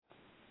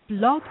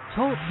Blog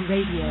Talk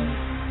Radio.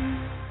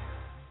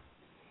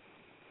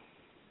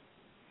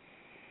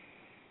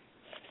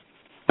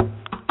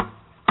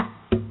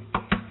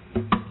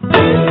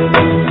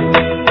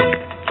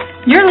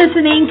 You're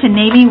listening to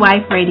Navy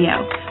Wife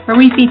Radio, where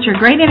we feature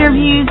great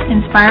interviews,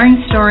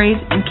 inspiring stories,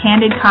 and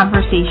candid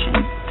conversation.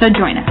 So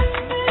join us.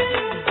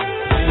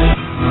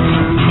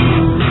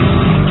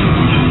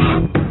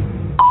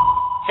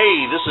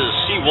 Hey, this is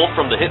Seawolf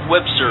from the hit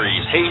web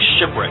series Hey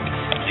Shipwreck.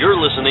 You're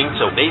listening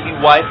to Navy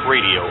Wife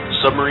Radio,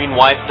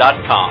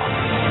 submarinewife.com.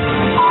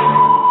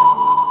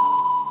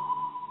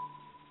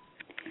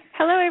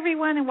 Hello,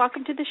 everyone, and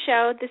welcome to the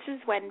show. This is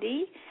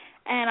Wendy,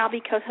 and I'll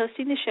be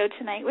co-hosting the show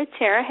tonight with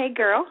Tara. Hey,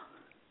 girl.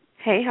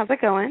 Hey, how's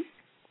it going?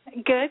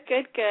 Good.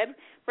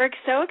 We're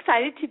so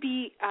excited to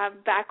be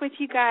back with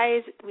you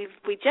guys. We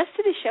just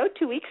did a show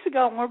 2 weeks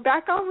ago, and we're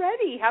back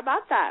already. How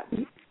about that?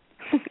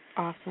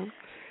 Awesome.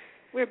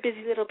 We're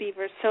busy little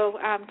beavers. So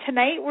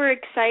tonight we're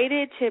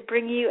excited to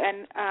bring you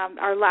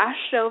our last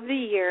show of the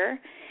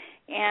year,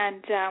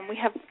 and we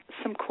have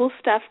some cool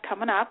stuff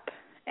coming up,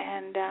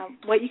 and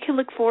what you can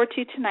look forward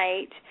to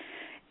tonight.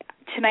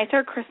 Tonight's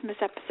our Christmas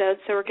episode,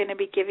 so we're going to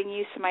be giving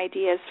you some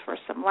ideas for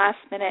some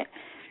last-minute,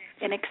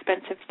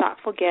 inexpensive,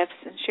 thoughtful gifts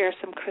and share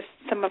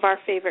some of our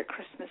favorite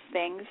Christmas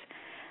things.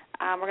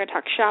 We're going to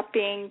talk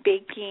shopping,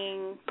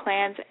 baking,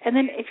 plans, and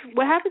then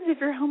what happens if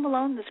you're home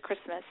alone this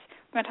Christmas.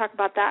 We're going to talk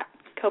about that,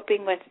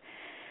 coping with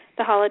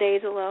the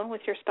holidays alone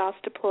with your spouse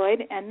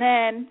deployed. And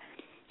then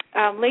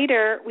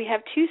later we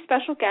have two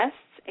special guests.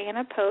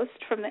 Anna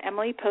Post from the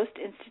Emily Post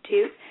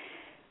Institute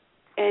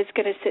is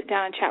going to sit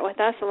down and chat with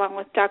us, along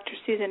with Dr.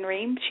 Susan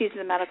Rehm. She's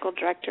the medical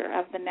director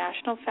of the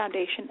National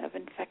Foundation of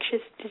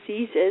Infectious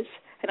Deseases.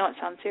 I know it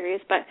sounds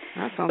serious, but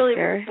that sounds really,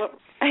 scary.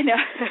 I know.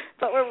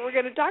 But what we're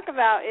going to talk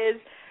about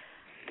is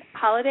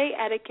holiday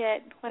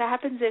etiquette. What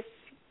happens if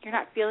you're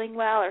not feeling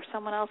well or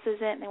someone else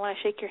isn't and they want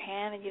to shake your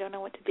hand and you don't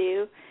know what to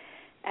do?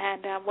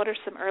 And what are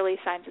some early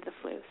signs of the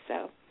flu?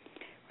 So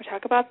we'll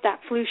talk about that.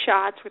 Flu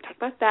shots, we'll talk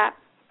about that.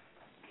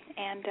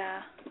 And,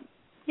 to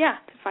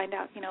find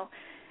out,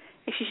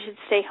 if you should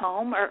stay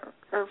home or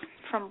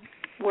from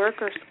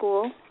work or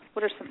school,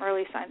 what are some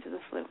early signs of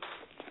the flu?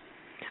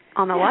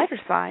 On the lighter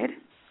side,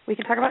 we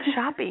can talk about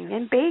shopping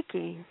and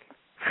baking.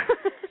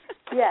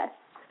 Yes.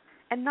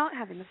 And not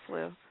having the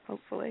flu,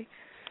 hopefully.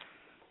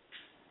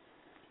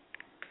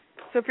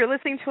 So if you're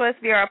listening to us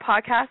via our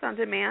podcast on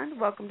demand,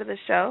 welcome to the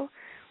show.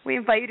 We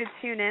invite you to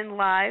tune in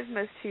live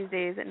most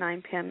Tuesdays at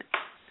 9 p.m.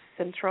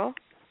 Central.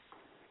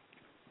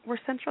 We're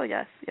Central?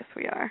 Yes,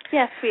 we are.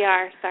 Yes, we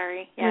are.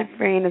 Sorry. Yes. My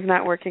brain is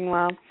not working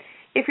well.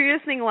 If you're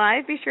listening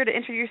live, be sure to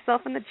enter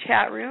yourself in the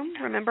chat room.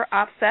 Remember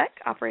OPSEC,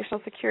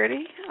 Operational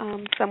Security.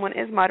 Someone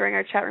is monitoring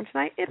our chat room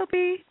tonight. It'll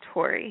be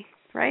Tori,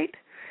 right?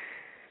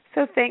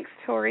 So thanks,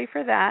 Tori,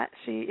 for that.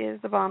 She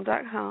is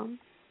thebomb.com.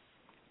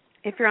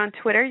 If you're on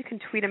Twitter, you can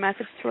tweet a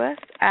message to us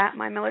at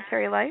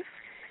MyMilitaryLife.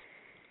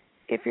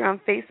 If you're on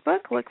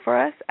Facebook, look for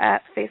us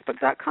at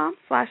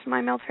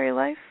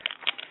facebook.com/MyMilitaryLife.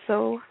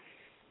 So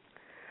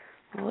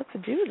let's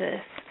do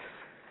this.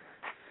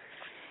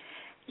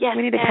 Yes,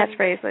 we need a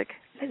catchphrase like,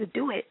 let's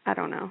do it. I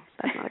don't know.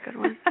 That's not a good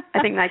one. I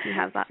think Nike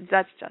has that.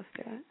 That's just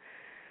do it.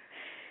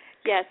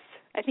 Yes,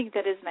 I think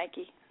that is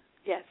Nike.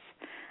 Yes.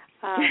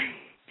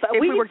 But if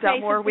we worked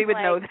out more, we would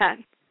know that.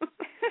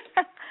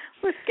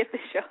 Let's get the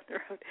show on the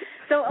road.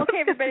 So,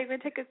 okay, everybody, we're going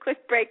to take a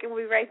quick break, and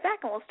we'll be right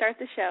back, and we'll start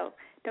the show.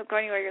 Don't go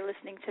anywhere. You're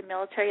listening to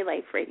Military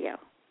Life Radio.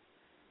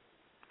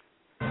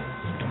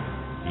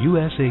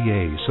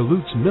 USAA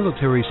salutes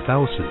military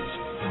spouses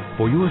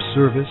for your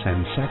service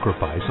and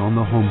sacrifice on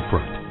the home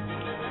front.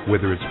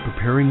 Whether it's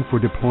preparing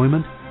for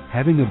deployment,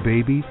 having a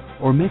baby,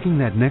 or making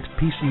that next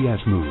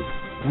PCS move,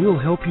 we'll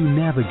help you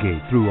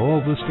navigate through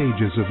all the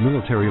stages of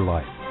military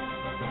life.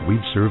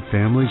 We've served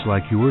families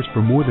like yours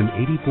for more than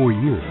 84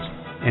 years,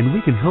 and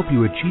we can help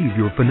you achieve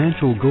your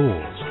financial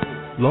goals.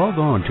 Log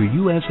on to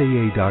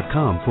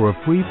USAA.com for a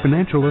free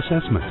financial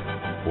assessment,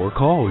 or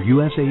call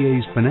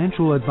USAA's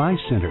Financial Advice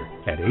Center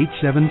at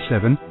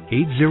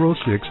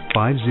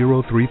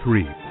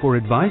 877-806-5033 for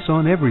advice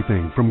on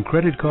everything from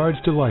credit cards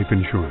to life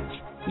insurance.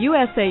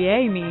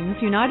 USAA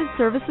means United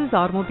Services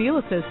Automobile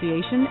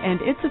Association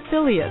and its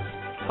affiliates.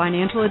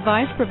 Financial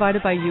advice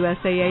provided by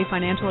USAA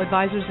Financial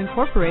Advisors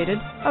Incorporated,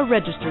 a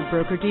registered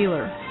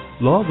broker-dealer.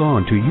 Log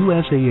on to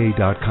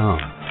USAA.com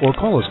or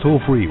call us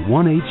toll-free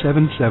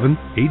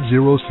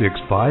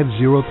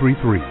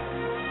 1-877-806-5033.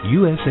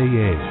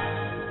 USAA.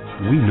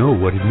 We know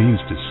what it means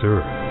to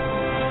serve.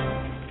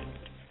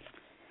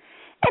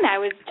 And I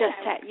was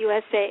just at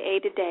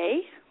USAA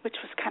today, which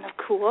was kind of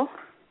cool.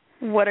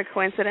 What a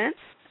coincidence.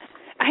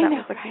 I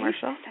know, was a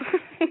commercial.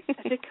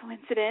 Such a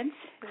coincidence.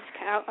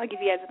 I'll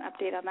give you guys an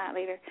update on that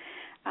later.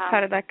 How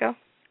did that go?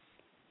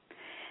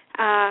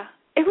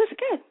 It was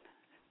good.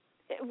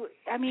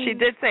 She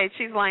did say,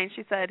 she's lying.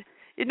 She said,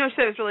 she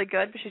said it was really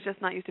good, but she's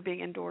just not used to being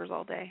indoors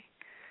all day.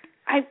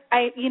 Said,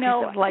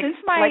 like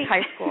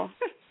high school.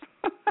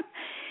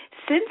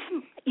 Since,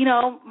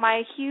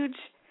 my huge,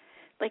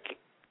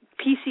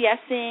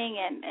 PCSing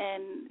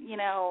and you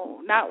know,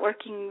 not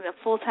working a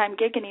full-time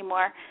gig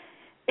anymore,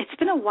 it's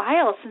been a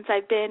while since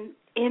I've been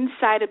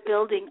inside a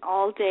building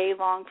all day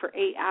long for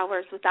 8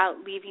 hours without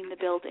leaving the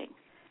building.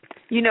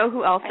 You know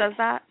who else does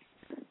that?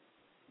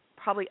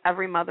 Probably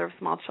every mother of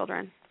small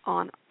children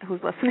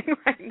who's listening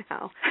right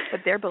now.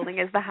 But their building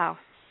is the house.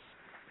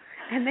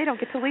 And they don't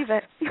get to leave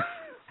it.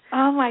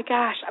 Oh, my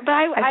gosh. But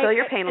I feel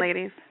your pain,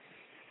 ladies.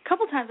 A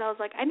couple times I was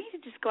like, I need to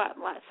just go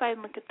outside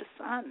and look at the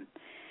sun.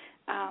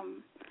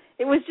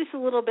 It was just a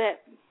little bit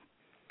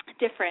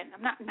different.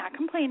 I'm not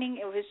complaining.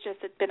 It was just,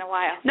 it's been a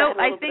while. So no,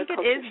 I think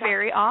it is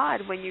very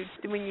odd when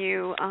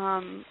you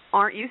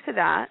aren't used to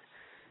that,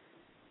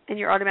 and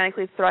you're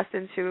automatically thrust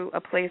into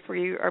a place where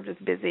you are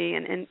just busy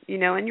and you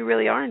know, and you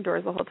really are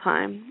indoors the whole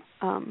time.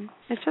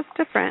 It's just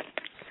different.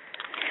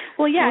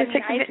 Well, yeah, I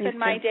spend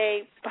my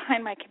day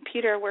behind my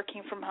computer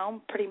working from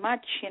home pretty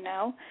much, you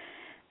know,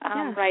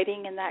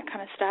 writing and that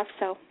kind of stuff.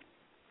 So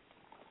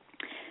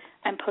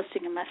I'm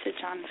posting a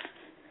message on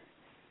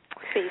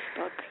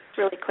Facebook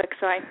really quick,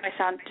 so I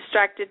sound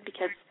distracted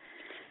because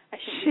I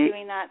shouldn't be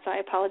doing that, so I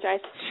apologize.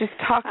 She's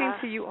talking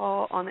to you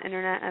all on the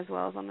internet as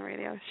well as on the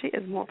radio. She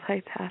is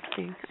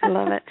multitasking. I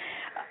love it.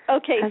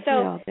 Okay, as we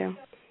all do.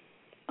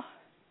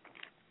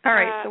 All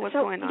right, so what's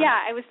going on? Yeah,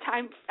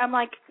 I'm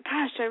like,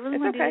 gosh, I really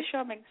want to do this show.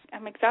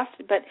 I'm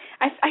exhausted, but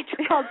I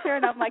just called Sarah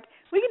and I'm like,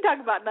 we can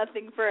talk about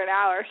nothing for an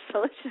hour, so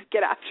let's just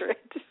get after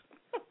it.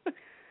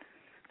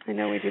 I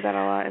know we do that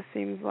a lot, it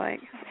seems like.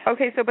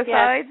 Okay, so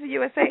besides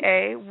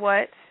USAA,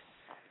 what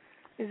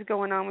is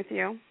going on with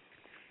you?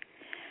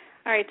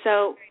 All right,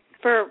 so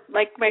for,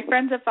 like, my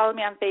friends that follow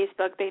me on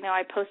Facebook, they know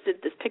I posted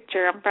this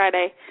picture on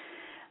Friday.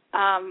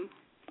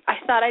 I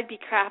thought I'd be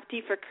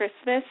crafty for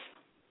Christmas.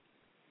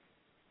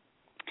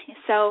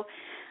 So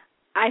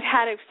I've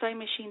had a sewing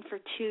machine for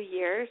 2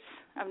 years.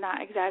 I'm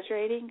not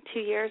exaggerating. 2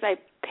 years. I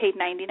paid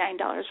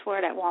 $99 for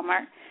it at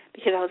Walmart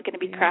because I was going to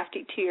be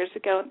crafty 2 years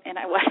ago, and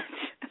I wasn't.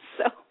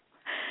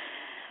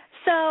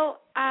 So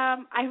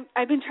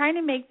I've been trying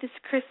to make this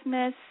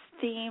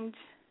Christmas-themed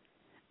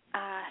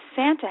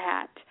Santa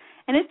hat.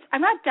 And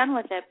I'm not done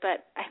with it,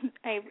 but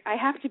I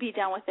have to be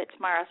done with it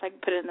tomorrow so I can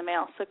put it in the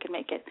mail so it can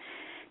make it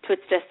to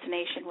its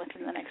destination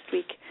within the next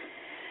week.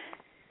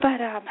 But,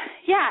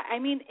 I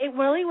mean, it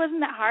really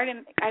wasn't that hard.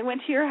 And I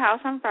went to your house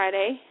on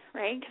Friday,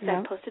 right, because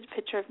I posted a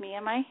picture of me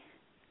and my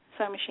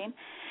sewing machine.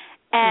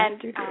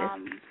 And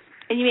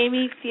you made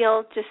me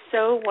feel just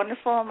so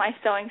wonderful in my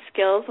sewing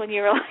skills when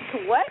you were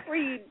like, what were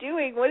you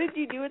doing? What did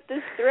you do with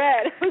this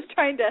thread?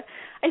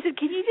 I said,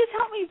 can you just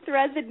help me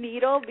thread the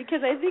needle? Because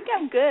I think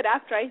I'm good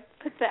after I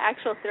put the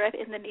actual thread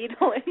in the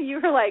needle. And you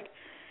were like,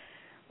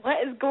 what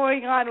is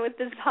going on with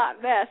this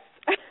hot mess?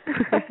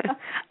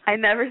 I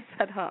never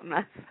said hot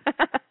mess.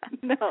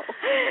 No,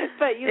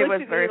 but you looked at me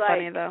like, it was very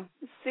funny though.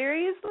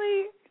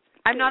 Seriously?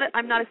 I'm not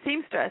a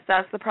seamstress.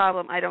 That's the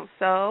problem. I don't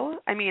sew.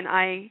 I mean,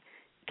 I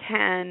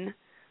can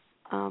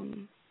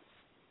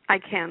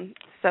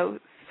sew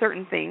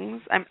certain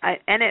things.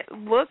 And it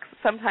looks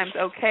sometimes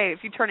okay.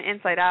 If you turn it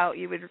inside out,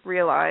 you would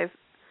realize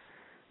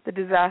the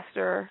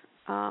disaster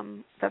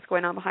that's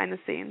going on behind the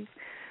scenes.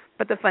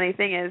 But the funny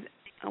thing is,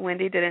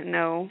 Wendy didn't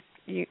know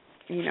you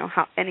know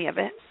how any of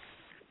it.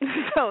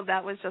 So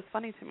that was just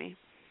funny to me.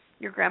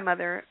 Your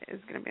grandmother is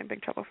going to be in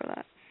big trouble for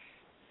that.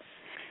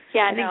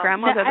 Yeah, I think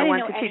grandmas are the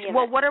ones to teach.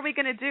 Well, what are we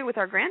going to do with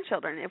our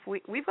grandchildren? If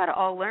we've got to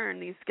all learn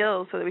these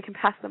skills so that we can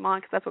pass them on,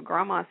 because that's what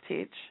grandmas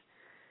teach.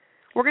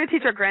 We're going to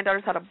teach our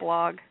granddaughters how to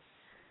blog.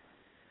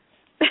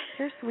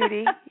 Here,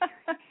 sweetie.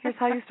 Here's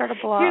how you start a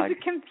blog. Here's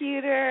a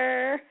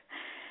computer.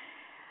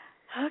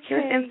 Okay.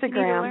 Here's Instagram. You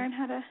need to learn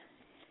how to.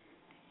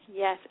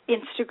 Yes,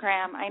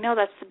 Instagram. I know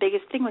that's the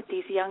biggest thing with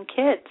these young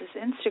kids is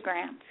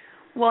Instagram.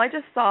 Well, I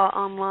just saw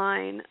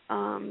online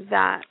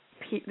that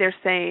they're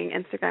saying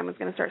Instagram is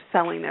going to start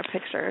selling their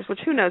pictures, which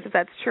who knows if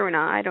that's true or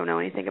not. I don't know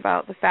anything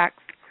about the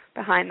facts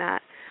behind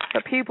that.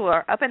 But people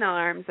are up in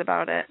arms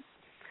about it.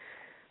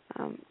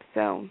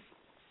 So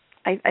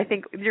I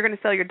think you're going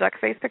to sell your duck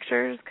face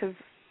pictures because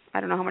I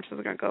don't know how much those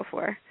are going to go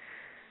for,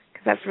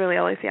 because that's really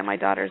all I see on my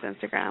daughter's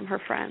Instagram, her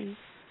friends.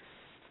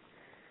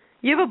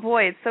 You have a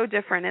boy. It's so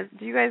different.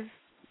 Do you guys,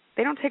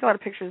 they don't take a lot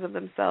of pictures of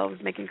themselves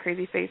making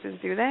crazy faces,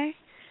 do they?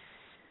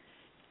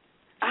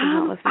 I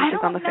don't know.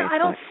 I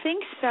don't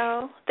think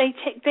so. They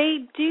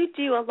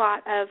do a lot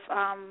of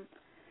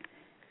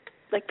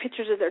like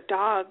pictures of their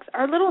dogs.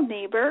 Our little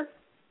neighbor,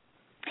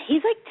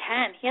 he's like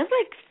 10. He has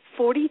like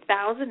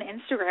 40,000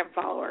 Instagram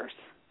followers.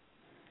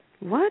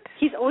 What?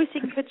 He's always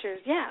taking pictures.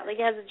 Yeah, like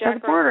he has a Jack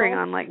That's bordering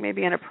on like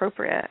maybe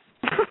inappropriate.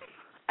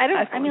 I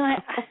don't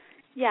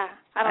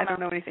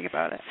know anything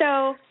about it.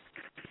 So,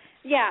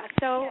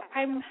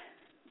 I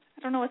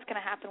don't know what's going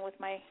to happen with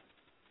my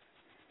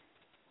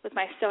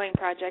sewing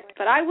project,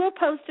 but I will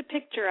post a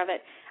picture of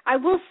it. I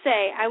will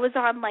say I was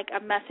on like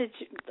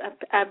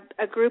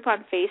a group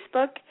on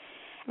Facebook,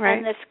 right.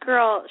 And this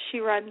girl, she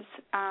runs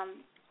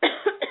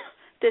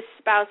this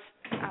spouse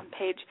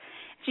page.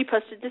 She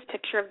posted this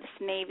picture of this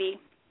navy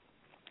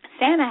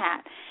Santa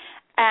hat,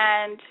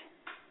 and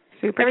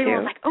super everyone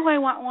cute. was like, "Oh, I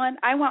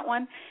want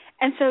one."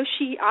 And so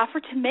she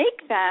offered to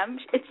make them.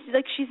 It's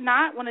like she's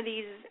not one of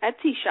these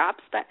Etsy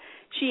shops, but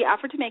she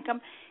offered to make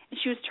them, and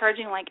she was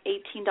charging like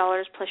 $18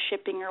 plus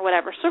shipping or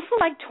whatever. So for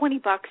like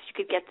 $20 you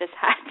could get this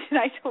hat. And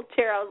I told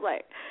Tara, I was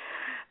like,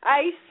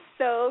 I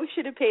so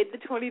should have paid the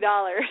 $20,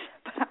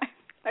 but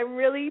I'm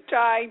really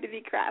trying to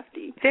be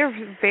crafty. They're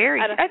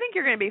very, I think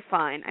you're going to be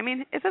fine. I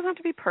mean, it doesn't have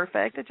to be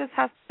perfect. It just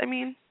has, I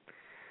mean,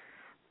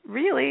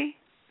 really,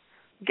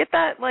 get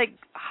that like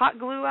hot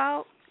glue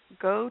out,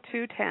 go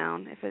to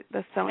town if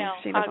the sewing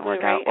machine doesn't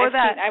work out. Or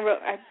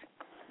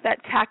that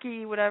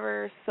tacky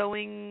whatever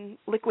sewing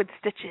liquid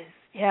stitches.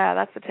 Yeah,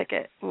 that's the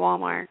ticket.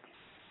 Walmart.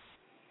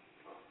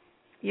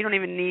 You don't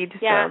even need to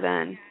sew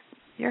then.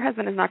 Your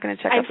husband is not going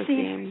to check out the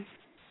seam.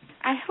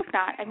 I hope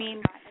not. I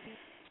mean,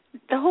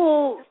 the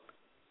whole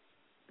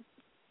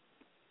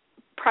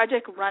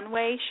Project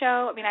Runway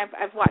show, I mean,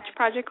 I've watched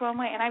Project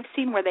Runway, and I've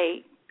seen where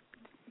they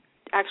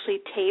actually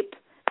tape,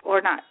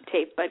 or not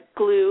tape, but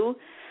glue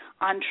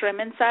on trim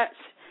and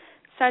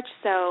such.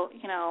 So,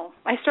 you know,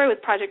 my story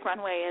with Project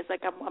Runway is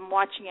like I'm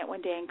watching it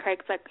one day, and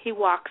Craig's like, he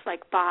walks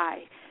like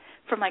by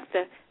from like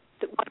the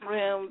one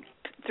room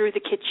through the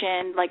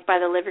kitchen, like by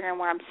the living room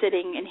where I'm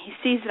sitting, and he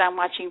sees that I'm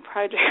watching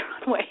Project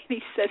Runway, and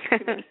he says to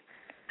me,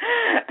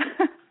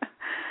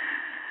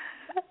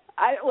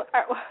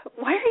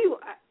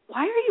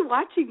 why are you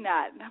watching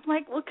that? And I'm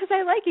like, well, because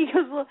I like it. He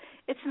goes, well,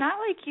 it's not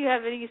like you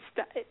have any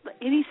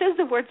and he says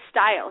the word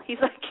style. He's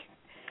like,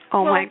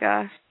 oh, my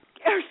gosh.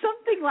 Or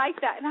something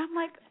like that. And I'm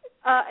like,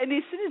 and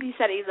as soon as he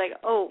said it, he's like,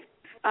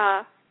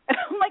 and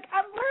I'm like,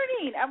 I'm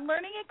learning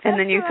accessorizing. And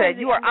then you said,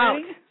 you are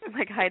out,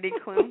 like Heidi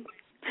Klum.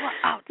 You are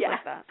out, yeah.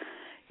 like that.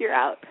 You're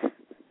out. But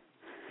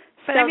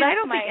so I mean,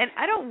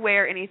 I don't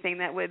wear anything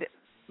that would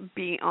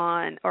be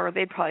on, or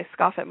they'd probably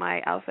scoff at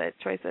my outfit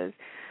choices.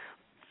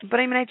 But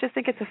I mean, I just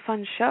think it's a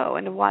fun show,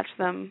 and to watch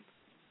them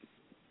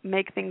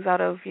make things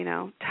out of, you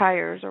know,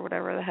 tires or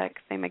whatever the heck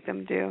they make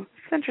them do.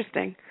 It's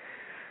interesting.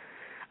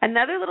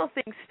 Another little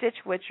thing,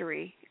 stitch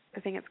witchery, I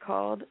think it's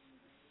called.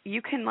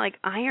 You can like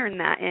iron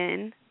that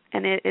in,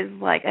 and it is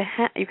like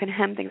you can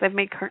hem things. I've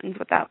made curtains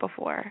with that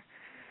before.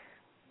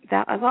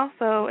 That is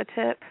also a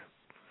tip.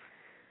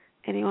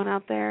 Anyone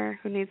out there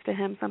who needs to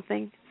hem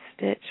something,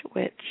 Stitch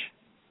Witch.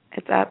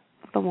 It's at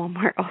the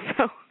Walmart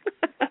also.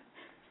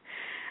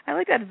 I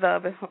like that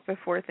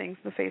before things,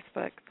 the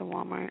Facebook, the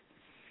Walmart.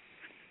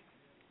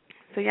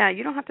 So yeah,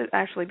 you don't have to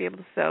actually be able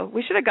to sew.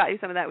 We should have got you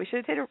some of that. We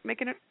should have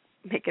making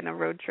a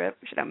road trip.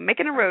 We should have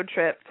making a road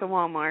trip to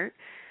Walmart.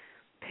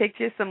 Picked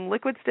you some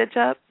liquid stitch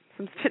up,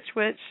 some Stitch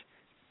Witch,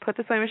 put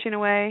the sewing machine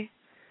away,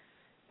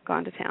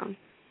 gone to town.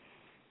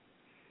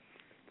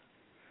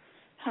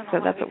 So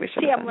that's what we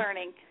should have done. I'm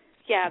learning.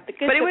 Yeah, the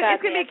good, but the bad,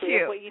 it's going to be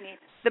cute. What you need.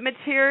 The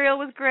material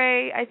was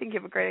great. I think you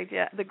have a great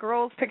idea. The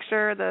girl's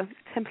picture, the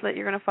template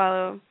you're going to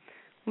follow,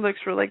 looks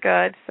really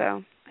good.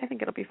 So I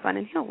think it'll be fun,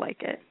 and he'll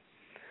like it.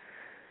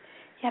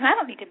 Yeah, and I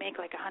don't need to make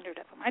like 100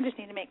 of them. I just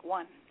need to make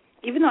one,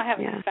 even though I have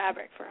enough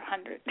fabric for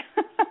 100.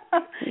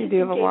 You do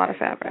have a lot of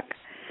fabric.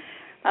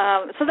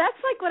 So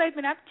that's like what I've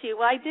been up to.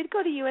 Well, I did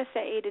go to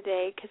USAA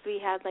today because we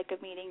had like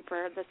a meeting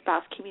for the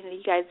spouse community.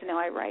 You guys know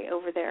I write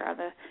over there on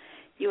the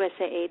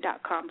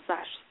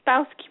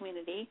USAA.com/spouse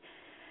community.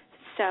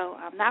 So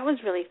that was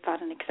really fun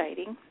and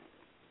exciting.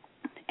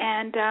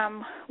 And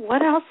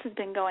what else has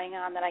been going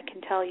on that I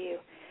can tell you?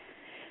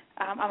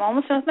 I'm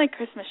almost done with my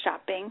Christmas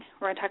shopping.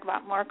 We're going to talk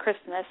about more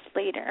Christmas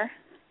later.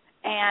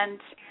 And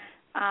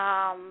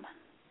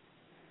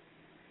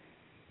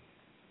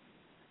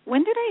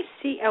when did I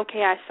see?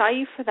 Okay, I saw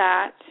you for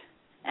that.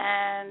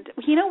 And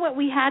you know what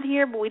we had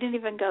here, but we didn't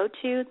even go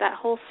to? That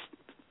whole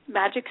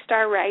Magic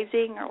Star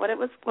Rising, or what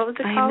was it called?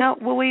 I know.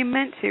 Well, we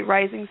meant to.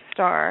 Rising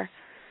Star.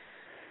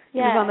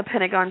 Yeah. It was on the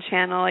Pentagon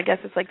Channel. I guess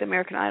it's like the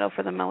American Idol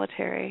for the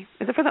military.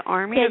 Is it for the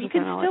Army? Yeah, or you for the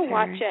can military? still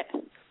watch it.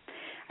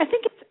 I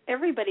think it's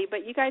everybody,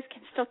 but you guys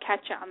can still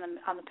catch it on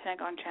the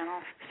Pentagon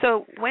Channel.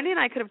 So Wendy and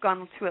I could have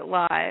gone to it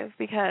live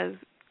because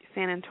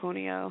San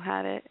Antonio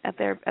had it at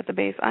the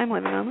base I'm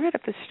living on, right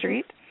up the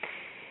street.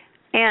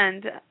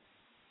 And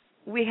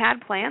we had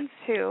plans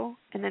too,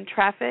 and then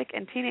traffic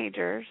and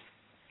teenagers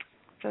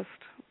just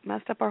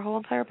messed up our whole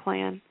entire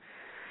plan.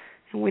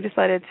 And we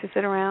decided to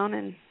sit around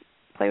and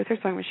play with her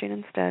sewing machine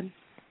instead.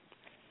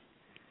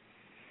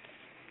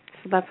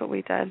 So that's what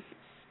we did.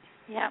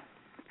 Yeah.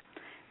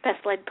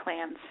 Best laid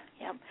plans.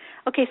 Yeah.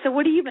 Okay, so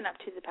what have you been up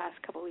to the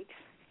past couple weeks?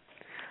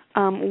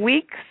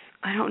 Weeks,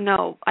 I don't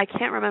know. I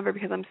can't remember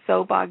because I'm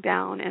so bogged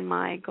down in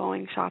my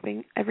going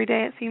shopping every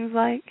day, it seems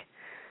like.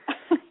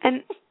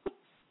 And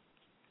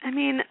I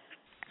mean,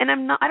 and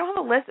I don't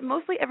have a list.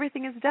 Mostly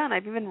everything is done.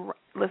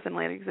 Listen,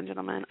 ladies and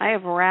gentlemen, I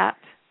have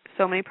wrapped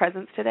so many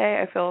presents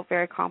today. I feel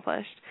very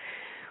accomplished.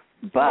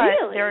 But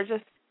really? There are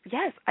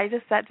yes, I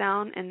just sat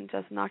down and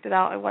just knocked it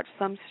out. I watched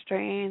some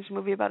strange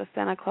movie about a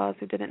Santa Claus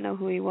who didn't know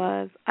who he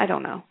was. I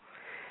don't know.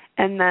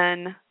 And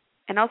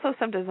also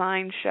some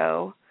design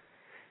show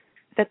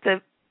that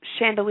the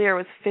chandelier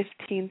was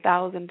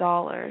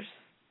 $15,000,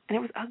 and it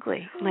was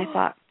ugly. And I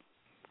thought,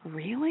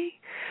 really?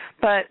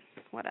 But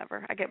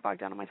whatever. I get bogged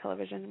down on my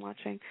television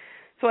watching.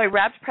 So I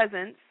wrapped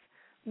presents.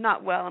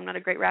 not well. I'm not a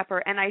great wrapper.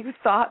 And I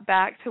thought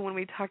back to when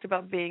we talked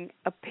about being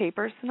a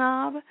paper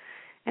snob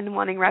and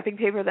wanting wrapping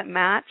paper that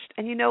matched.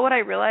 And you know what I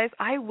realized?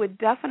 I would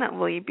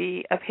definitely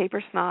be a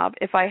paper snob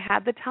if I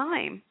had the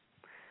time.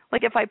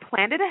 Like if I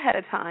planned it ahead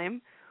of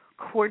time,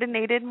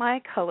 coordinated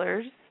my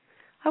colors,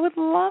 I would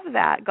love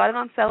that. Got it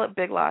on sale at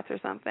Big Lots or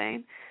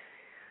something.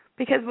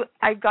 Because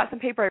I got some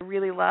paper I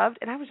really loved,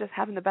 and I was just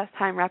having the best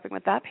time wrapping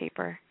with that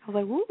paper. I was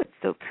like, ooh, it's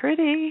so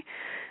pretty.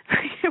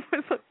 It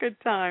was a good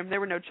time. There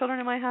were no children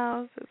in my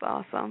house. It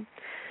was awesome.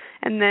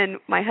 And then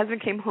my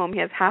husband came home. He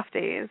has half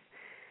days.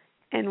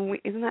 And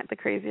isn't that the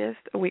craziest?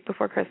 A week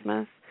before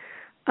Christmas.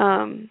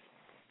 And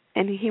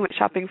he went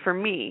shopping for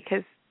me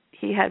because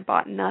he had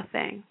bought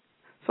nothing.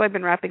 So I've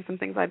been wrapping some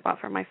things I'd bought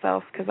for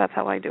myself because that's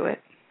how I do it.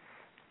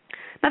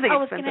 Nothing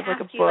expensive, like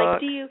a book.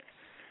 Like,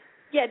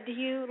 do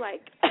you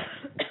like?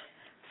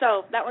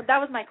 So that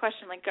was my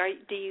question. Like,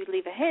 do you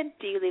leave a hint?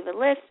 Do you leave a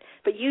list?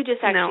 But you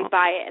just actually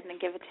buy it and then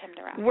give it to him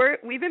to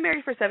wrap. We've been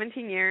married for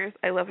 17 years.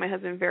 I love my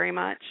husband very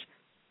much.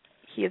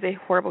 He is a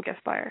horrible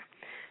gift buyer.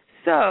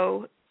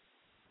 So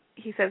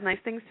he says nice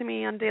things to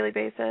me on a daily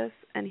basis,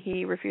 and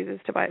he refuses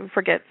to buy.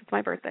 Forgets it's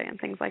my birthday and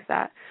things like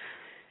that.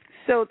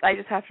 So I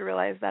just have to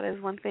realize that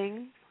is one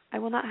thing I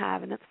will not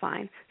have, and it's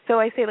fine. So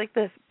I say like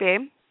this,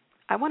 babe,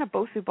 I want a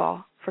Bosu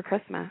ball for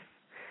Christmas.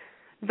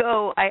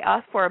 Though I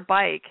asked for a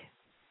bike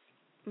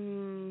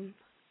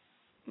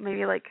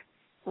maybe like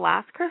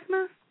last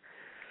Christmas.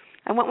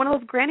 I want one of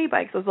those granny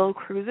bikes, those little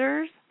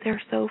cruisers.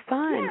 They're so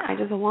fun. Yeah. I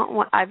just want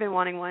one. I've been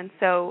wanting one.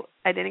 So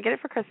I didn't get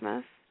it for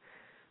Christmas.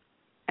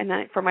 And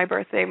then for my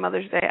birthday,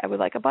 Mother's Day, I would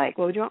like a bike.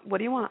 What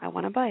do you want? I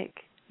want a bike.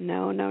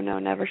 No,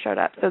 never showed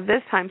up. So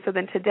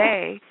then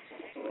today,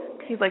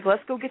 he's like,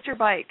 let's go get your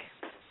bike.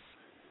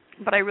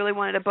 But I really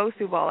wanted a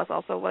Bosu ball. That's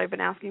also what I've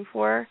been asking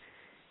for.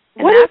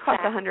 And what that is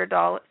costs that?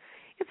 $100.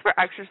 It's for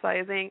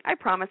exercising. I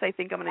promise I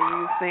think I'm going to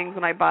use things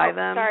when I buy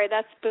them. Sorry,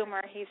 that's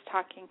Boomer. He's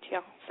talking to you.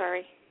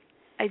 Sorry.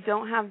 I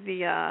don't have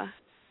the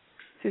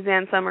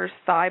Suzanne Summers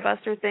thigh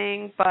buster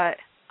thing, but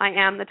I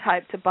am the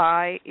type to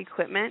buy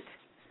equipment,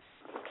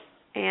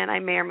 and I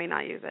may or may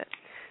not use it.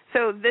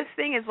 So this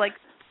thing is like,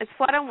 it's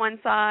flat on one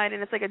side,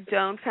 and it's like a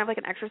dome, kind of like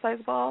an exercise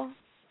ball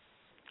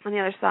on the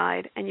other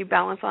side, and you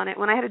balance on it.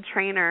 When I had a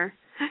trainer,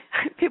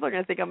 people are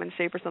going to think I'm in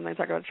shape or something. I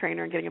talk about a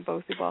trainer and getting a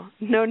Bosu ball.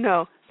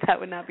 No, that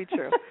would not be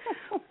true.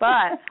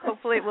 But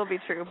hopefully it will be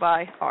true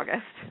by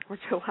August or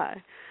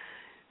July.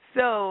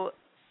 So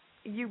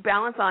you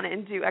balance on it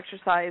and do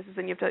exercises,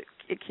 and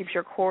it keeps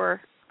your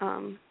core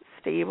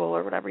stable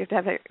or whatever. You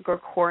have to have your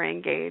core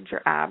engaged,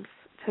 your abs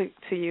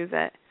to use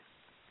it.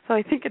 So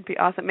I think it'd be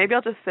awesome. Maybe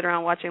I'll just sit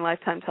around watching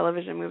Lifetime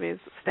television movies,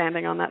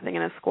 standing on that thing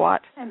in a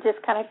squat. And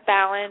just kind of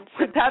balance.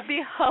 Would that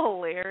be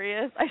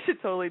hilarious? I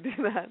should totally do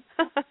that.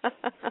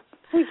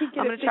 We could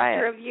get a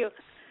picture of you.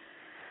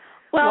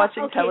 Well,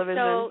 watching television.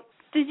 So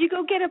did you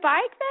go get a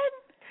bike then?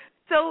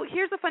 So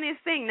here's the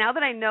funniest thing. Now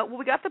that I know,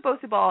 we got the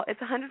Bosu ball. It's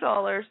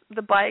 $100.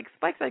 The bike's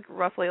like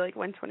roughly like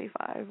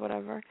 $125,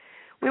 whatever.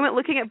 We went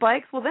looking at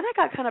bikes. Well, then I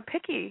got kind of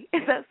picky.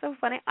 Is that so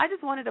funny? I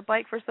just wanted a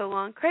bike for so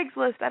long.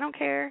 Craigslist, I don't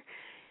care.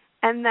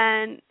 And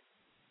then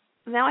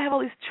now I have all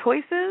these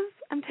choices.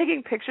 I'm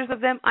taking pictures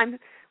of them. I'm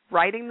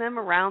riding them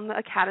around the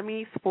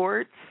Academy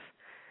Sports.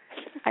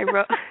 I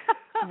wrote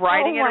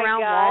riding it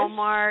around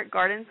Walmart,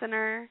 Garden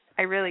Center.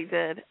 I really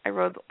did. I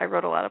rode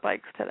a lot of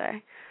bikes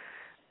today.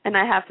 And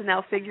I have to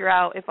now figure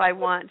out if I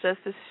want just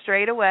a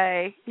straight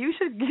away. You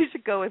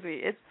should go with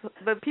me. It's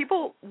the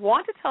people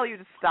want to tell you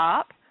to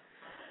stop,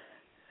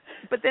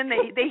 but then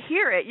they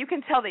hear it. You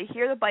can tell they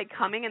hear the bike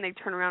coming and they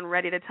turn around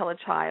ready to tell a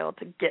child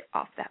to get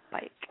off that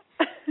bike.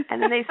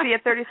 And then they see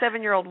a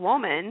 37-year-old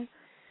woman, and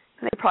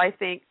they probably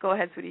think, go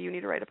ahead, sweetie, you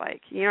need to ride a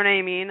bike. You know what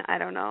I mean? I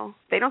don't know.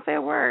 They don't say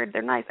a word.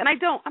 They're nice. And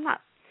I'm not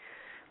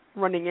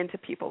running into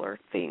people or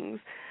things.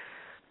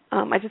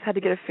 I just had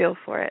to get a feel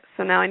for it.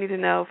 So now I need to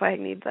know if I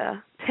need the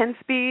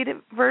 10-speed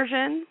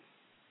version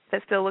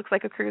that still looks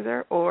like a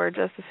cruiser or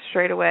just a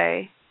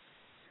straightaway.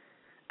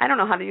 I don't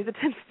know how to use a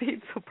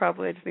 10-speed, so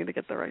probably I just need to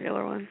get the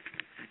regular one.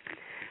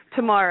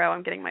 Tomorrow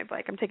I'm getting my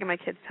bike. I'm taking my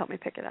kids to help me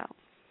pick it out.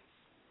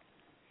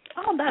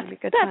 Oh, that's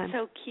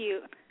so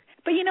cute.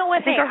 But you know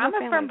what? Hey, I'm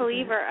a firm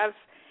believer of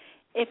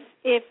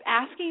if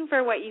asking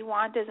for what you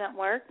want doesn't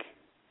work,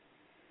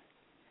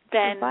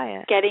 then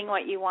getting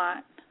what you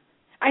want.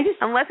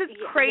 Unless it's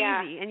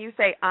crazy and you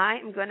say, I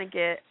am going to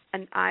get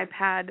an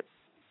iPad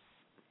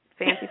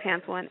fancy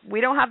pants one.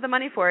 We don't have the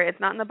money for it. It's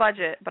not in the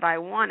budget, but I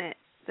want it.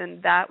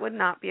 Then that would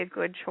not be a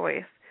good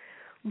choice.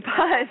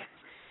 But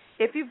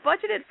if you've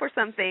budgeted for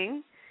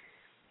something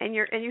and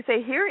you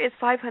say, here is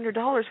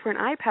 $500 for an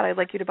iPad I'd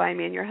like you to buy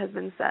me, and your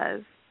husband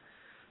says,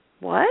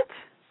 what?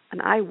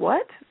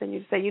 What? Then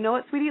you say, you know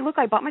what, sweetie, look,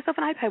 I bought myself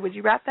an iPad. Would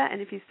you wrap that?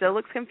 And if he still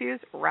looks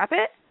confused, wrap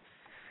it.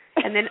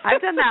 And then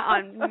I've done that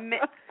on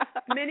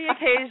many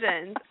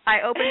occasions.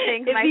 I open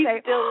things and I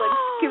say, still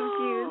looks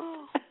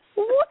confused.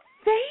 What?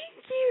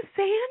 Thank you,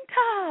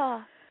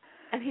 Santa.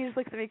 And he just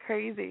looks at me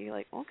crazy,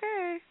 like,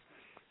 okay.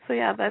 So,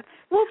 yeah, that's,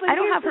 I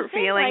don't have hurt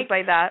feelings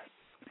by that.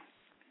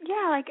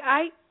 Yeah,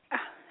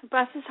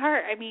 bless his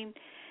heart. I mean,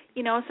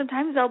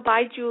 sometimes they'll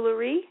buy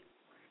jewelry,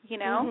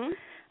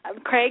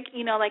 Craig,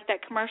 like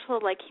that commercial,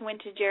 like he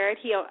went to Jared,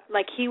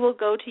 he will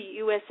go to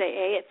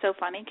USAA. It's so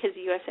funny because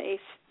USAA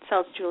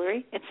sells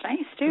jewelry. It's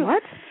nice, too.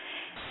 What?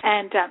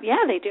 And,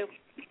 yeah, they do.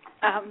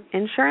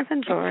 Insurance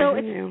and jewelry.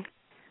 So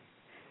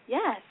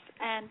yes,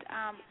 and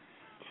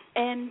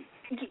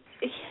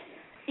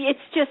it's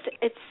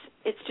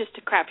just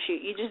a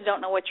crapshoot. You just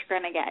don't know what you're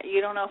going to get.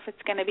 You don't know if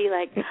it's going to be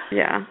like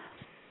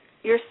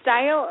your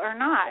style or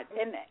not.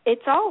 And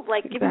it's all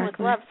like given with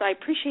love. So I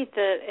appreciate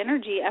the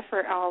energy,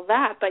 effort, all of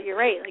that. But you're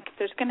right. Like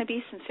there's going to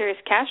be some serious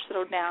cash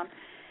thrown down,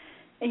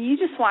 and you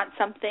just want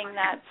something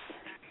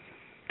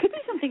could be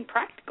something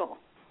practical.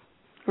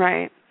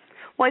 Right.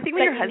 Well, I think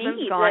when your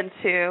husband's gone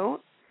too,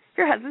 if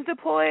your husband's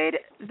deployed,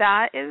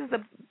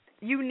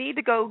 you need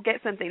to go get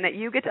something that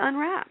you get to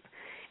unwrap.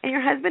 And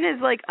your husband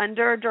is like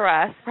under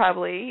duress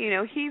probably.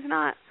 He's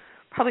not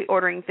probably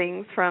ordering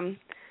things from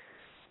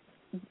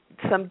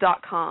some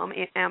 .com,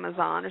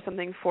 Amazon or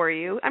something for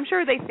you. I'm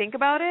sure they think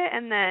about it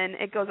and then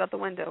it goes out the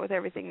window with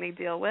everything they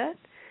deal with.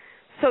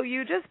 So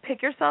you just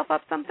pick yourself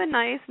up something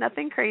nice,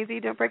 nothing crazy,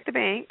 don't break the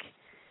bank,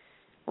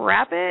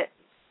 wrap it,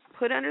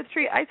 put it under the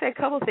tree. I'd say a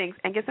couple things,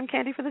 and get some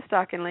candy for the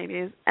stocking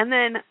ladies. And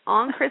then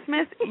on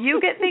Christmas, you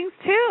get things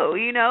too,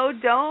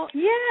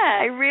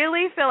 I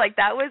really feel like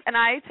that was, and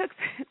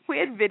we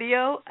had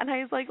video, and I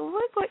was like,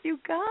 look what you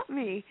got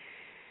me.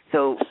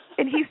 So,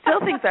 and he still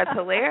thinks that's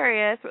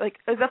hilarious. Like,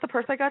 is that the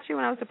purse I got you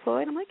when I was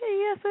deployed? I'm like,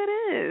 yes,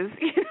 it is.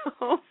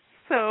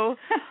 So,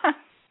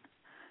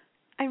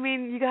 I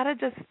mean, you got to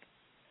just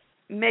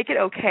make it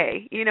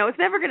okay.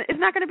 It's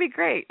not gonna be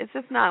great. It's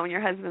just not when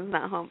your husband's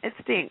not home. It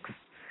stinks.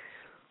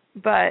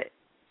 But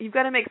you've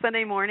got to make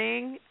Sunday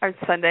morning, or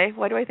Sunday,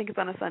 why do I think it's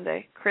on a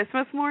Sunday?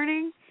 Christmas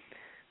morning,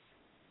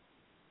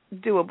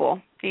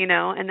 doable,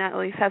 and at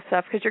least have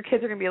stuff, because your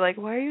kids are going to be like,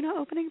 why are you not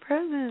opening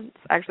presents?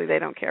 Actually, they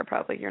don't care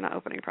probably. You're not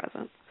opening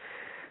presents.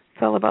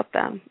 It's all about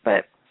them.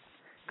 But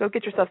go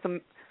get yourself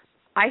some,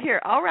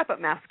 I'll wrap up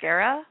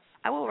mascara.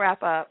 I will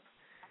wrap up,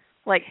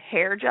 like,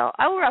 hair gel.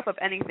 I will wrap up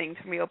anything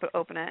to me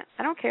open it.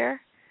 I don't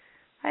care.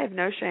 I have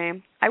no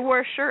shame. I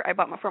wore a shirt I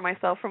bought for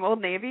myself from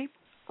Old Navy,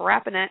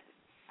 wrapping it.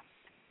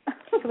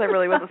 Because I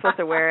really wasn't supposed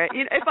to wear it.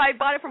 If I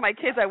bought it for my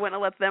kids, I wouldn't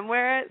have let them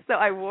wear it. So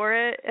I wore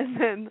it, and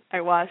then I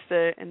washed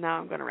it, and now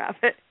I'm going to wrap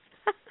it.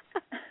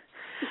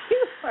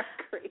 You are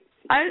crazy.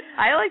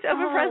 I like to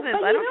open presents.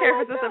 I don't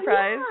care if it's a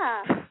surprise.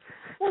 Yeah.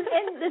 Well,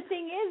 and the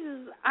thing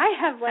is I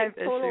have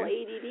total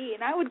ADD,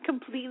 and I would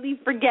completely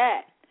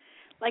forget.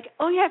 Like,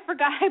 oh yeah, I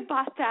forgot I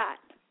bought that.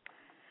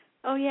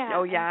 Oh yeah.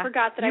 I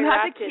forgot that I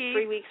wrapped it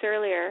 3 weeks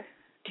earlier.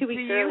 2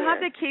 weeks earlier. Do you have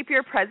to keep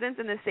your presents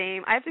in the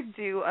same? I have to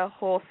do a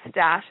whole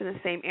stash in the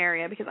same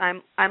area because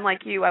I'm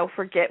like you. I will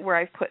forget where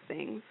I've put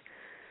things.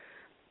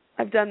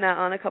 I've done that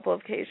on a couple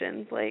of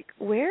occasions. Like,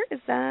 where is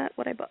that?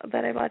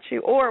 That I bought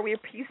you? Or we were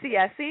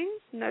PCSing,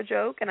 no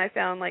joke, and I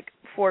found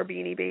 4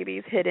 Beanie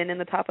Babies hidden in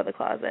the top of the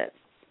closet.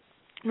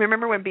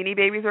 Remember when Beanie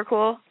Babies were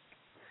cool?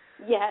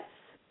 Yes.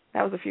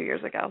 That was a few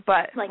years ago,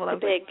 but that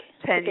was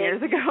 10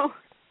 years ago.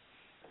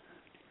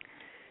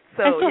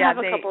 So I still have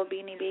a couple of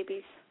Beanie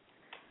Babies.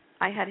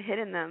 I had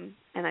hidden them,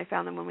 and I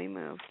found them when we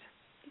moved.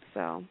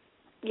 So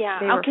yeah,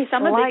 okay. So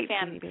I'm a big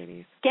fan.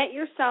 Get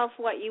yourself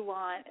what you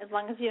want, as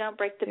long as you don't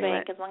break the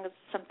bank. As long as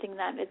it's something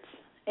that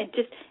and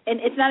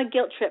it's not a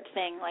guilt trip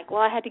thing. Like, well,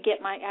 I had to get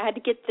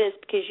this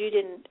because you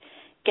didn't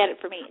get it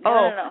for me.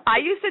 No. I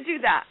used to do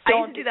that. I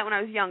used to do that when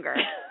I was younger.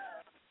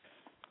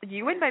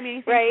 You wouldn't buy me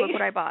anything. Right. Look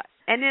what I bought.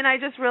 And then I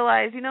just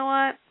realized, you know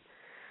what?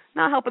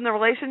 Not helping the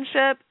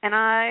relationship, and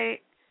I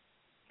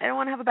don't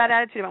want to have a bad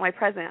attitude about my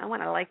present. I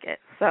want to like it.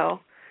 So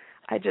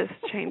I just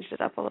changed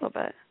it up a little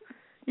bit.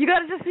 You got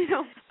to just,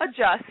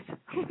 adjust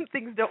when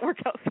things don't work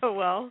out so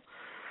well.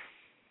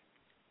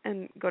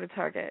 And go to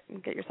Target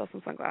and get yourself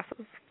some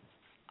sunglasses.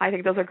 I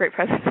think those are great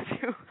presents,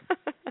 too.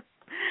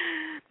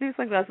 New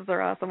sunglasses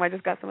are awesome. I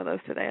just got some of those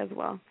today as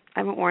well. I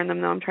haven't worn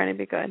them, though. I'm trying to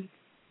be good.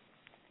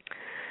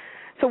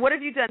 So what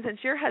have you done since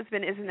your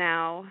husband is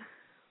now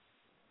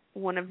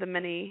one of the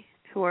many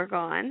who are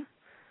gone?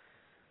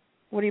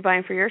 What are you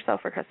buying for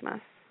yourself for Christmas?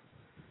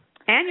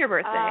 And your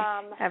birthday,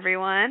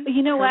 everyone.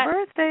 You know what?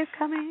 Your birthday's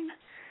coming.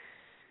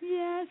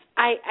 Yes.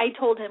 I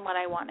told him what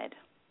I wanted.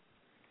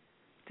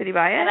 Did he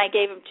buy it? And I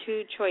gave him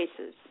 2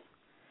 choices.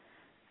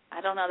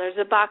 I don't know. There's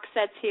a box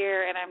that's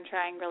here, and I'm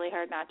trying really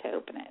hard not to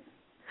open it.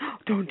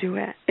 Don't do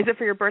it. Is it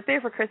for your birthday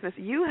or for Christmas?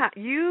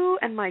 You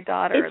and my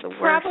daughter are the worst. It's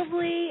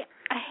probably,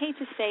 I hate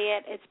to say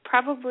it, it's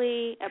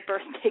probably a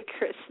birthday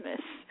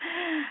Christmas.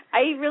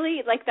 I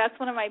really, that's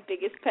one of my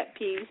biggest pet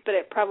peeves, but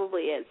it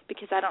probably is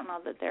because I don't know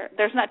that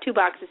there's not 2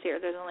 boxes here.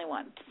 There's only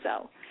 1.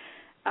 So,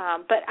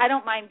 but I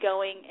don't mind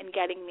going and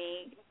getting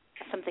me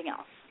something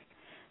else.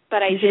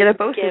 But I did get a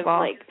Bosu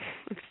ball. I'm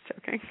just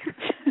joking.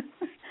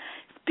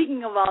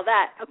 Speaking of all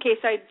that, okay,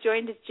 so I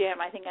joined a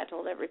gym. I think I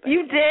told everybody.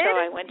 You did? So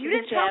I went to the gym.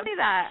 You didn't tell me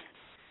that.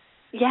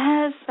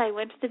 Yes, I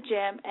went to the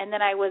gym, and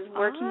then I was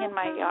working in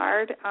my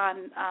yard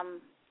on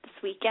this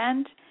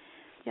weekend.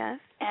 Yes.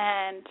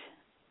 And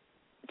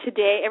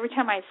today, every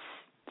time I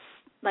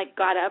like,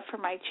 got up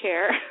from my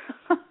chair,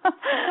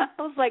 I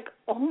was like,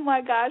 oh,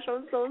 my gosh,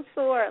 I'm so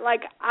sore.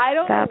 Like, I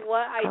don't know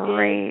what I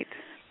did.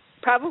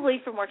 Probably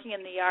from working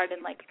in the yard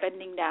and, like,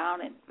 bending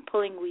down and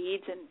pulling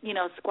weeds and, you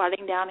know,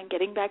 squatting down and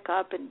getting back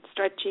up and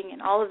stretching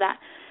and all of that,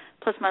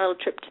 plus my little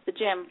trip to the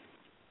gym.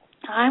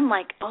 I'm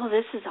like, oh,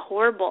 this is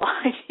horrible.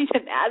 I need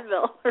an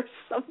Advil or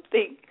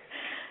something.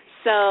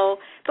 So,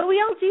 but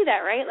we all do that,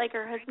 right? Like,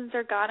 our husbands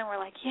are gone and we're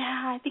like,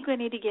 yeah, I think we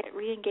need to get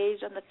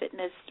re-engaged on the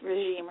fitness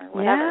regime or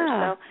whatever.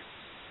 Yeah. So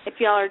if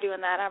y'all are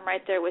doing that, I'm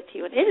right there with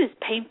you. And it is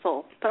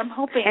painful, but I'm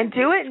hoping and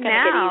do it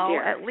now, get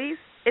easier. at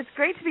least. It's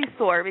great to be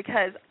sore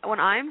because when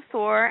I'm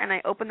sore and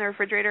I open the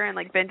refrigerator and,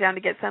 like, bend down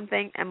to get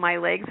something and my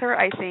legs hurt,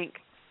 I think,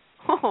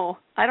 oh,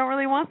 I don't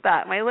really want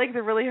that. My legs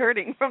are really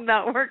hurting from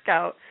that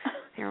workout.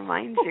 It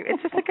reminds you.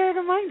 It's just a good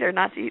reminder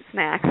not to eat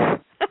snacks.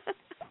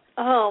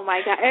 Oh, my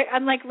God.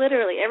 I'm like,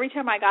 literally, every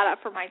time I got up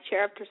from my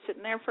chair after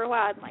sitting there for a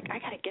while, I'm like, I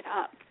got to get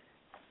up.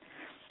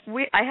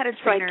 I had a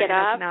trainer in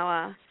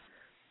Okinawa.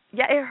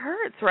 Yeah, it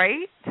hurts,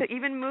 right, to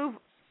even move.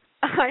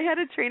 I had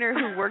a trainer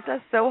who worked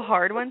us so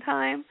hard one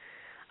time.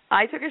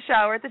 I took a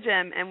shower at the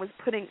gym and was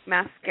putting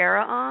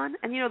mascara on.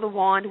 And, you know, the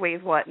wand weighs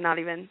what? Not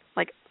even,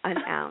 like, an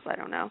ounce. I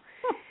don't know.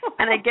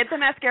 And I get the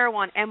mascara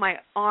wand, and my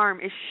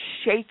arm is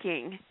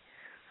shaking.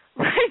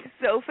 Like,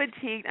 so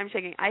fatigued, I'm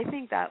shaking. I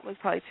think that was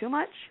probably too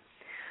much.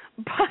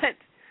 But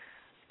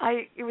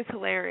it was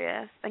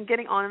hilarious. And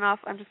getting on and off,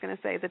 I'm just going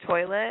to say, the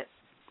toilet,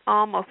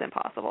 almost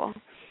impossible.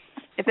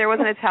 If there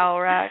wasn't a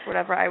towel rack,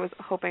 whatever, I was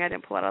hoping I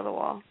didn't pull it out of the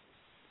wall.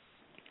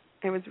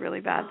 It was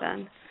really bad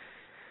then.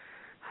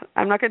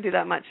 I'm not going to do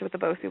that much with the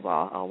Bosu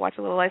ball. I'll watch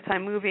a little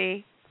Lifetime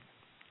movie,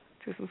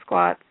 do some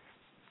squats,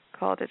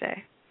 call it a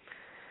day.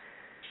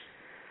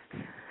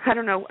 I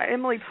don't know.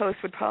 Emily Post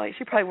she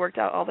probably worked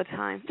out all the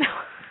time.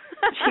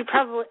 She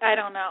probably, I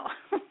don't know.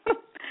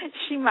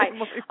 She might.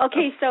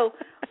 Okay, so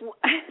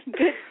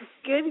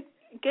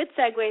good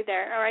segue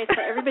there. All right,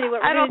 so everybody,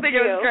 what we're going to do. I don't think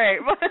it was great.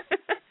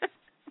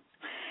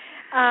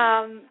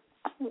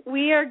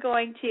 We are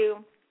going to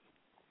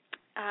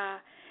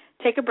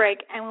take a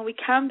break, and when we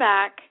come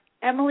back,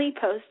 Emily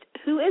Post,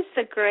 who is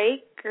the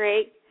great,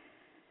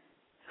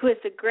 well,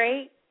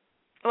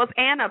 it's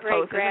Anna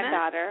Post,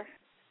 granddaughter.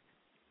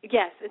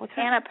 Yes, it's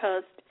Anna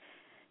Post,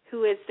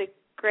 who is the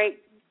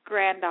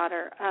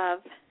great-granddaughter of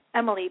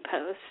Emily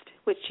Post,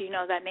 which you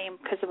know that name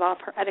because of all of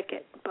her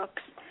etiquette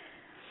books.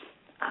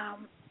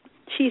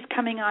 She's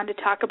coming on to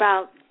talk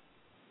about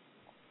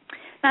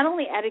not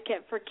only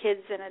etiquette for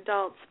kids and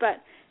adults,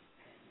 but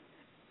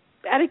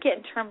etiquette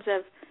in terms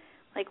of,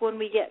 like, when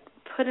we get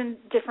put in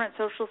different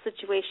social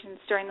situations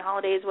during the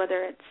holidays,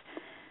 whether it's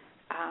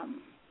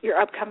your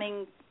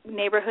upcoming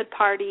neighborhood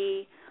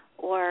party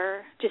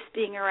or just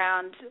being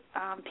around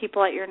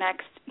people at your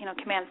next, you know,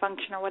 command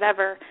function or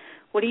whatever.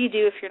 What do you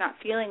do if you're not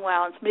feeling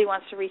well and somebody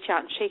wants to reach out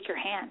and shake your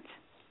hand?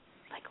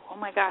 Like, oh,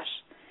 my gosh.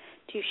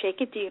 Do you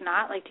shake it? Do you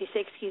not? Like, do you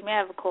say, excuse me, I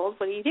have a cold?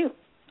 What do you do?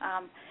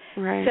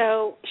 Right.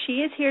 So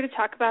she is here to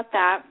talk about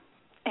that,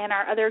 and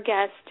our other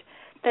guest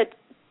that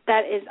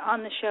is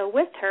on the show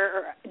with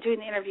her, or doing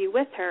the interview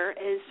with her,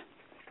 is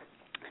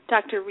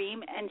Dr.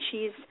 Rehm, and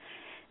she's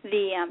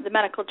the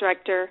medical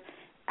director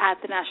at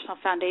the National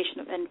Foundation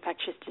of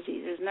Infectious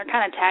Diseases, and they're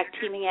kind of tag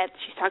teaming it.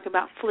 She's talking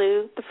about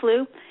the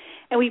flu,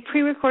 and we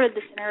pre-recorded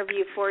this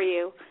interview for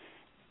you,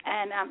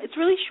 and it's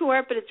really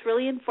short, but it's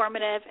really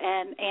informative,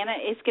 and Anna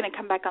is going to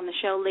come back on the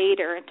show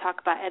later and talk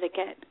about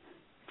etiquette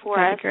for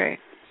us. That's great.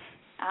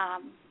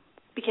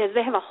 Because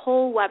they have a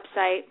whole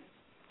website,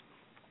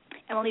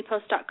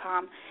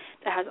 emilypost.com,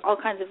 that has all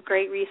kinds of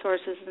great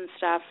resources and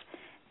stuff,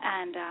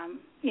 and,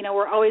 you know,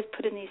 we're always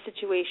put in these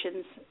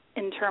situations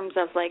in terms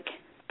of, like,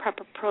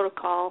 proper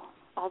protocol,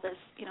 all this,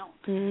 you know,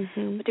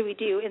 what do we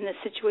do in this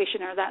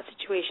situation or that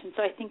situation?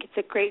 So I think it's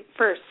a great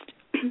first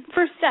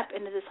step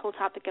into this whole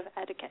topic of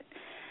etiquette.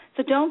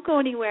 So don't go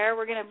anywhere.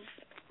 We're going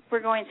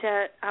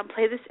to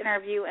play this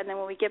interview, and then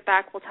when we get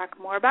back, we'll talk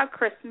more about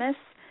Christmas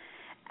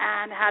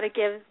and how to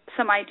give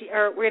some idea,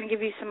 or we're going to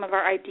give you some of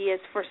our ideas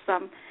for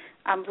some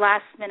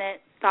last-minute,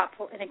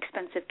 thoughtful,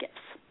 inexpensive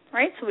gifts. All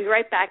right? So we'll be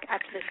right back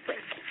after this break.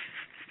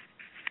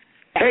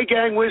 Hey,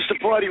 gang, where's the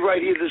party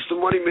right here? This is the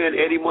Money Man,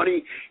 Eddie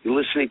Money. You're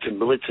listening to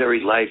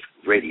Military Life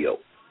Radio.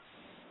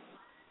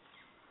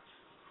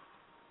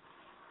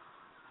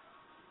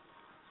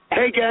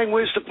 Hey, gang,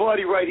 where's the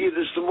party right here?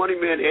 This is the Money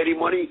Man, Eddie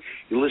Money.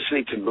 You're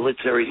listening to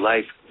Military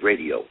Life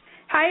Radio.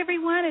 Hi,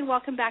 everyone, and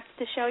welcome back to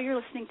the show. You're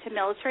listening to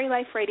Military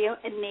Life Radio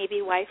and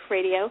Navy Wife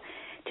Radio.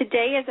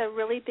 Today is a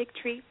really big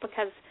treat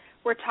because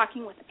we're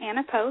talking with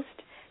Anna Post.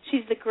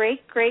 She's the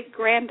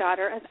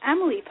great-great-granddaughter of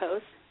Emily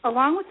Post,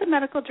 along with the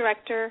medical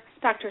director,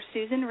 Dr.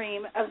 Susan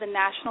Rehm of the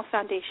National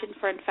Foundation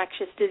for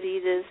Infectious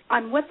Diseases,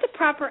 on what the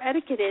proper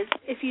etiquette is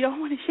if you don't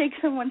want to shake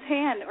someone's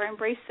hand or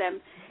embrace them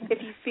if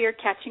you fear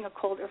catching a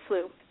cold or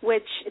flu,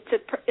 which it's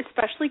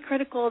especially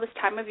critical this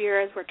time of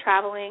year as we're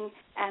traveling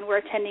and we're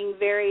attending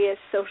various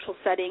social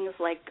settings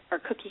like our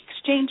cookie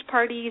exchange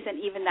parties and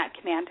even that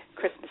command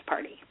Christmas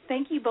party.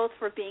 Thank you both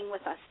for being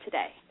with us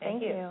today.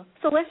 Thank you.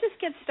 So let's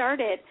just get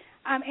started.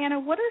 Anna,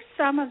 what are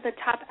some of the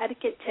top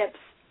etiquette tips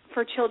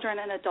for children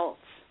and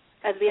adults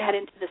as we head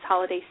into this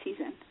holiday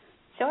season?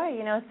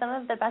 Sure. Some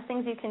of the best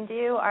things you can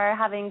do are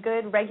having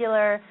good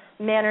regular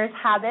manners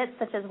habits,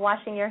 such as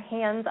washing your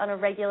hands on a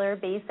regular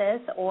basis,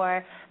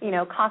 or,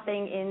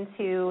 coughing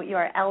into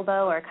your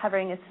elbow or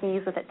covering a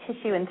sneeze with a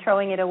tissue and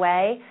throwing it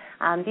away.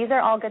 These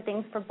are all good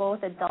things for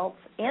both adults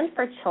and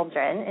for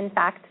children. In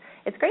fact,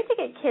 it's great to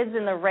get kids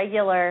in the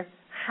regular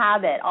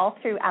habit all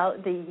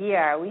throughout the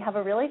year. We have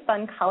a really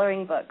fun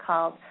coloring book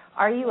called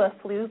Are You a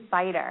Flu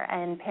Fighter?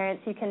 And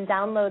parents, you can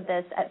download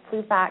this at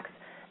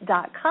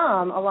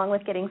flufacts.com, along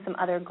with getting some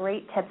other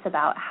great tips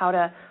about how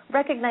to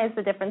recognize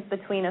the difference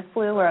between a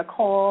flu or a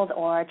cold,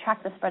 or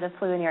track the spread of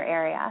flu in your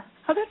area.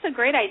 Oh, that's a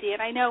great idea.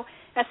 And I know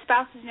as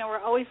spouses, we're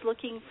always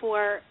looking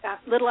for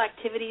little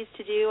activities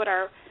to do at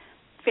our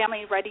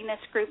family readiness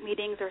group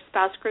meetings or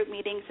spouse group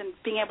meetings, and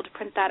being able to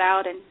print that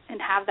out and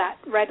have that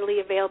readily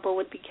available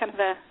would be kind of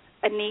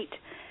a neat,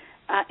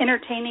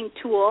 entertaining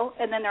tool,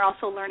 and then they're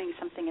also learning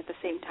something at the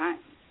same time.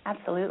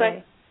 Absolutely.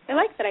 But I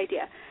like that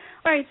idea.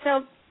 All right,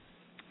 so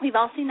we've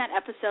all seen that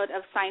episode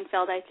of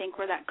Seinfeld, I think,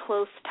 where that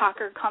close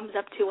talker comes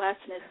up to us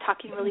and is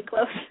talking really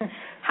close.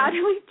 How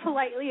do we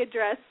politely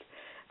address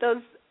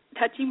those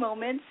touchy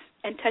moments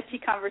and touchy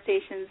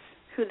conversations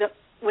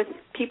with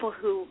people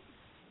who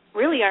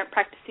really aren't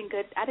practicing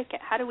good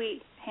etiquette? How do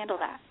we handle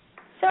that?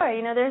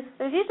 Sure.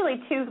 There's usually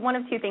one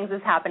of two things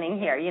is happening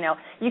here.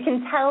 You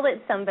can tell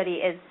that somebody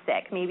is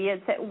sick. Maybe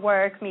it's at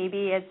work.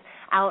 Maybe it's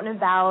out and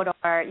about,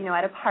 or,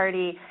 at a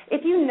party.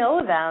 If you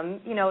know them,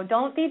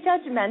 don't be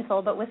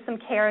judgmental, but with some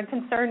care and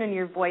concern in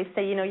your voice,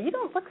 say, you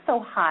don't look so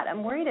hot.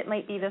 I'm worried it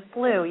might be the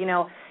flu.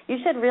 You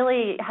should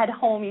really head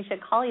home. You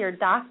should call your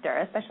doctor,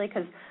 especially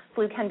because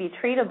flu can be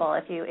treatable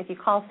if you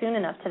call soon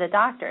enough to the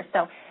doctor.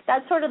 So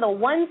that's sort of the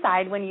one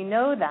side when you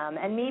know them,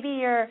 and maybe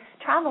you're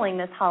traveling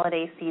this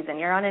holiday season.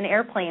 You're on an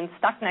airplane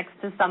stuck next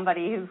to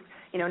somebody who's,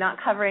 not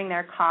covering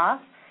their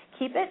cough.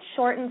 Keep it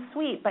short and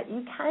sweet, but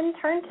you can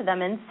turn to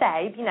them and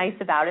say, be nice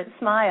about it,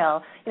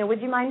 smile,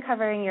 would you mind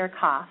covering your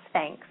cough?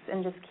 Thanks,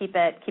 and just keep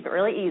it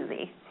really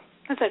easy.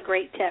 That's a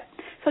great tip.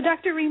 So,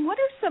 Dr. Rehm, what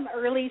are some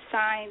early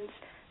signs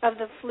of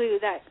the flu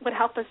that would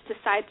help us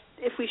decide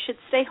if we should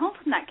stay home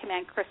from that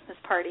command Christmas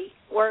party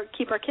or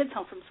keep our kids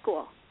home from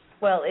school?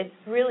 Well, it's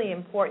really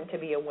important to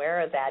be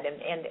aware of that,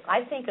 and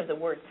I think of the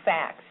word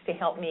facts to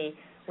help me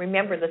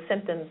remember the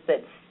symptoms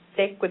that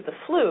stick with the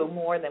flu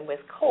more than with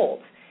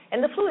colds.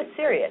 And the flu is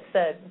serious.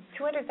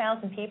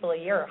 200,000 people a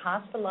year are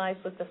hospitalized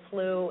with the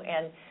flu,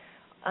 and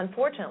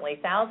unfortunately,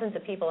 thousands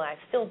of people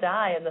still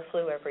die of the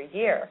flu every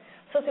year.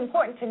 So it's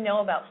important to know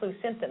about flu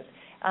symptoms.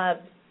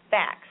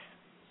 Facts: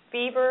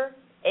 fever,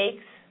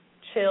 aches,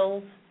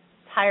 chills,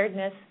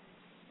 tiredness,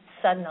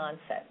 sudden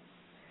onset.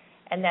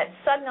 And that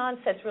sudden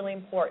onset is really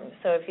important.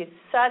 So if you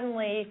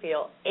suddenly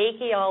feel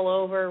achy all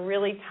over,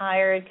 really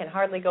tired, can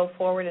hardly go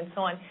forward, and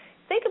so on,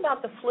 think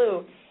about the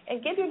flu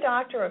and give your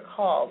doctor a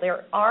call.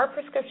 There are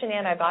prescription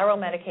antiviral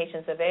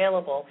medications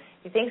available.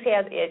 If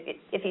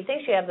he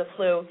thinks you have the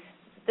flu,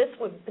 this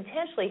would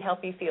potentially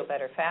help you feel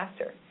better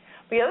faster.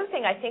 The other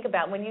thing I think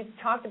about, when you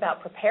talked about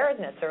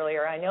preparedness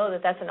earlier, I know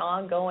that that's an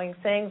ongoing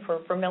thing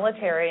for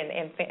military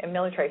and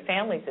military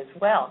families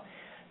as well.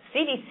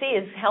 CDC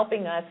is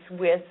helping us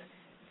with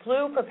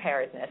flu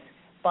preparedness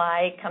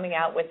by coming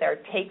out with our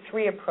Take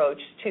 3 approach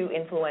to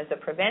influenza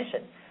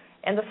prevention.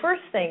 And the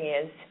first thing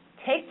is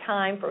take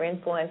time for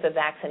influenza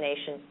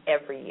vaccination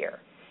every year.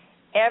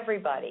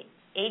 Everybody,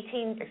 6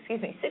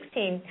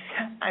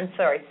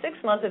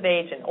 months of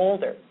age and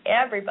older,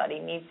 everybody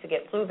needs to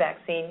get flu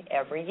vaccine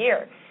every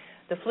year.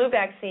 The flu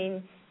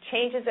vaccine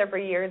changes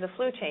every year. The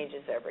flu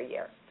changes every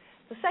year.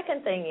 The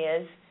second thing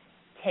is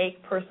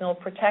take personal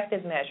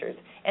protective measures,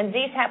 and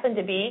these happen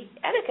to be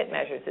etiquette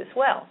measures as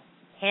well.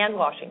 Hand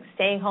washing,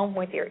 staying home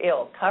with your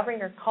ill, covering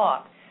your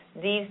cough.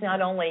 These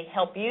not only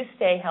help you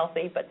stay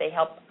healthy, but they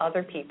help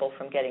other people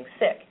from getting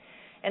sick.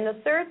 And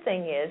the third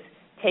thing is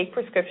take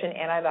prescription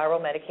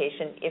antiviral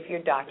medication if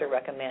your doctor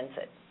recommends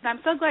it. I'm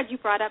so glad you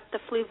brought up the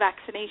flu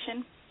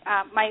vaccination.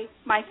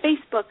 My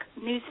Facebook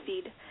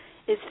newsfeed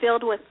is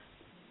filled with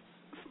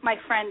my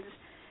friends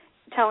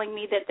telling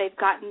me that they've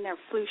gotten their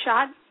flu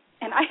shot,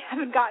 and I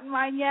haven't gotten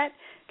mine yet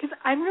because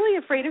I'm really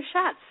afraid of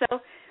shots. So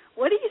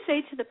what do you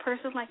say to the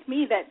person like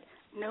me that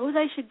knows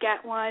I should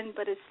get one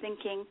but is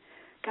thinking,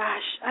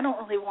 gosh, I don't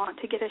really want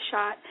to get a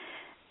shot?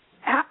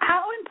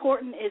 How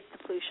important is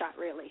the flu shot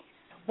really?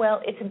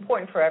 Well, it's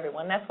important for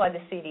everyone. That's why the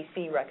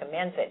CDC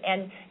recommends it.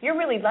 And you're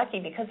really lucky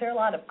because there are a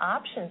lot of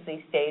options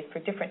these days for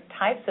different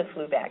types of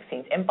flu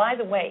vaccines. And by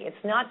the way,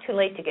 it's not too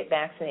late to get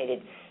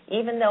vaccinated,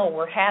 even though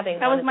we're having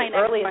that was my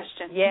next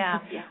question. Yeah,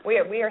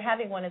 we are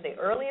having one of the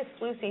earliest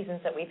flu seasons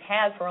that we've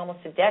had for almost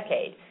a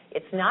decade.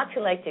 It's not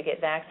too late to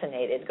get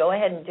vaccinated. Go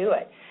ahead and do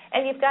it.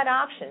 And you've got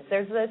options.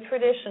 There's the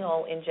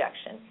traditional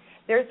injection.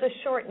 There's the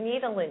short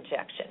needle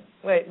injection,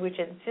 which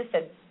is just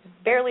a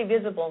barely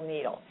visible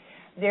needle.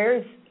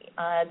 There's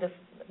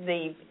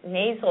the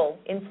nasal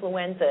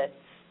influenza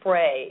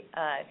spray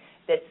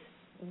that's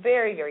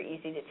very, very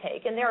easy to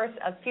take. And there are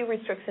a few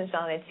restrictions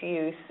on its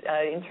use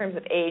in terms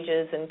of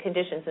ages and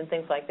conditions and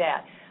things like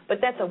that. But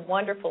that's a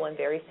wonderful and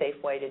very safe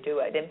way to do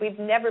it. And we've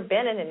never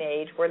been in an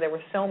age where there were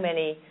so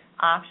many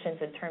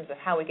options in terms of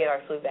how we get our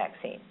flu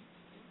vaccine.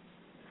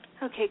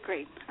 Okay,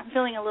 great. I'm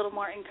feeling a little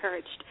more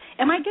encouraged.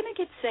 Am I going to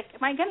get sick?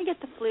 Am I going to get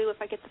the flu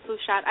if I get the flu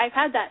shot? I've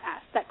had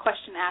that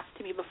question asked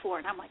to me before,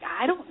 and I'm like,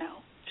 I don't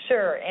know.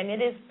 Sure, and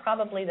it is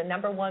probably the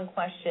number one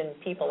question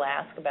people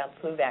ask about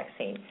the flu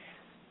vaccine.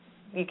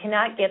 You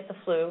cannot get the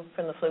flu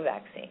from the flu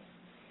vaccine.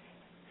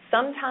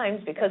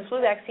 Sometimes, because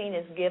flu vaccine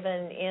is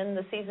given in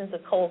the seasons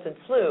of colds and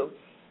flu,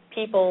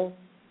 people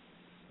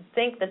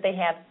think that they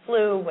have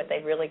flu when they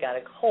really got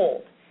a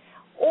cold.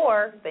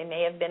 Or they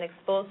may have been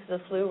exposed to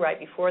the flu right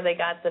before they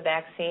got the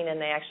vaccine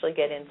and they actually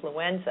get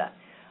influenza.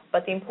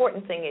 But the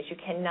important thing is you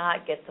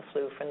cannot get the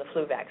flu from the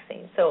flu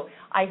vaccine. So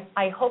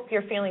I hope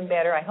you're feeling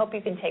better. I hope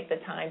you can take the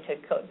time to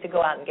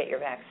go out and get your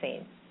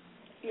vaccine.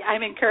 Yeah,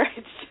 I'm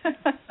encouraged. Oh,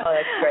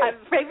 that's great.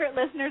 Favorite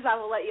listeners, I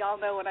will let you all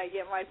know when I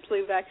get my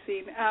flu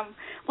vaccine.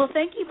 Well,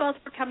 thank you both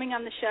for coming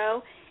on the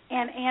show.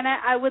 And,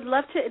 Anna, I would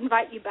love to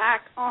invite you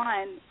back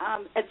on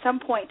at some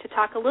point to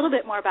talk a little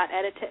bit more about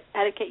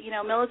etiquette. You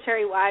know,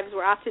 military wives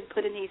were often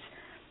put in these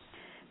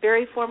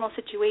very formal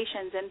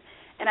situations, and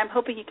I'm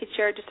hoping you could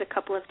share just a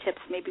couple of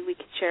tips maybe we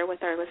could share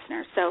with our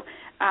listeners. So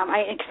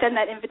I extend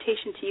that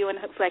invitation to you, and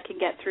hopefully I can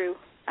get through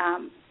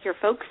your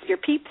folks, your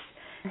peeps,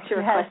 to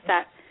request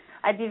that.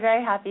 I'd be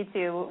very happy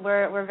to.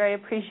 We're very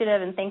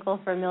appreciative and thankful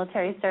for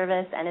military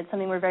service, and it's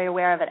something we're very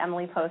aware of at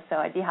Emily Post, so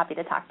I'd be happy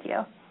to talk to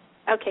you.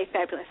 Okay,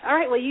 fabulous. All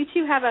right, well, you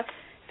two have a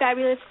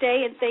fabulous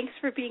day, and thanks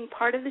for being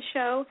part of the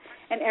show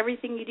and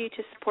everything you do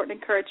to support and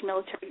encourage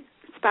military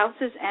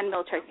spouses and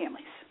military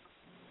families.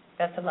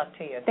 Best of luck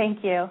to you.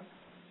 Thank you.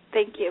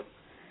 Thank you.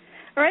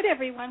 All right,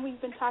 everyone,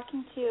 we've been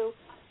talking to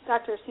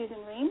Dr.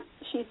 Susan Rehm.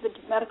 She's the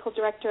medical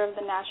director of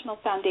the National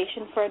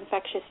Foundation for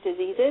Infectious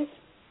Diseases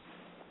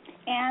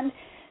and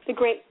the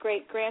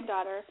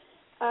great-great-granddaughter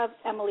of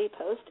Emily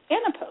Post,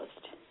 Anna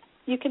Post.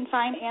 You can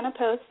find Anna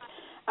Post.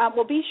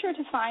 Well, be sure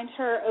to find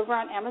her over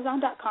on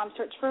Amazon.com.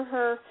 Search for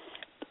her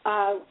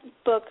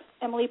book,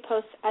 Emily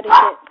Post's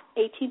Etiquette,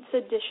 18th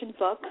edition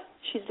book.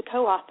 She's the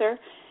co-author.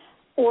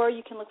 Or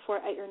you can look for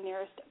it at your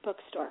nearest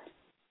bookstore.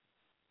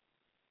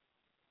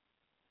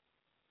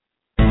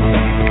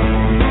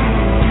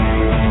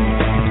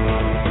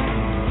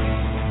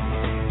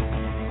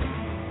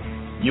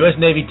 U.S.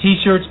 Navy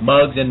T-shirts,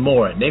 mugs, and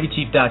more at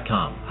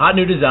NavyChief.com. Hot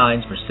new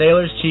designs for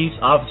sailors, chiefs,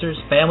 officers,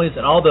 families,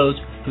 and all those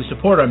who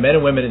support our men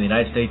and women in the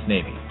United States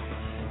Navy.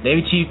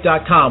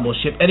 NavyChief.com will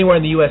ship anywhere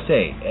in the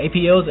USA,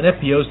 APOs and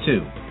FPOs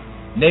too.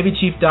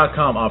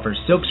 NavyChief.com offers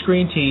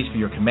silkscreen tees for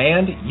your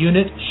command,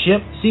 unit,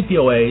 ship,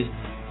 CPOAs,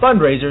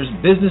 fundraisers,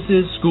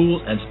 businesses,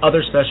 schools, and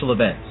other special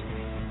events.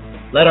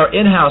 Let our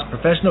in-house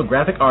professional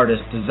graphic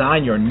artists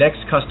design your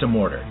next custom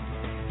order.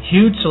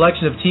 Huge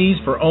selection of tees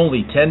for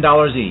only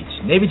 $10 each.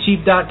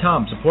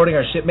 NavyChief.com, supporting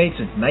our shipmates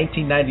since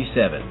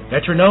 1997.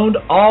 Veteran-owned,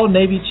 all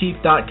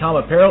NavyChief.com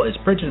apparel is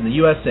printed in the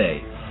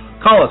USA.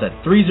 Call us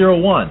at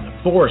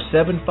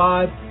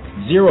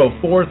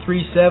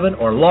 301-475-0437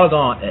 or log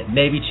on at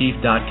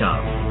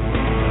NavyChief.com.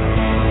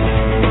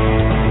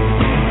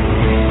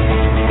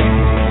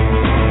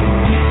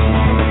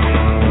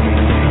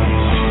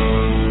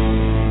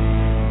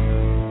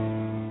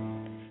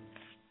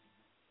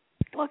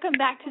 Welcome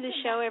back to the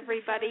show,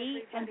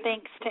 everybody, and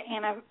thanks to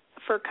Anna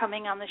for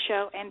coming on the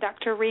show and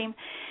Dr. Rehm.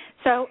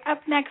 So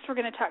up next, we're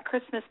going to talk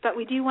Christmas, but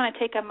we do want to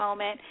take a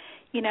moment.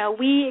 You know,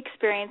 we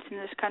experienced in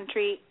this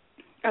country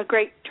a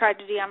great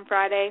tragedy on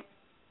Friday,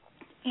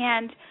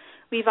 and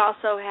we've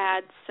also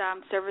had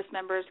some service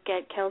members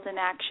get killed in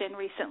action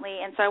recently,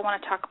 and so I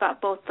want to talk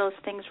about both those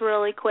things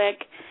really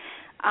quick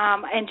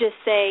and just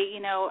say, you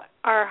know,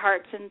 our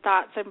hearts and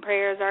thoughts and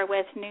prayers are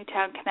with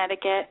Newtown,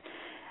 Connecticut.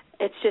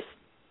 It's just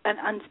an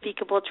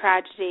unspeakable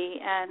tragedy,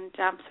 and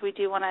so we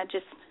do want to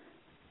just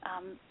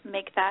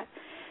make that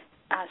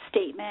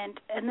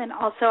statement. And then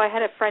also I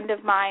had a friend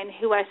of mine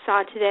who I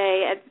saw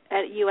today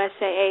at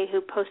USAA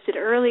who posted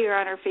earlier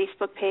on her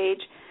Facebook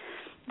page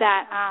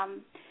that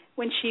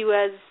when she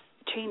was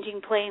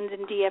changing planes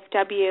in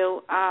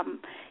DFW,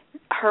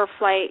 her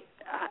flight,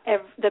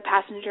 the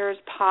passengers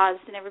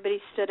paused and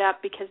everybody stood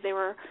up because they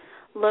were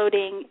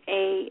loading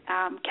a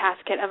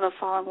casket of a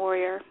fallen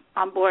warrior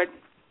on board.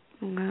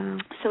 Wow.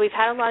 So we've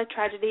had a lot of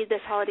tragedy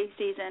this holiday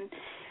season,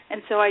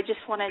 and so I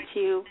just wanted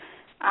to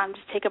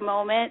just take a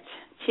moment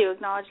to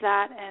acknowledge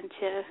that and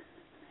to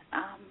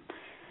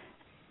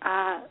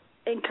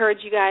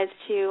encourage you guys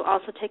to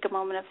also take a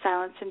moment of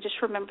silence and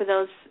just remember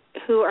those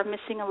who are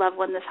missing a loved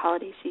one this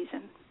holiday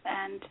season,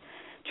 and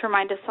to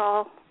remind us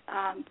all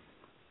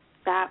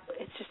that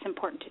it's just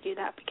important to do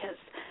that because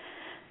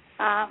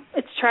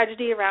it's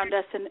tragedy around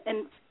us, and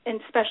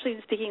especially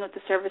speaking with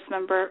the service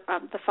member,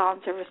 the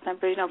fallen service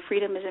member, you know,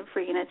 freedom isn't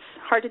free, and it's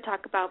hard to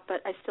talk about,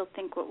 but I still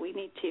think what we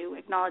need to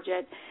acknowledge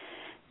it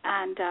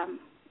and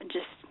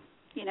just,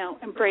 you know,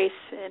 embrace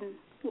and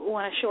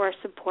want to show our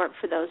support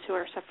for those who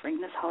are suffering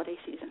this holiday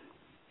season.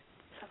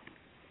 So.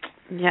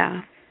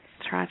 Yeah,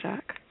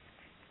 tragic.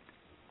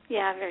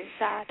 Yeah, very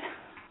sad.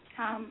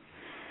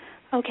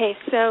 Okay,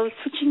 so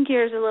switching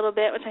gears a little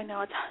bit, which I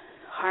know it's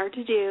hard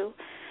to do,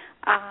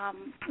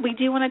 we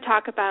do want to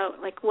talk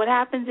about, like, what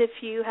happens if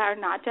you are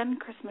not done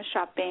Christmas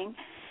shopping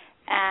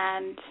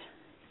and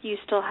you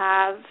still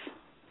have,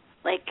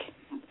 like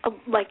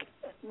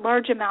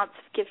large amounts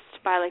of gifts to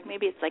buy. Like,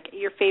 maybe it's, like,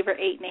 your favorite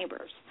 8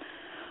 neighbors.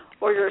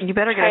 Or your You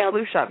better get a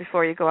flu shot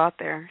before you go out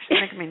there. She's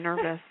making me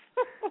nervous.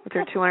 With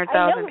her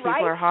 200,000 people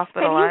are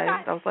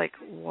hospitalized. I was like,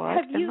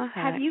 what in the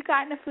heck? Have you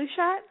gotten a flu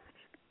shot?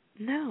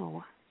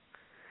 No.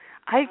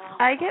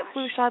 I get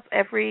flu shots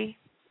every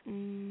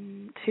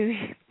 2-3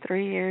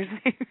 years,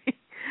 maybe.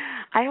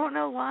 I don't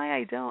know why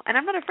I don't. And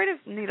I'm not afraid of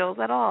needles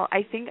at all.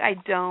 I think I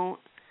don't.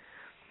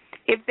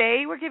 If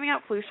they were giving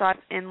out flu shots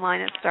in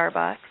line at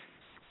Starbucks,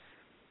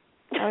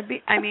 I would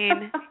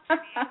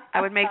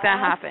make that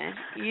happen.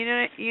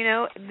 You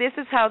know, this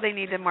is how they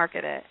need to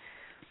market it.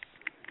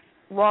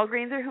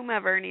 Walgreens or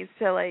whomever needs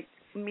to, like,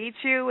 meet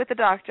you with the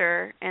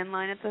doctor and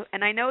line at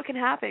and I know it can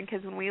happen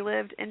because when we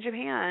lived in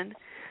Japan,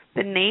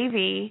 the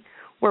Navy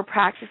were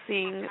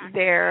practicing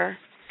their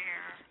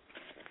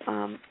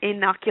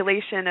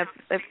inoculation of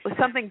if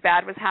something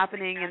bad was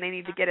happening and they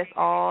need to get us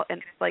all,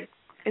 and, like,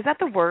 is that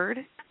the word?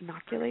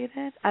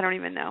 Inoculated? I don't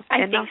even know. I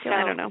think so.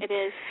 I don't know. It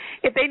is.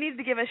 If they needed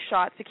to give us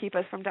shots to keep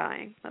us from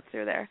dying, that's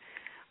through there.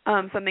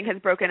 Something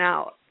has broken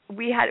out.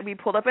 We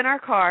pulled up in our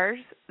cars.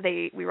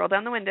 We rolled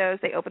down the windows.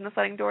 They opened the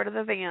sliding door to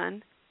the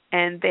van,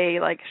 and they,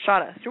 like,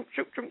 shot us.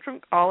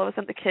 All of us,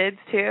 and the kids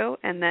too.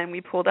 And then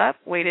we pulled up,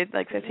 waited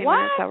like 15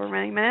 minutes, however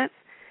many minutes.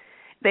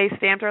 They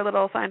stamped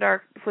signed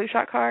our flu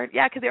shot card.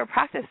 Yeah, because they were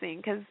practicing.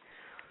 Because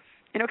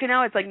in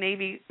Okinawa, it's like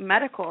Navy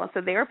medical,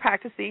 so they were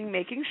practicing,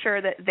 making sure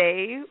that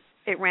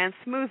it ran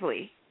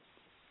smoothly.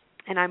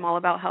 And I'm all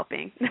about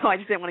helping. No, I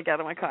just didn't want to get out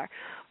of my car,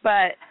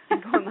 but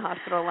go in the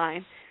hospital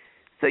line.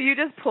 So you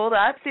just pulled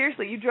up.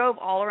 Seriously, you drove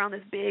all around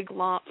this big,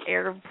 long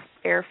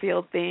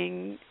airfield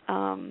thing,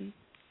 and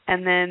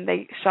then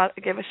they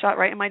gave a shot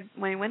right in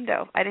my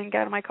window. I didn't get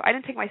out of my car. I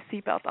didn't take my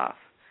seatbelt off.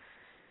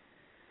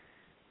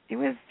 It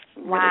was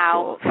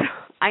wow. Really cool.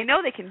 I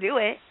know they can do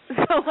it.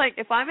 So, like,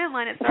 if I'm in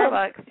line at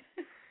Starbucks,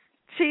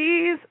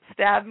 cheese,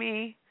 stab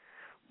me,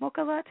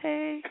 mocha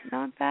latte,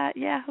 non-fat,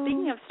 Yahoo.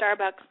 Speaking of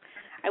Starbucks,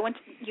 I went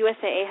to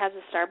USAA has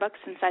a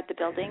Starbucks inside the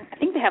building. I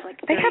think they have, like,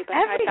 30, they have but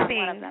everything. I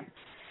found one of them.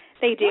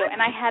 They do. What?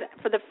 And I had,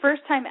 for the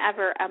first time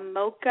ever, a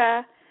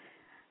mocha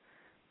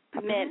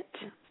mint.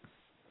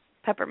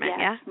 Peppermint,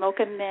 yeah.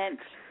 Mocha mint,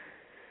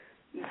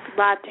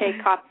 latte,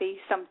 coffee,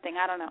 something.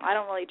 I don't know. I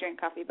don't really drink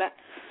coffee, but,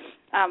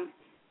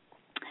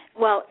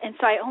 and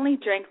so I only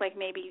drank, like,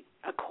 maybe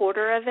a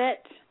quarter of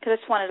it, because I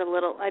just wanted a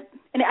little,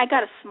 and I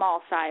got a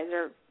small size,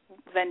 or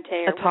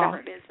venti, or whatever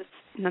it is.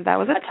 No, that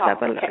was a tall. That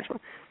was okay.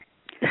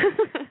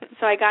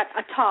 So I got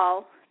a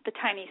tall, the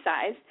tiny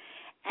size,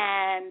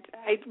 and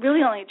I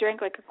really only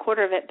drank like a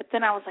quarter of it, but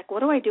then I was like, what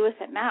do I do with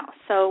it now?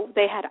 So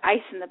they had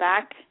ice in the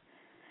back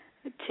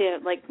to,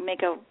 like,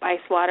 make a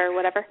ice water or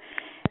whatever,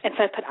 and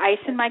so I put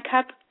ice in my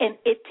cup, and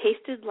it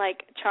tasted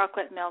like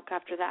chocolate milk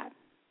after that.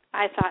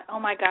 I thought, oh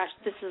my gosh,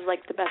 this is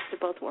like the best of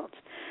both worlds.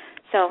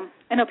 So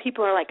I know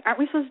people are like, aren't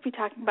we supposed to be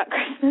talking about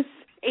Christmas?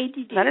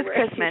 ADD. That is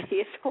Christmas.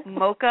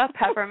 Mocha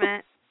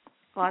peppermint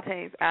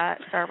lattes at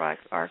Starbucks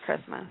are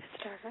Christmas.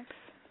 Starbucks.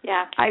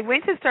 Yeah. I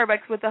went to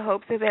Starbucks with the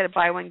hopes that they had to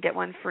buy one, get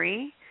one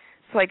free.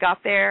 So I got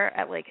there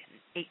at like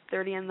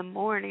 8:30 in the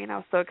morning, and I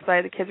was so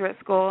excited. The kids were at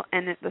school,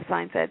 and the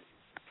sign said,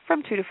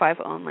 from 2 to 5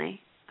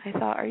 only. I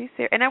thought, are you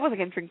serious? And I wasn't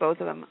going to drink both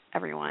of them,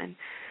 everyone.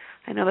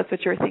 I know that's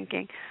what you were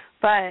thinking.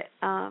 But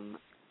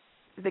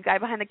the guy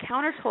behind the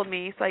counter told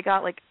me, so I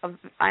got like,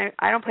 I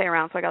don't play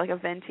around, so I got like a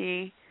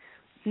venti,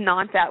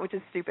 non-fat, which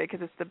is stupid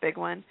because it's the big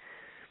one,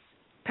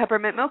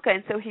 peppermint mocha.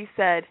 And so he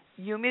said,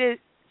 you want me to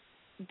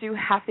do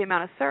half the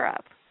amount of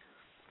syrup?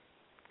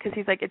 Because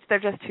he's like, they're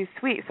just too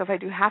sweet. So if I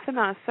do half the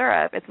amount of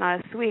syrup, it's not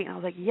as sweet. And I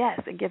was like, yes,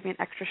 and give me an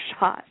extra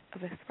shot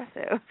of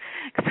espresso.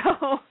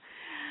 So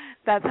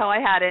that's how I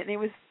had it, and it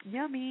was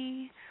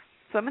yummy.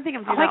 So I'm thinking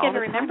I'm doing that all the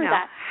time now. I remember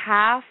that.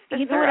 Half the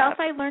syrup. You know what else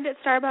I learned at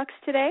Starbucks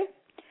today?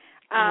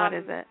 What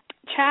is it?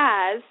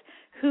 Chaz,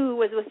 who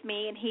was with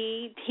me, and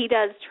he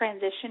does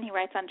transition. He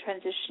writes on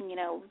transition,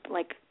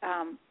 like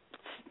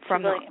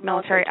from the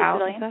military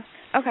out and stuff?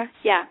 Okay.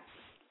 Yeah.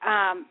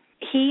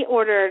 He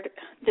ordered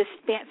this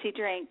fancy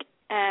drink,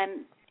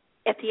 and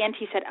at the end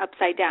he said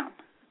upside down.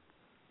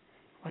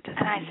 What does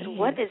that mean? And I said,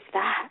 what is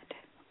that?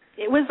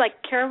 It was like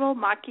caramel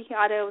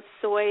macchiato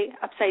soy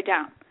upside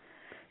down.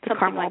 The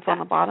caramel on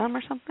the bottom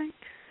or something?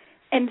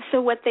 And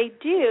so what they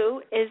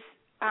do is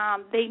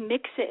they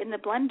mix it in the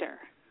blender.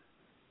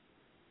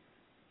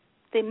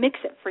 They mix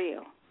it for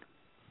you.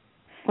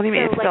 What do you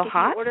mean? It's still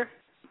hot?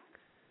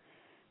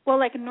 Well,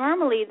 like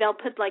normally they'll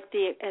put like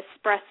the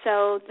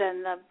espresso,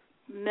 then the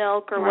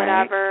milk or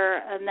whatever,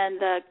 and then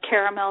the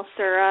caramel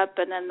syrup,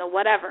 and then the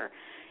whatever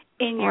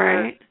in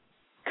your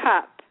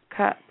cup.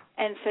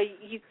 And so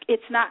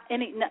it's not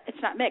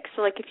mixed.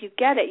 So like if you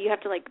get it, you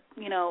have to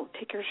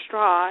take your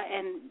straw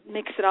and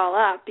mix it all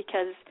up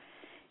because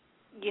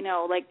he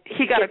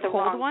got a the cold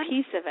wrong one?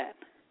 piece of it.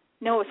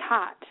 No, it was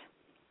hot.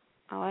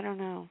 Oh, I don't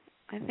know.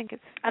 I think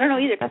it's. I don't know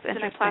either. That's It's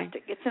in a interesting.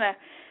 plastic.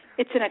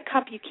 It's in a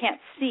cup you can't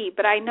see.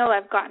 But I know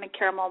I've gotten a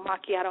caramel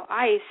macchiato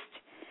iced,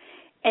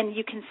 and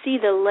you can see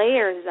the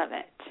layers of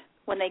it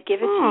when they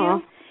give it to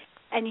you.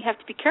 And you have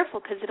to be careful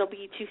because it'll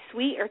be too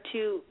sweet or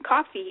too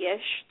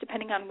coffee-ish,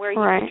 depending on where you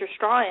put your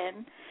straw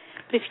in.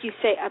 But if you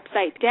say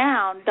upside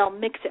down, they'll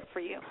mix it for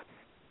you.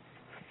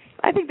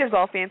 I think there's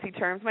all fancy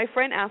terms. My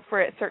friend asked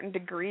for it at certain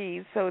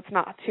degrees, so it's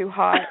not too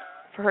hot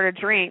for her to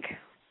drink.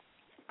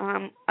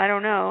 I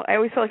don't know. I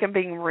always feel like I'm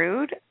being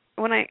rude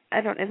when I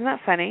don't. Isn't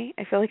that funny?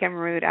 I feel like I'm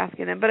rude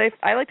asking them, but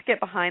I like to get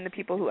behind the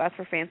people who ask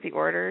for fancy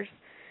orders.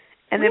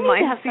 And then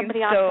mine have seems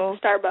somebody on from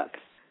Starbucks.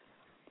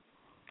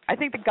 I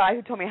think the guy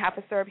who told me half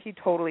a syrup, he'd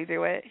totally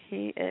do it.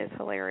 He is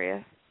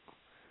hilarious.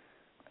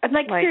 I'm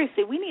like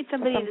seriously, we need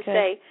somebody to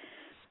say,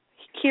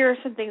 here are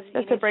some things that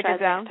you need to break try it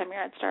down. next time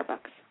you're at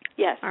Starbucks.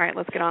 Yes. All right,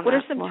 let's get on what that.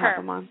 What are some we'll terms?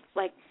 Have them on.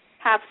 Like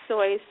half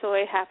soy,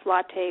 half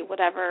latte,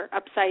 whatever,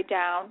 upside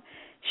down,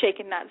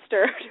 shaken, not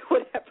stirred,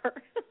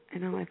 whatever. I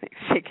know, I think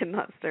shaken,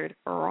 not stirred.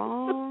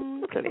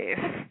 Wrong place.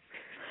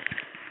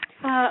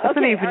 That's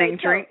an evening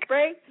drink. So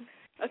break.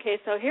 Okay,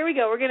 so here we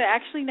go. We're going to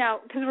actually now,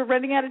 because we're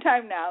running out of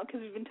time now, because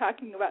we've been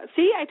talking about,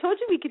 see, I told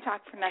you we could talk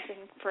for nothing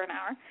for an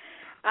hour.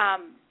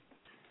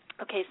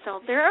 Okay,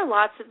 so there are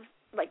lots of,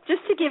 like,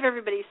 just to give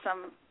everybody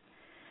some,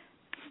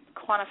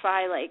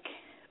 quantify, like,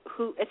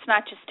 who, it's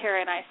not just Tara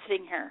and I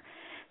sitting here.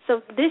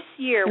 So this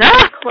year, we're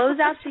going to close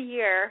out the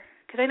year,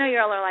 because I know you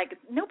all are like,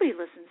 nobody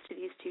listens to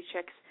these two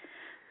chicks,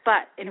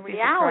 but in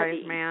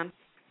reality, man.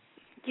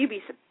 You'd be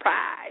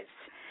surprised.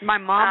 My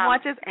mom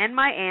watches, and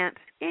my aunt,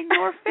 in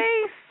your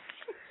face.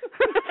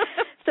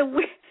 So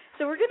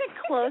we're going to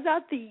close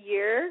out the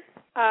year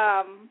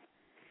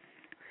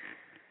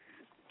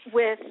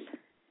with,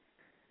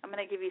 I'm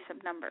going to give you some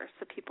numbers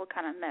so people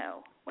kind of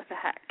know what the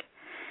heck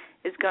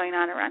is going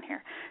on around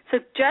here. So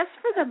just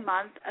for the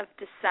month of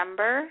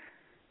December,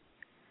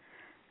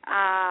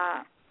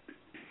 I'll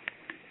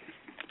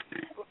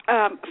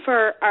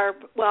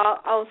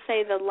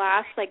say the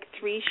last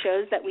 3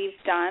 shows that we've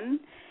done,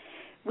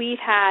 we've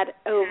had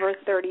over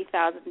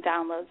 30,000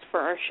 downloads for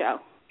our show.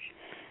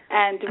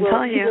 And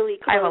we'll easily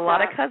close I have a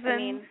lot out. of cousins. I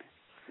mean,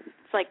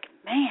 it's like,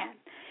 man.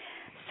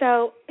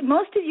 So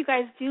most of you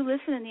guys do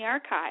listen in the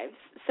archives.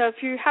 So if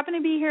you happen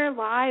to be here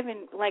live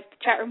and the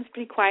chat room's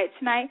pretty quiet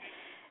tonight,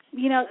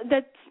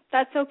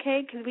 that's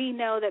okay because we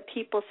know that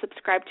people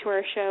subscribe to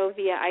our show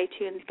via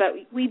iTunes. But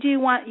we do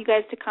want you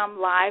guys to come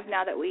live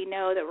now that we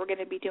know that we're going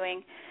to be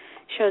doing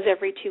shows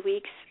every 2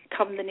 weeks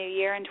come the new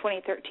year in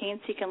 2013,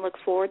 so you can look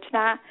forward to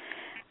that.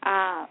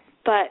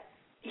 But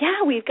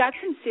yeah, we've got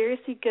some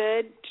seriously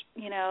good,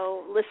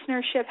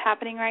 listenership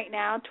happening right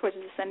now towards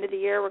this end of the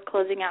year. We're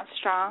closing out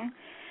strong.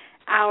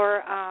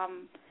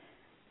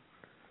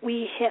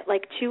 We hit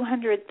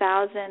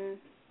 200,000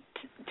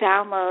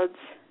 downloads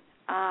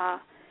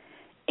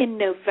in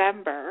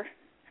November,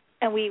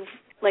 and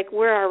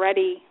we're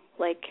already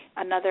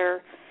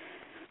another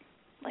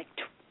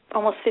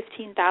almost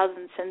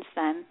 15,000 since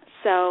then.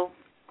 So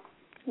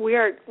we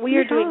are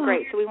doing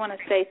great. So we want to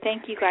say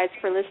thank you guys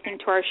for listening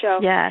to our show.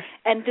 Yes.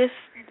 And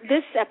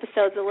this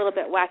episode's a little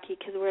bit wacky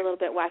because we're a little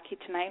bit wacky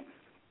tonight.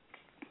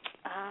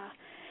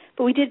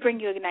 But we did bring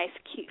you a nice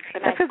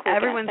That's because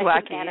everyone's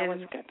wacky. Anna was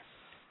good.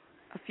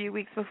 A few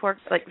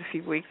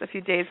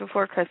days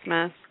before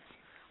Christmas.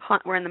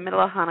 We're in the middle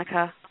of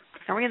Hanukkah.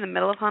 Are we in the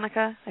middle of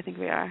Hanukkah? I think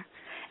we are.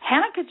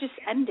 Hanukkah just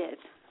ended.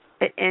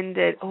 It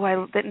ended. Oh,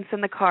 I didn't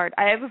send the card.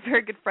 I have a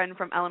very good friend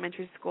from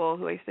elementary school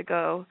who I used to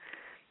go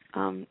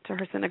to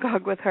her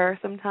synagogue with her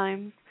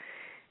sometimes.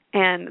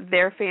 And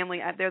their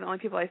family, they're the only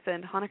people I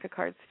send Hanukkah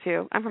cards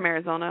to. I'm from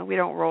Arizona. We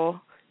don't roll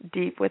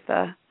deep with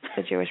the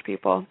Jewish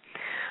people.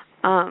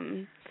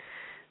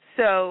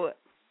 So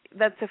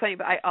that's so funny,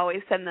 but I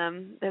always send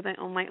them. They're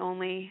my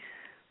only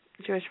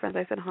Jewish friends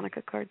I send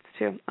Hanukkah cards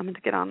to. I'm going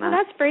to get on that. Oh,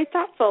 that's very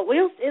thoughtful.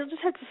 It'll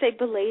just have to say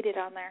belated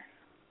on there.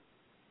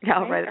 Yeah,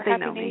 I'll write it. They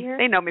know me.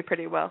 They know me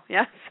pretty well.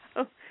 Yeah.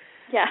 So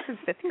yeah. Since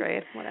 5th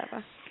grade,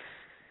 whatever.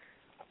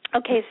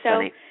 Okay, that's so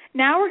funny.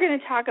 Now we're going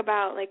to talk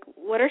about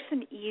what are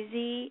some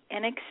easy,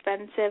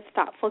 inexpensive,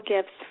 thoughtful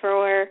gifts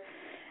for.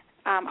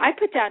 I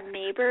put down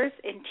neighbors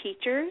and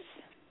teachers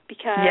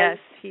because yes,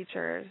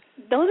 teachers.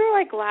 Those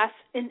are last,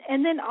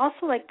 and then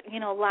also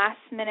last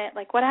minute.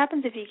 What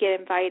happens if you get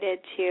invited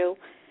to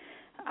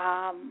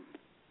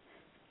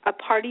a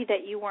party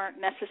that you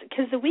weren't necessarily,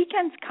 because the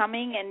weekend's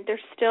coming and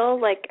there's still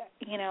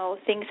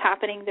things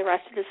happening the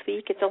rest of this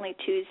week. It's only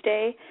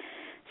Tuesday,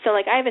 so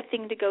I have a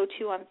thing to go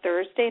to on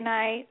Thursday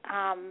night.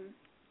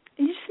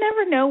 You just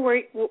never know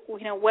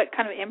what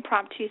kind of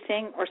impromptu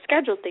thing or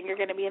scheduled thing you're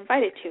going to be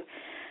invited to.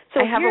 So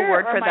I have a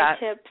word for that.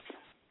 Tips.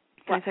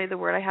 Can I tell you the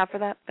word I have for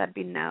that? That'd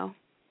be no.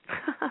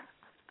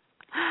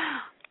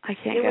 I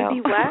can't go. It would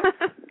be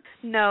what?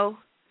 No,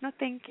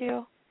 thank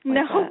you.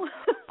 No.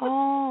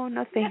 Oh,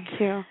 no, thank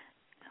you.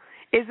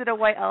 Is it a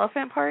white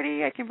elephant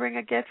party? I can bring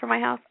a gift from my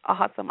house.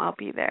 Awesome, I'll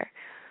be there.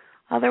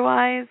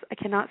 Otherwise, I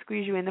cannot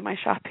squeeze you into my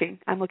shopping.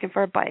 I'm looking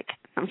for a bike.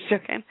 I'm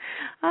joking.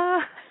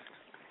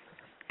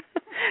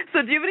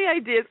 So do you have any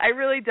ideas? I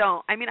really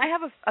don't. I mean, I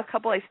have a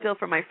couple I steal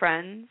from my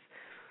friends,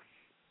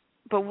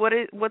 but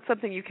what's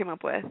something you came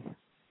up with?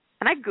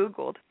 And I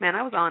Googled. Man,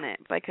 I was on it,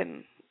 but I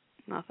couldn't.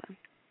 Nothing.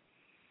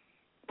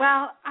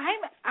 Well,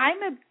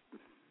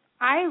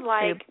 I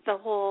like the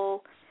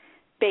whole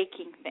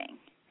baking thing.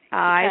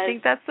 I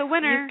think that's the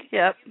winner.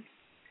 Yep.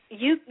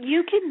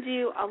 You can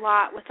do a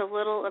lot with a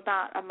little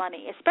amount of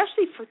money,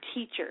 especially for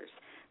teachers.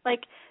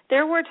 Like,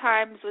 there were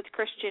times with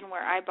Christian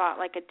where I bought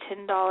like a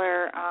 $10,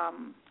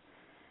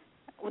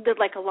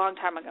 like a long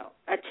time ago,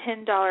 a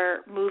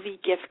 $10 movie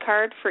gift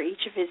card for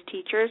each of his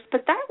teachers,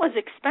 but that was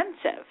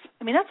expensive.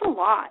 I mean, that's a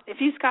lot. If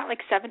he's got like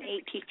 7,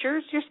 8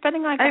 teachers, you're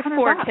spending like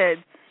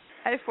 $100.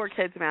 I have 4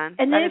 kids, man.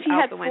 And then that if you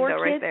out had the 4 window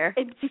kids, right there.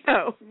 it's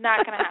no.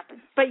 not going to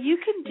happen. But you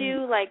can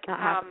do like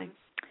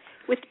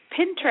with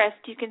Pinterest,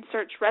 you can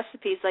search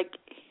recipes, like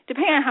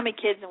depending on how many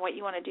kids and what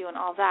you want to do and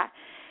all that.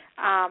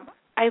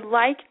 I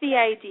like the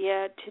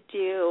idea to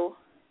do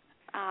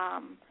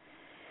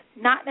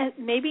not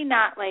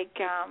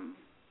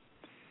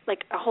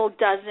like a whole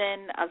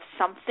dozen of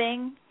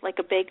something, like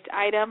a baked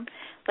item.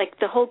 Like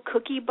the whole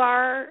cookie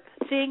bar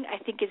thing, I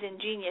think is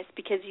ingenious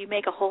because you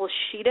make a whole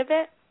sheet of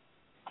it.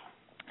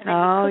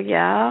 Oh,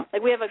 yeah.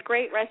 Like we have a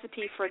great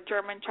recipe for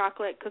German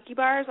chocolate cookie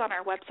bars on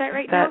our website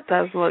right now. That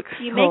does look so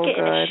you make it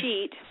in a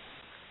sheet.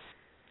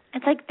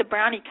 It's like the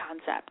brownie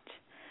concept.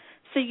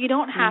 So you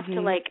don't have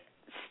to like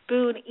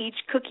spoon each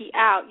cookie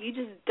out. You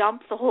just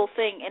dump the whole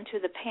thing into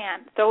the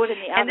pan, throw it in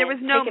the oven, and there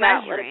was no take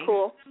measuring. It out, let it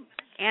cool.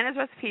 Anna's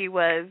recipe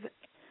was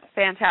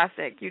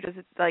fantastic. You just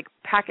like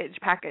package.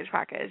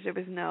 There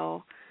was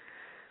no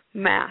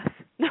math.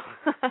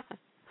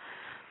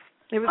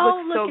 It was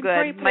so good.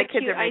 Tori put my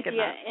kids are making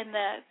idea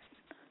that.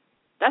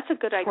 That's a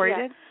good idea. Tori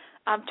did?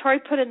 Tori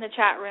put in the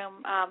chat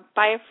room,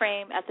 buy a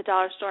frame at the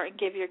dollar store and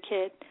give your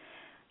kid,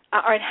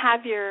 or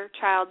have your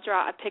child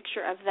draw a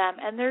picture of them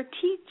and their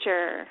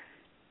teacher.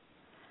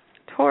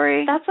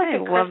 Tori, that's like I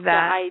a love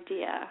that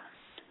idea.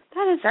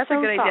 That's so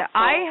a good thoughtful. idea.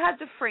 I had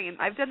the frame.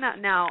 I've done that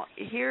now.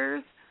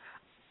 Here's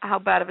how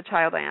bad of a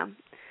child I am.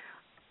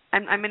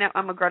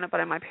 I'm a grown-up, but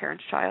I'm my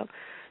parents' child.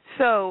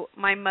 So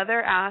my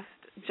mother asked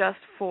just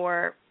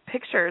for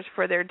pictures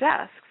for their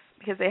desks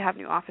because they have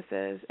new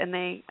offices, and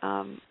they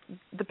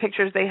the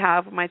pictures they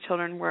have of my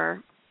children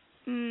were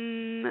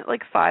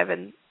like 5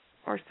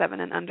 or 7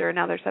 and under, and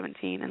now they're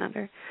 17 and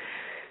under.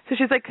 So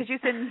she's like, could you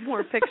send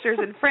more pictures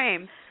and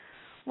frames?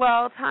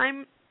 Well,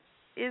 time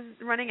is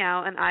running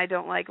out, and I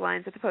don't like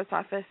lines at the post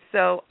office,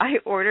 so I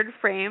ordered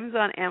frames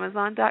on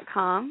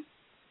Amazon.com,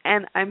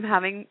 and I'm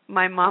having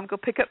my mom go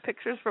pick up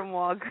pictures from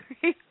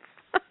Walgreens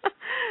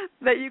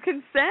that you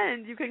can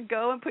send. You can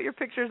go and put your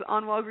pictures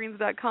on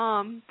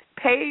Walgreens.com,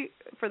 pay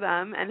for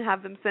them, and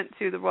have them sent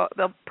to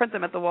they'll print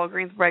them at the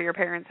Walgreens by your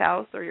parents'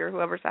 house or your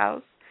whoever's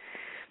house,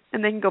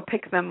 and they can go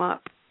pick them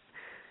up.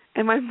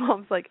 And my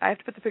mom's like, I have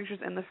to put the pictures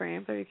in the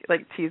frames. Are you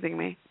like teasing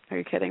me? Are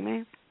you kidding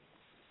me?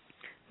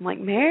 I'm like,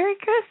 Merry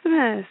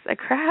Christmas, a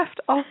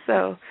craft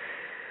also.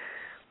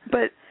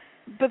 But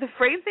the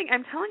frame thing,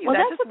 I'm telling you,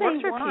 that just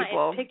works for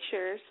people.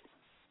 Pictures.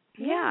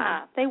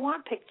 Yeah, they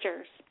want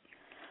pictures.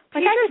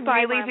 Teachers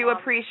really do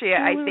appreciate,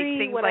 I think,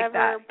 things whatever, like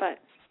that. But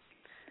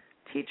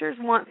teachers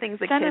want things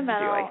that kids do,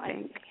 I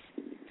think.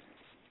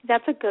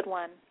 That's a good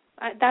one.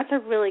 That's a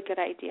really good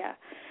idea.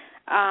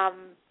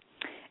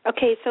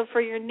 Okay, so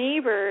for your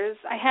neighbors,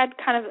 I had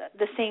kind of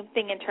the same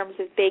thing in terms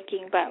of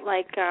baking, but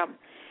like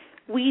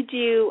we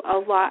do a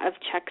lot of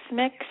Chex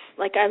Mix.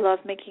 Like I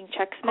love making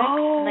Chex Mix,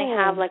 and they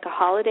have like a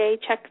holiday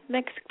Chex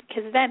Mix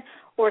because then,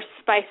 or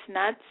Spice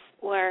Nuts,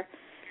 or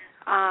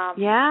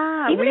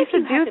yeah, even we if used to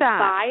you had do to that.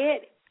 buy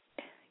it,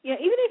 you know,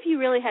 even if you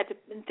really had to,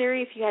 in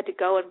theory, if you had to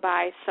go and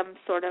buy some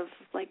sort of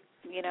like,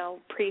 you know,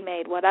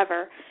 pre-made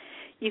whatever,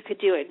 you could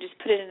do it and just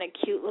put it in a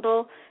cute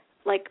little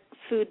like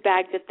food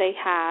bag that they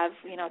have,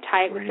 you know,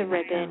 tie it with a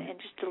ribbon and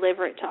just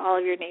deliver it to all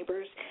of your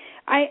neighbors.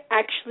 I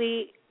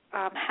actually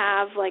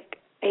have like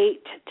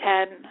 8 to 10,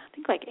 I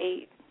think like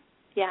 8,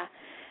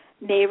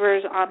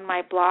 neighbors on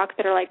my block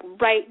that are like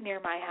right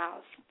near my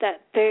house,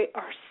 that they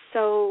are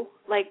so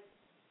like,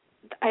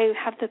 I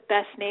have the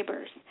best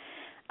neighbors.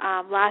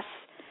 Last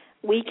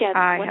weekend,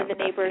 one of the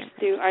neighbors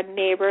through our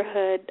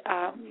neighborhood,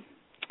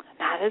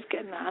 not as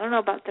good, I don't know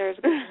about theirs,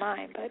 but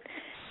mine, but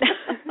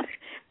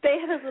they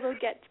had a little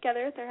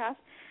get-together at their house,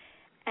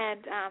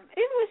 and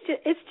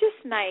it's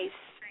just nice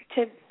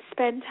to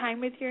spend time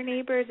with your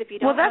neighbors if you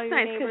don't know your neighbors. Well,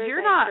 that's nice because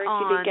you're not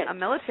on a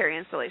military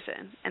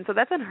installation, and so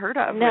that's unheard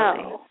of, no.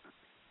 Really.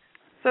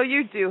 So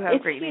you do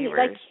have great neighbors.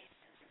 Like,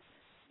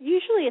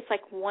 usually it's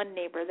like one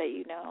neighbor that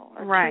you know,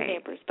 or two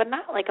neighbors, but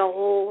not like a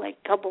whole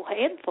like couple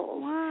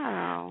handfuls.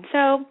 Wow.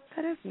 So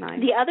that is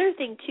nice. The other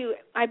thing too,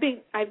 I've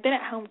been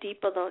at Home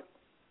Depot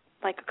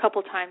like a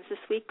couple times this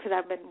week because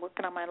I've been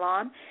working on my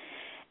lawn,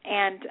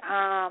 and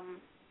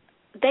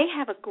they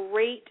have a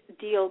great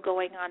deal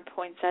going on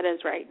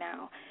poinsettias right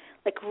now,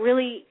 like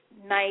really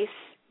nice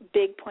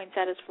big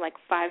poinsettias for like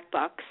 $5,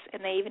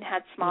 and they even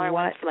had smaller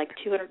ones for like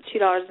 $2.50.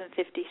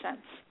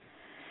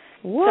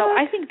 What? So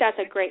I think that's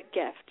a great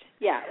gift.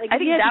 Yeah, like I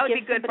think that would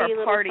be good for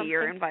a party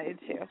you're invited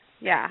to.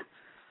 Yeah.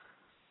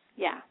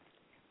 Yeah.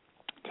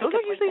 Those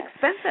are usually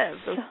expensive,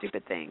 those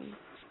stupid things.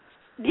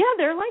 Yeah,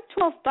 they're like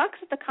 $12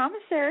 at the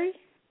commissary.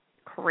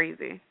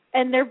 Crazy.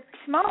 And they're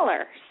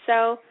smaller.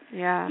 So,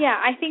 yeah,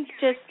 I think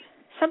just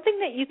something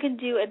that you can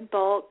do in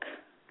bulk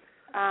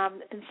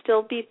and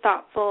still be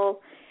thoughtful.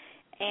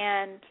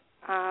 And,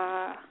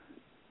 I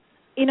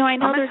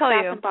know there's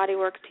Bath and Body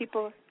Works.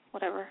 People,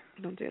 whatever.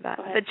 Don't do that.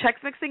 The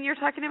Chex Mix thing you're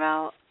talking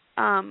about,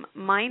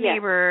 my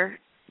neighbor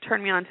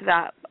turned me on to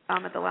that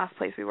at the last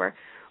place we were.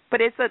 But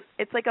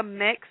it's like a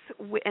mix,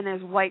 and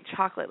there's white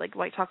chocolate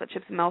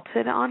chips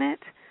melted on it.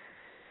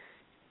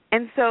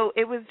 And so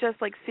it was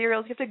just like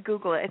cereals. You have to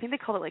Google it. I think they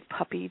call it like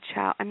puppy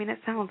chow. I mean, it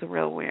sounds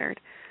real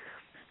weird.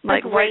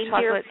 Like white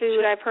chocolate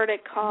food, I've heard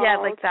it called. Yeah,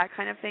 like that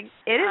kind of thing.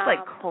 It is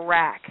like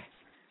crack.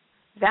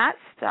 That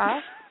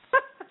stuff.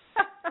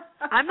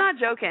 I'm not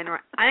joking.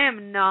 I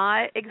am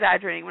not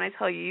exaggerating when I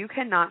tell you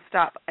cannot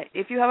stop.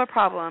 If you have a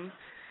problem,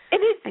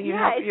 and you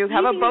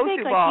have a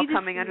Bosu ball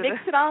coming under mix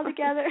it all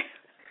together.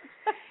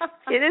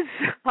 It is.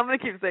 I'm gonna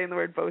keep saying the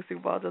word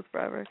Bosu ball just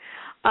forever.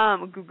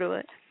 Google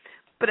it.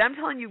 But I'm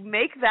telling you,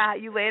 make that.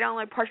 You lay it on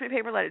like parchment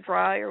paper, let it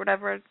dry or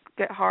whatever,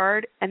 get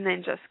hard, and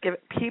then just give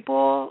it.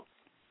 People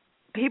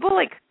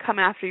like come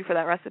after you for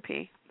that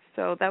recipe.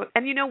 So that,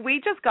 and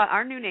we just got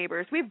our new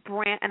neighbors. We have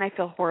and I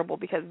feel horrible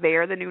because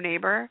they're the new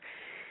neighbor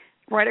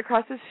right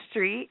across the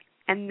street,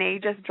 and they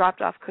just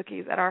dropped off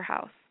cookies at our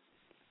house.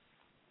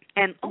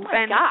 And oh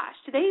my gosh,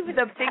 do they even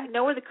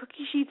know where the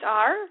cookie sheets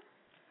are?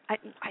 I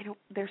don't.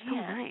 They're so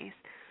nice.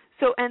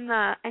 So and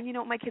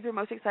what my kids were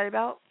most excited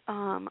about?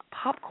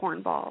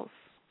 Popcorn balls.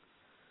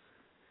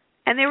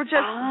 And they were just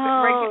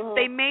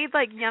they made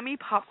like yummy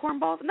popcorn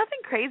balls, nothing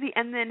crazy,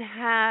 and then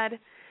had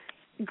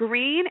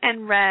green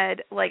and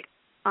red like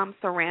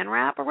saran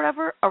wrap or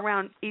whatever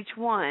around each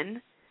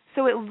one,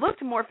 so it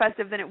looked more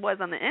festive than it was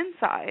on the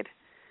inside.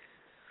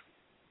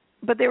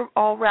 But they were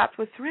all wrapped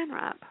with saran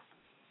wrap.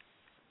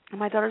 And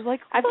my daughter's like,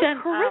 I've done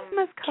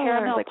Christmas colors,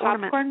 caramel like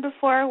popcorn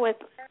before with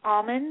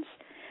almonds.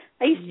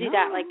 I used to do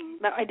that.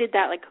 I did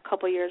that like a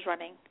couple years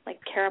running, like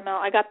caramel.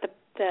 I got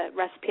the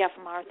recipe off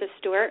of Martha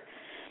Stewart.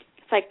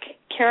 It's like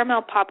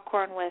caramel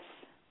popcorn with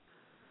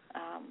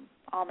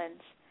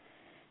almonds.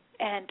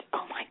 And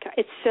oh my god,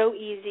 it's so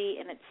easy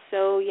and it's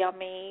so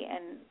yummy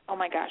and oh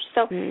my gosh.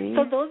 So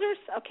those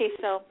are okay.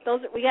 So those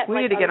we got.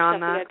 We need to get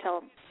on that. We got to tell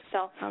them.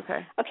 So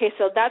okay.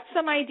 So that's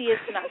some ideas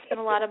to not spend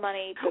a lot of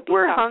money. But be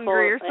We're thoughtful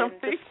hungry or something.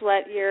 And just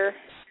let your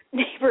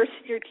neighbors,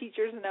 your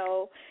teachers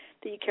know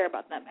that you care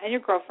about them and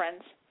your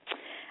girlfriends.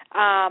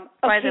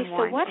 Okay,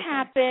 so what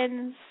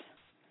happens?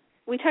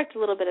 We talked a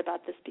little bit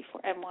about this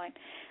before, and wine.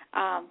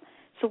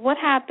 So what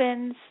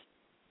happens?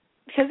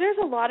 Because there's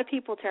a lot of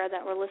people, Tara,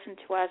 that will listen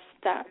to us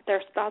that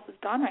their spouse is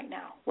gone right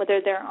now,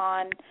 whether they're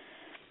on,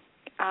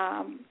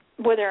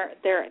 whether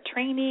they're at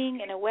training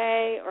in a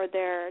way, or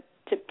they're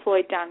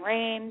deployed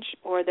downrange,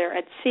 or they're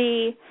at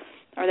sea,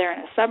 or they're in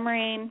a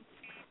submarine.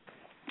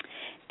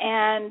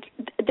 And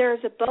there's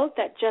a boat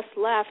that just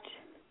left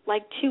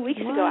like 2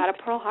 weeks ago out of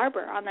Pearl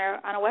Harbor on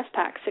a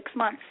Westpac, 6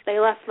 months. They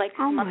left like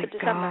the month of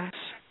December. Gosh.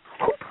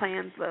 Who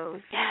plans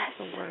those? Yes.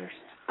 The worst.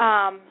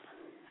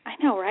 I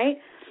know, right?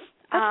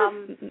 We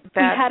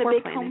had a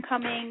big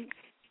homecoming.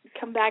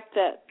 Come back,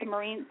 the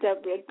Marine, the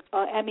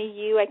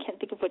MEU. I can't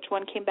think of which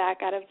one came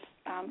back out of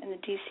in the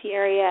D.C.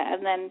 area,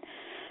 and then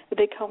the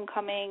big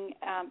homecoming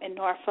in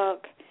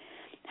Norfolk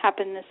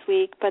happened this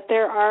week. But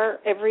there are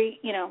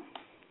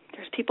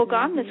there's people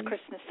gone this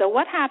Christmas. So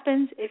what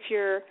happens if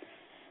your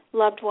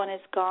loved one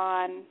is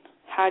gone?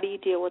 How do you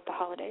deal with the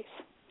holidays?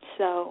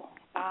 So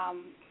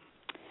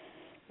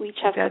we each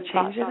have some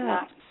thoughts on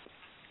that.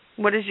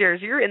 What is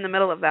yours? You're in the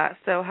middle of that,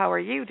 so how are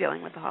you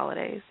dealing with the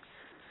holidays?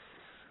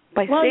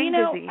 By staying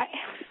busy.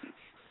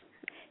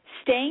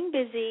 Staying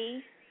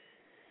busy,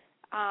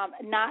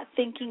 not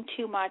thinking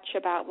too much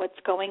about what's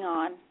going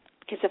on,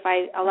 because if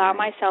I allow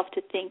myself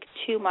to think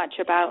too much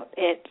about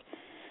it,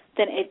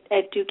 then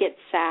I do get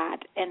sad,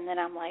 and then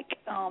I'm like,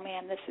 oh,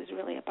 man, this is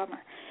really a bummer.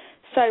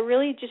 So I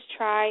really just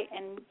try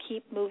and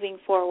keep moving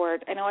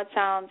forward. I know it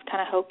sounds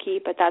kind of hokey,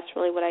 but that's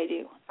really what I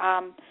do.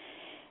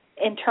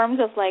 In terms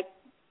of, like,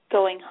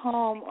 going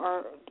home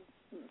or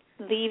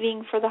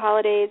leaving for the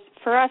holidays,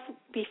 for us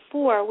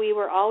before, we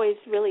were always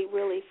really,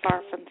 really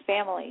far from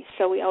family,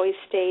 so we always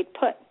stayed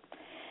put.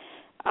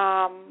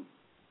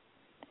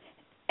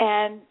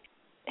 And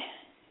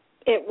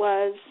it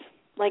was,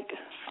 like,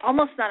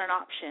 almost not an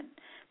option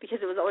because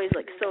it was always,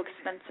 like, so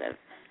expensive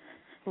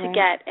to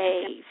get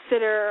a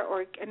sitter,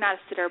 or not a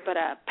sitter, but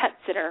a pet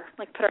sitter,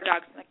 like put our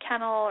dogs in the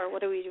kennel, or what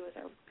do we do with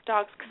our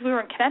dogs? Because we were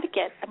in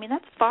Connecticut. I mean,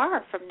 that's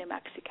far from New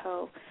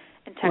Mexico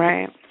and Texas.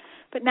 Right.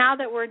 But now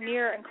that we're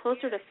near and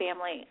closer to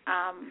family,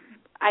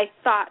 I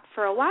thought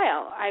for a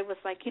while, I was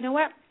like, you know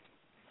what?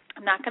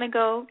 I'm not going to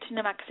go to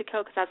New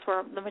Mexico because that's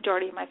where the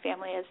majority of my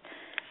family is.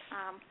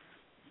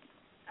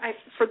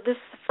 For this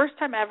first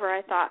time ever,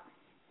 I thought,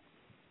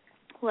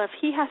 well, if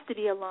he has to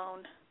be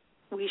alone,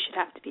 we should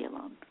have to be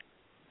alone.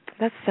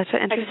 That's such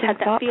an interesting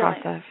thought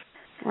process.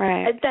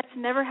 Right. That's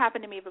never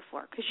happened to me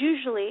before, because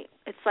usually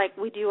it's like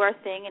we do our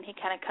thing and he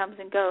kind of comes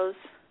and goes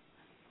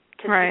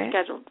because his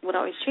schedule would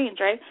always change,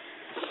 right?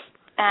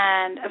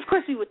 And, of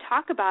course, we would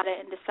talk about it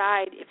and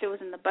decide if it was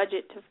in the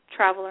budget to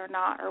travel or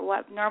not or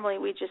what. Normally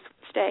we just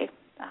stay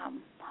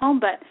home,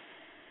 but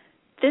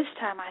this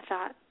time I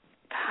thought,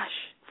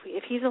 gosh,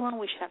 if he's alone,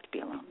 we should have to be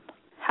alone.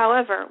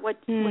 However, what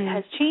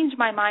has changed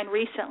my mind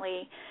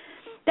recently,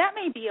 that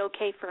may be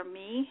okay for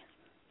me,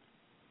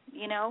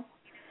 you know,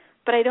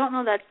 but I don't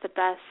know that's the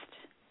best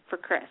for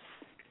Chris.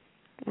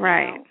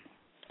 Right.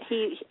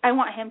 You know, I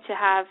want him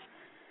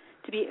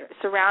to be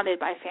surrounded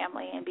by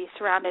family and be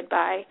surrounded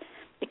by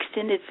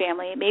extended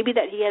family, maybe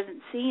that he hasn't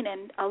seen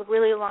in a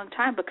really long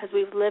time because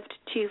we've lived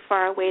too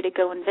far away to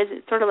go and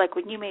visit, sort of like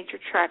when you made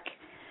your trek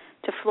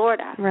to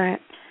Florida. Right.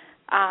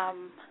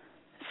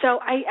 So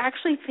I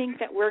actually think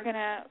that we're going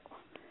to,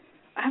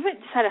 I haven't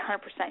decided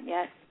 100%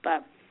 yet,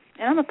 but,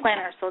 and I'm a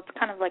planner, so it's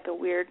kind of like a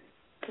weird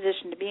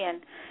position to be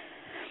in.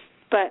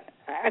 But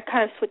I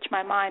kind of switched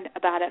my mind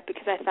about it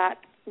because I thought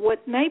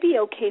what may be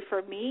okay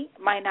for me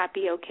might not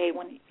be okay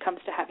when it comes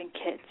to having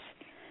kids.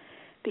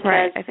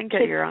 Because I think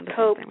kids you're onto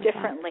cope something with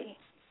differently.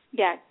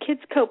 Yeah, kids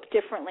cope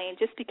differently, and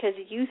just because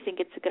you think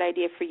it's a good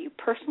idea for you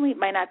personally, it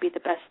might not be the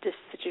best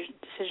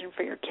decision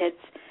for your kids.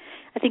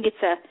 I think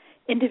it's a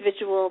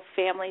individual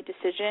family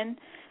decision,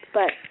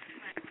 but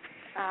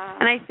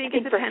and I think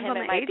it depends on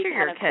the age of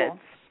your kids. Cool.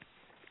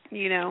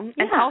 You know,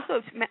 and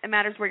also it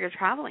matters where you're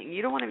traveling.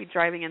 You don't want to be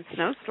driving in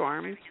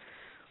snowstorms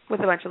with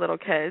a bunch of little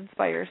kids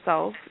by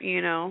yourself.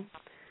 You know,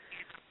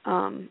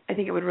 I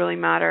think it would really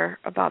matter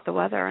about the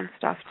weather and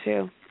stuff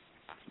too.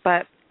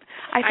 But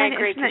I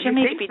agree, because you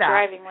need to be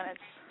driving when it's,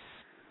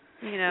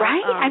 you know,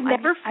 right? I've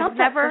never felt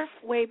that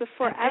way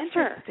before, that's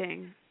ever.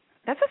 Interesting.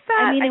 That's a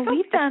sad. I mean, and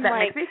we've done that like,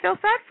 makes me feel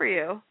sad for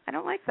you. I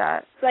don't like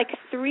that. Like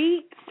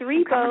three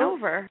boats,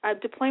 over.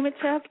 Deployment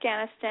to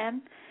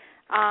Afghanistan.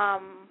 I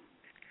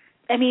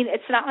mean,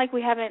 it's not like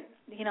we haven't.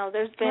 You know,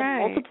 there's been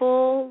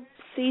multiple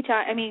sea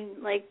time. I mean,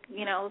 like,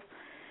 you know,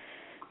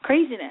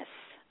 craziness.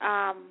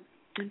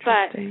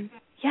 But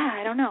yeah,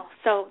 I don't know.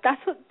 So that's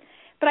what.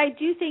 But I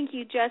do think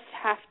you just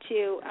have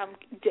to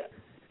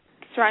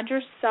surround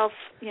yourself,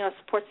 you know,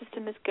 support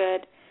system is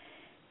good.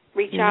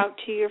 Reach out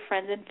to your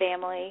friends and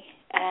family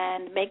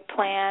and make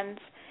plans.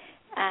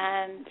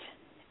 And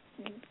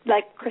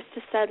like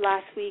Krista said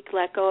last week,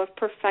 let go of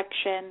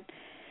perfection.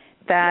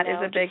 That is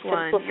a big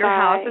one. Your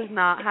house does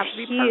not have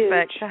to be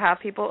perfect to have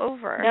people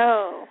over.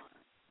 No.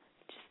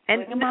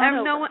 And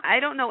I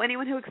don't know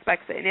anyone who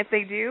expects it. And if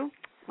they do,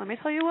 let me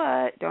tell you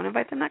what, don't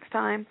invite them next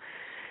time.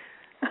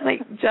 Like,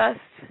 just...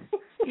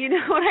 You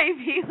know what I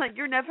mean? Like,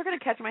 you're never going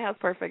to catch my house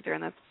perfect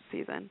during this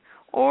season.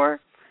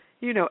 Or,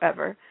 you know,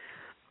 ever.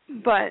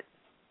 But,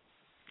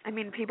 I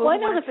mean, people Well,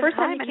 who I know want the first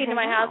time you came to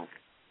my house,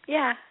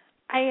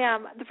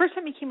 the first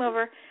time you came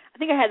over, I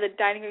think I had the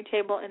dining room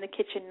table in the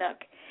kitchen nook.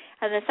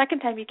 And the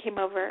second time you came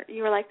over,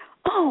 you were like,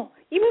 oh,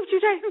 you moved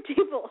your dining room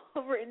table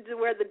over into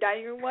where the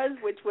dining room was,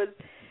 which was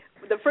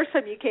the first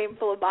time you came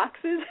full of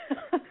boxes.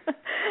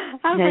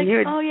 I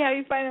was oh, yeah,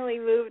 we finally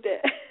moved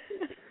it.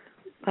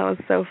 That was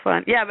so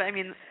fun. Yeah, but, I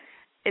mean...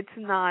 It's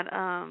not,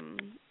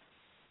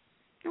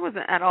 it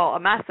wasn't at all a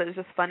mess. It was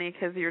just funny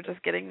because you're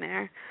just getting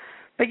there.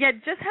 But, yeah,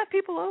 just have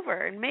people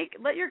over and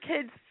let your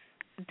kids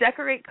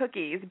decorate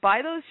cookies.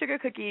 Buy those sugar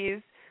cookies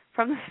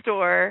from the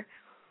store.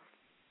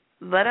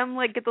 Let them,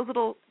 like, get those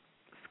little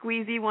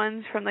squeezy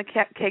ones from the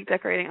cake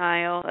decorating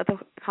aisle at the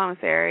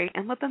commissary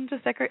and let them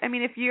just decorate. I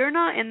mean, if you're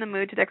not in the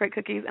mood to decorate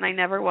cookies, and I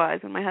never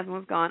was when my husband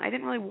was gone, I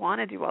didn't really want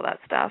to do all that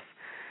stuff.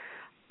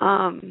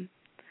 I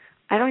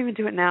don't even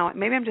do it now.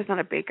 Maybe I'm just not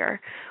a baker.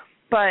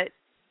 But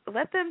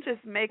let them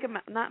just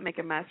not make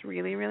a mess,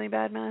 really, really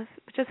bad mess,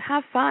 but just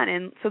have fun.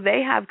 And so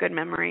they have good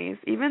memories,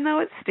 even though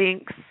it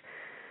stinks.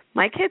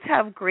 My kids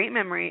have a great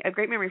memory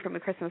from the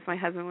Christmas my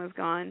husband was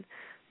gone.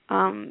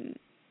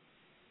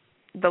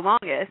 The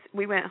longest,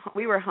 we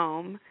were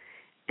home,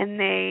 and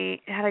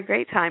they had a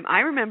great time. I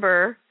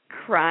remember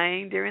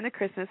crying during the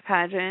Christmas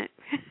pageant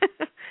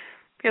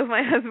because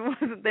my husband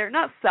wasn't there,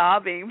 not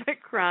sobbing, but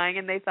crying,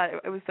 and they thought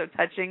it was so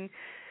touching.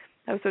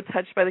 I was so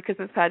touched by the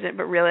Christmas pageant,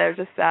 but really I was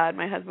just sad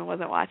my husband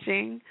wasn't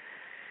watching.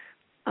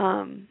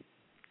 And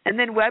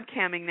then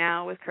webcamming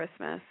now with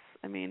Christmas.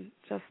 I mean,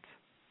 just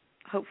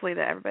hopefully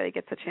that everybody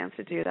gets a chance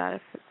to do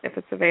that if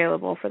it's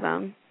available for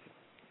them.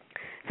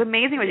 It's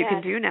amazing what you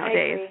can do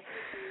nowadays.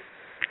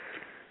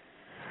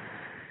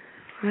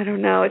 I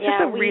don't know. It's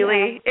just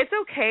it's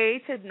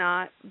okay to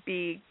not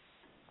be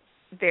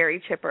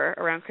very chipper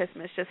around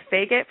Christmas. Just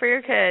fake it for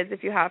your kids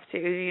if you have to,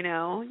 you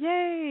know.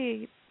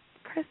 Yay,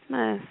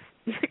 Christmas.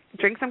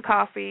 Drink some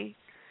coffee.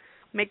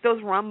 Make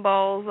those rum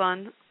balls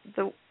on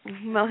the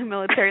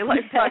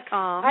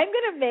militarylife.com. I'm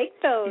going to make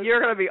those.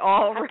 You're going to be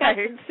all right. I've got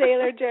some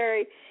Sailor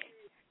Jerry.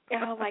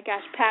 Oh, my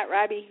gosh. Pat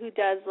Raby, who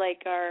does,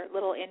 like, our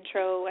little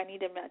intro. I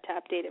need him to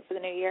update it for the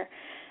new year.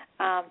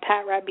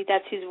 Pat Raby,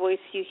 that's whose voice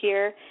you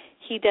hear.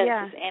 He does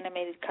this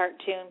animated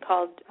cartoon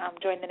called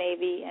Join the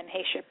Navy and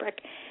Hey Shipwreck.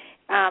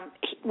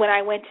 When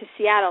I went to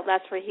Seattle,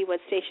 that's where he was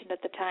stationed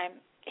at the time.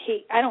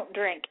 I don't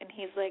drink, and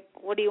he's like,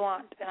 what do you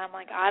want? And I'm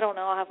like, I don't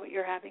know, I'll have what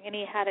you're having. And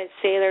he had a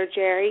Sailor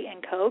Jerry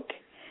and Coke.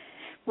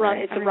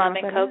 It's a rum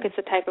and Coke. It's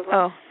a type of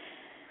rum.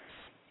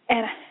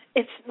 And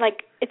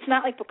it's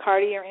not like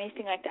Bacardi or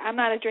anything like that. I'm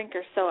not a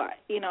drinker, so,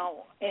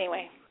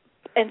 anyway.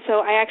 And so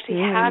I actually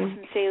have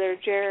some Sailor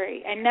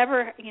Jerry. I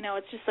never,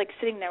 it's just like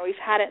sitting there. We've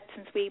had it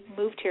since we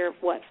moved here,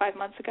 4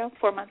 months ago?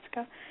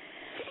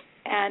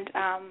 And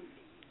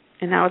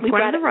now it's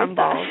going in the rum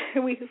ball.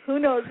 Who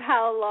knows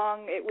how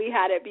long we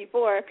had it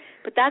before,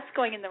 but that's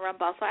going in the rum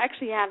ball. So I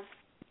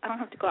don't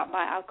have to go out and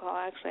buy alcohol.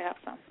 I actually have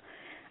some.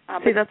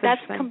 That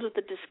comes with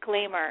a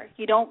disclaimer.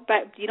 You don't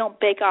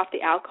bake off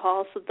the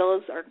alcohol, so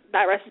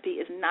that recipe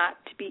is not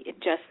to be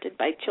ingested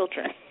by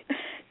children.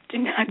 Do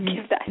not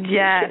give that to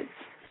your kids.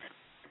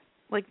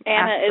 Like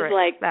Anna is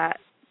like that.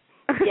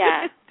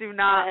 Yeah. Do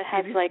not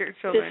have give your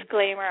children.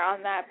 Disclaimer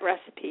on that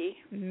recipe.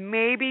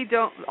 Maybe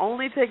don't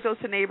only take those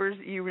to neighbors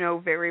you know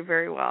very,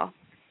 very well.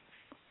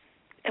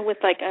 And with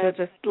like a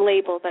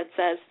label that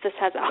says this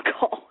has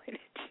alcohol in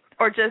it.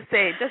 Or just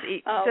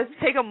eat. Just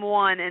take them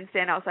one and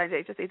stand outside and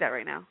say, just eat that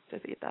right now.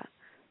 Just eat that.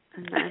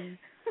 And then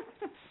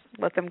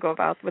let them go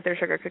about with their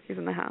sugar cookies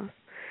in the house.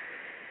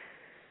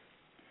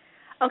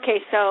 Okay,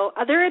 so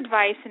other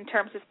advice in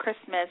terms of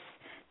Christmas.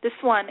 This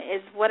one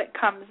is what it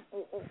comes,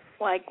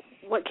 like,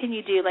 what can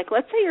you do? Like,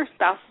 let's say your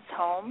spouse is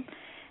home,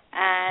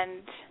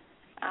 and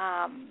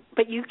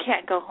but you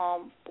can't go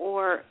home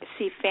or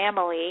see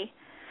family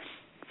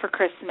for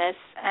Christmas,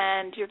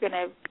 and you're going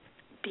to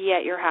be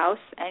at your house,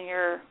 and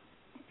you're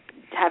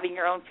having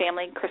your own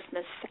family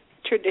Christmas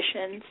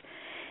traditions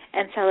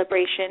and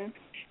celebration.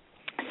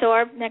 So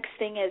our next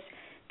thing is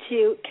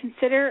to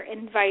consider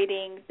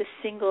inviting the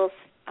single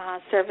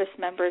service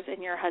members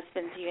in your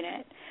husband's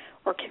unit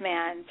or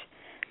command,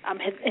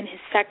 in his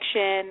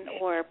section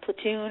or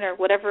platoon or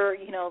whatever,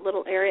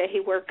 little area he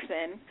works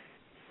in,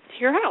 to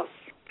your house.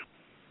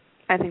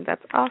 I think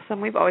that's awesome.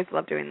 We've always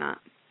loved doing that.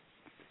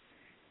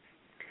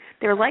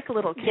 They're like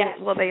little kids. Yes.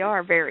 Well, they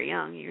are very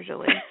young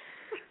usually.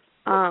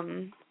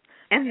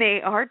 And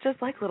they are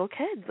just like little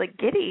kids, like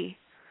giddy.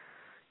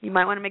 You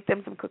might want to make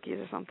them some cookies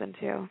or something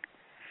too.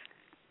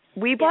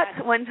 We bought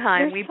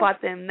we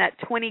bought them that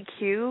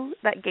 20Q,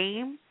 that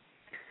game,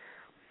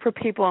 for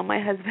people on my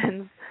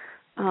husband's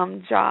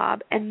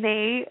job, and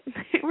they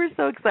were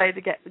so excited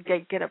to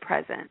get a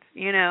present,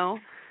 because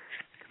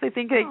I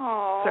think they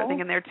start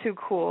thinking they're too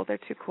cool. They're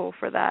too cool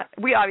for that.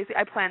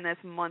 I planned this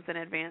months in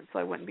advance, so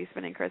I wouldn't be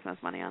spending Christmas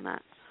money on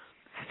that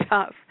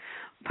stuff.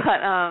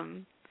 But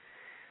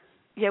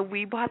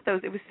we bought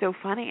those. It was so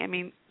funny. I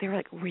mean, they were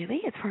like,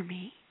 "Really? It's for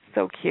me?"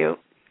 So cute.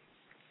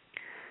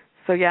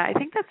 So I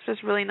think that's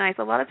just really nice.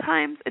 A lot of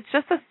times, it's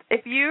just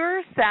if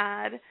you're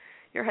sad,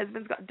 your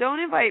husband's gone, don't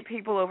invite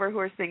people over who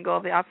are single,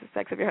 the opposite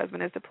sex if your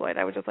husband is deployed.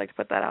 I would just like to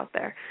put that out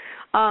there.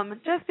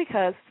 Just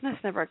because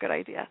that's never a good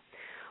idea.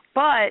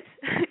 But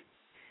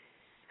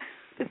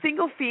the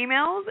single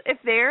females, if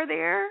they're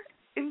there,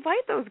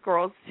 invite those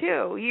girls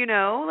too.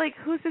 Like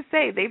who's to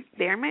say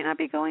they might not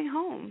be going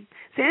home.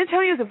 San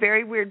Antonio is a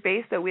very weird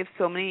base, though. We have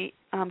so many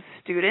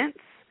students,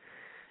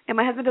 and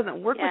my husband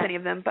doesn't work with any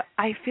of them. But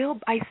I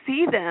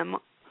see them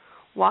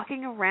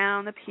walking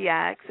around the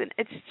PX, and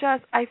it's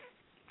just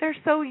they're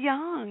so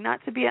young not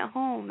to be at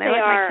home. They're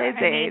like my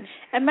kids' age.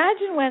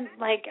 Imagine when,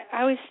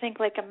 I always think,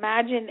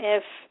 imagine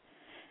if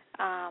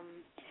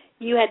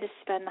you had to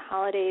spend the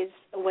holidays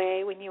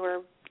away when you were,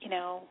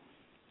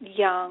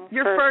 young.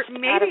 Your first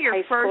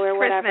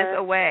Christmas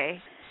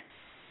away.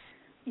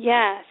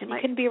 Yes, you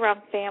couldn't be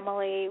around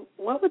family.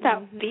 What would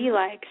that be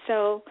like?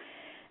 So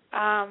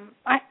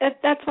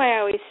that's why I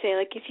always say,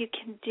 if you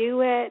can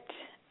do it,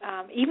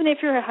 even if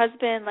you're a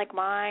husband like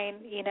mine,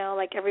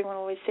 like everyone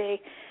always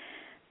say,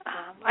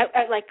 I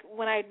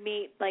when I'd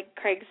meet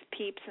Craig's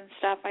peeps and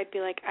stuff, I'd be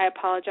like, I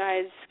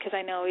apologize because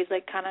I know he's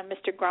kind of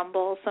Mr.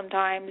 Grumble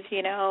sometimes.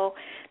 The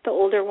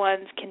older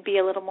ones can be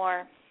a little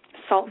more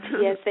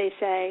salty, as they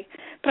say.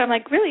 But I'm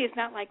like, really, it's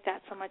not like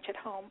that so much at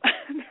home.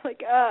 They're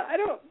like, I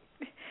don't.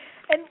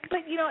 But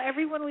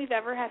everyone we've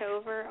ever had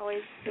over,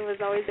 it was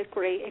always a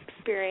great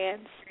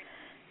experience.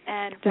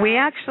 And we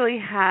actually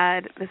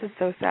had, this is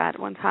so sad,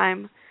 one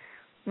time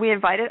we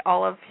invited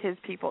all of his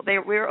people. We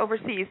were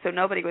overseas, so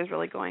nobody was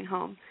really going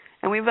home.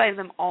 And we invited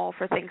them all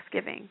for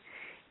Thanksgiving.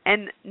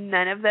 And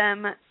none of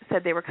them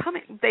said they were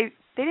coming. They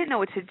didn't know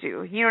what to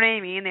do. You know what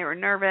I mean? They were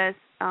nervous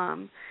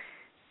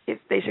if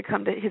they should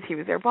come he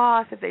was their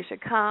boss, if they should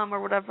come or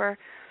whatever.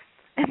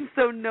 And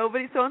so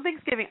on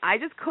Thanksgiving, I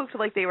just cooked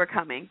like they were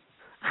coming.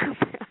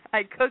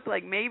 I cooked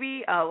like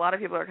maybe a lot of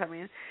people are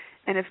coming.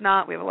 And if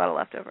not, we have a lot of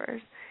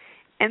leftovers.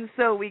 And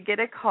so we get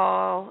a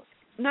call.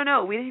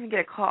 No, we didn't even get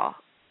a call.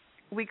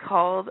 We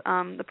called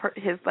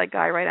his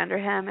guy right under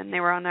him, and they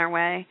were on their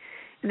way,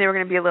 and they were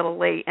going to be a little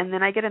late. And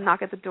then I get a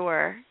knock at the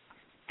door,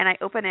 and I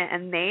open it,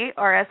 and they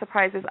are as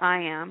surprised as I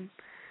am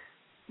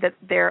that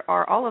there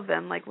are all of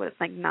them,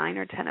 9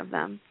 or 10 of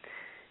them,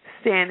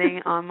 standing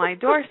on my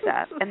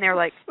doorstep. And they're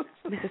like,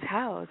 Mrs.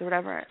 House or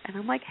whatever. And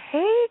I'm like,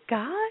 hey,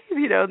 guys,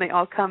 and they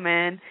all come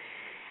in.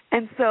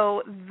 And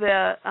so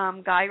the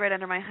guy right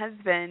under my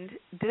husband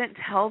didn't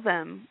tell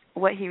them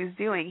what he was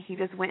doing. He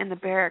just went in the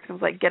barracks and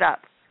was like, get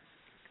up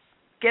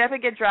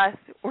and get dressed.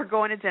 We're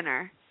going to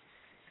dinner.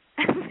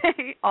 And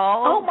they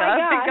all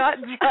got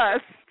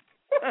dressed.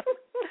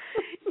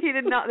 He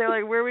did not. They're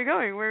like, where are we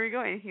going? Where are we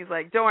going? He's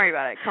like, don't worry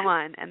about it. Come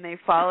on. And they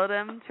followed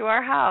him to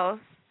our house.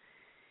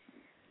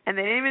 And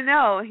they didn't even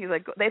know. He's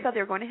like, they thought they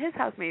were going to his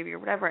house maybe or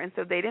whatever. And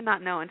so they did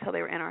not know until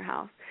they were in our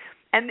house.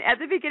 And at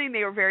the beginning,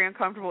 they were very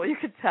uncomfortable. You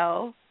could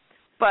tell.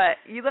 But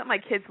you let my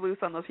kids loose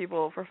on those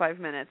people for 5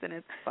 minutes, and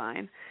it's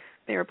fine.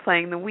 They were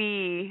playing the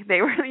Wii.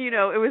 They were,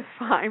 it was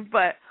fine.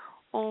 But,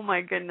 oh,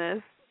 my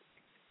goodness.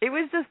 It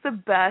was just the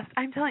best.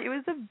 I'm telling you, it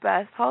was the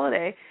best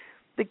holiday.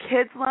 The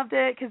kids loved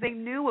it because they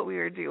knew what we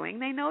were doing.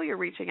 They know you're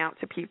reaching out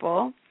to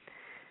people.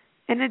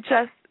 And it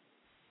just,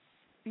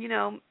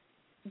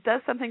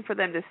 does something for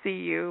them to see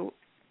you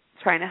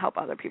trying to help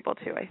other people,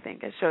 too, I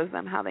think. It shows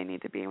them how they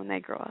need to be when they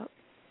grow up.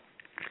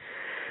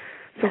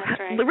 So that's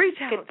right. Reach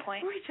out. Good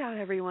point. Reach out,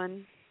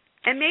 everyone.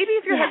 And maybe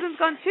if your husband's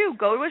gone, too,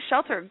 go to a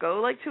shelter.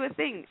 Go, to a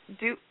thing.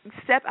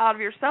 Step out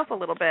of yourself a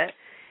little bit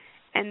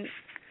and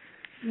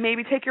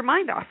maybe take your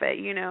mind off it,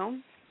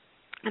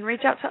 and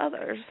reach out to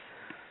others.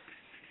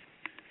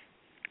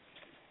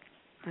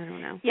 I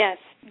don't know. Yes.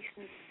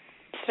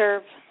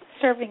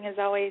 Serving is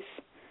always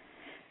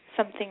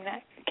something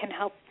that can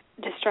help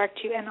distract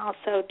you and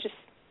also just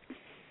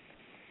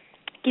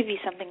give you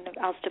something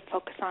else to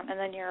focus on, and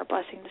then you're a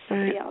blessing to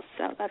somebody else.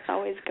 So that's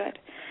always good.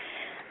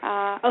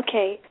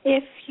 Okay.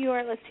 If you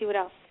are, let's see what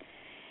else.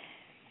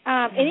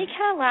 Any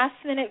kind of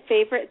last-minute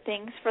favorite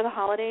things for the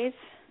holidays?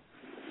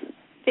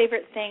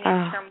 Favorite thing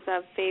in terms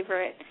of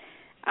favorite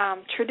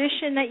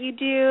tradition that you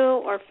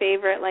do, or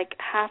favorite,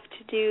 have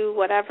to do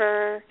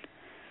whatever?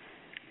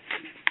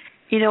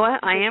 You know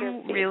what? I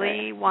am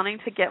really wanting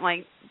to get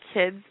my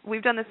kids.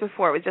 We've done this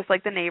before. It was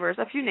just the neighbors,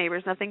 a few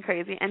neighbors, nothing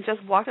crazy, and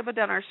just walked up and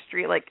down our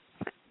street,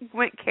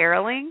 went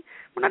caroling.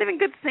 We're not even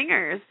good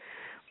singers,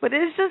 but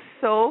it's just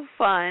so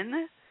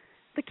fun.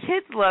 The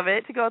kids love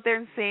it to go out there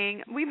and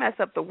sing. We mess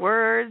up the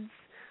words.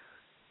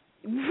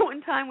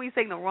 One time we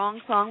sang the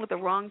wrong song with the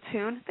wrong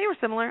tune. They were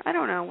similar. I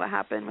don't know what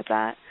happened with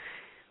that.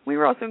 We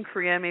were also in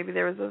Korea. Maybe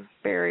there was a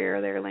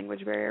barrier there, a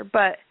language barrier.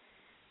 But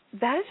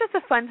that is just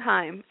a fun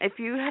time. If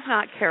you have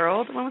not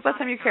caroled, when was the last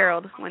time you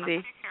caroled,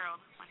 Wendy?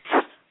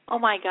 Oh,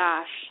 my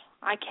gosh.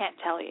 I can't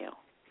tell you.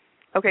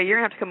 Okay, you're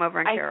going to have to come over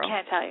and carol. I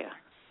can't tell you.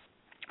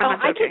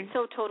 I could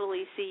so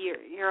totally see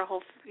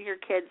your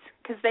kids,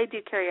 because they do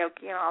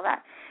karaoke and all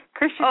that.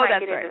 Christian might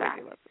get into that.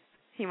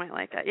 He might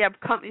like that. Yeah,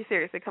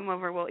 seriously, come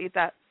over. We'll eat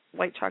that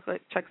white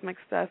chocolate Chex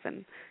Mix stuff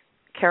and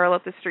carol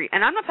up the street.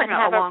 And I'm not talking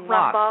about a long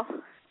walk.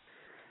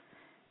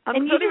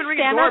 And you don't even ring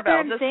a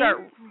doorbell.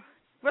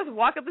 Just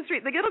walk up the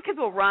street. The little kids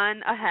will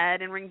run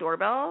ahead and ring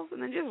doorbells,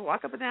 and then just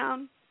walk up and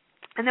down.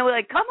 And then we're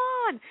like, come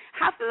on.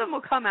 Half of them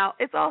will come out.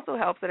 It also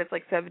helps that it's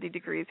 70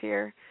 degrees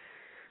here.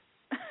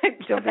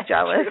 Don't be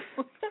jealous.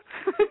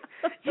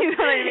 You know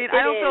what I mean?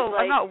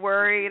 I'm not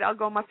worried. I'll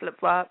go in my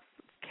flip-flops,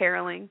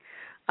 caroling.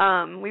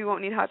 We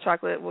won't need hot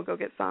chocolate. We'll go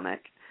get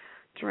Sonic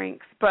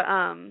drinks. But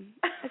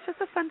it's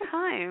just a fun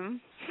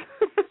time.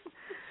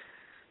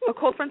 A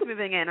cold front's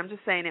moving in. I'm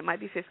just saying it might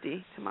be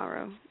 50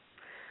 tomorrow.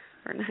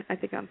 Or I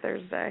think on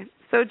Thursday.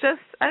 So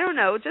I don't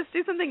know, just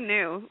do something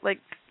new,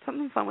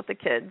 something fun with the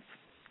kids.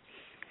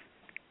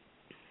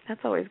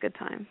 That's always a good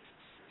time.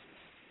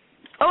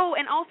 Oh,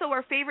 and also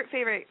our favorite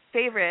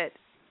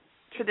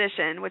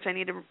tradition, which I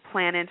need to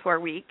plan into our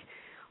week,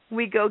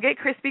 we go get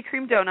Krispy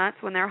Kreme donuts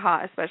when they're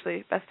hot,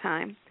 especially best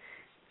time,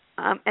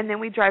 and then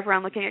we drive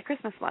around looking at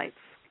Christmas lights.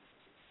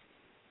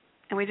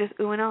 And we just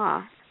ooh and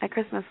ah at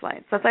Christmas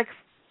lights. So it's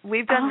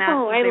we've done that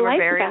since they were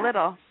very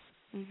little.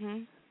 Mm-hmm.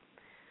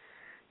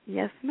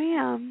 Yes,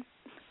 ma'am.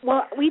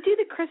 Well, we do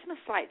the Christmas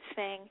lights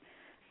thing,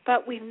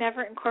 but we've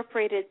never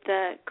incorporated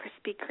the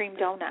Krispy Kreme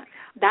donut.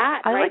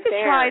 That I right like to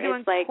there try to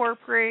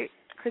incorporate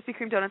Krispy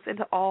Kreme donuts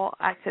into all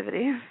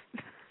activities.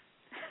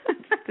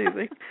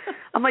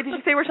 I'm like, did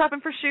you say we're shopping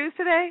for shoes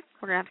today?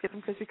 We're going to have to get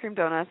some Krispy Kreme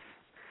donuts.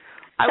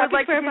 I would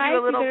like to give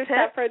you a little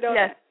tip.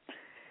 Yes.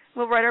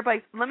 We'll ride our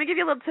bikes. Let me give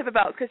you a little tip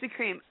about Krispy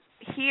Kreme.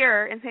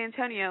 Here in San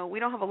Antonio, we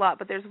don't have a lot,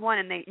 but there's one,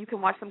 and you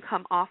can watch them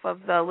come off of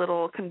the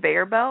little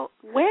conveyor belt.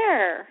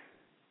 Where?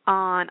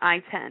 On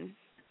I-10.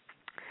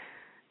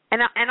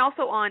 And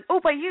also on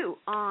you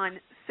on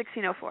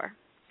 1604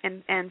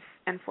 and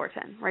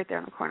 410, right there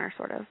in the corner,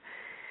 sort of.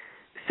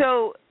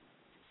 So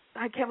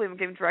I can't believe I'm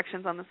giving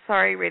directions on this.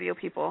 Sorry, radio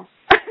people.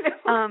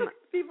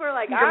 People are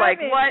like,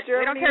 what?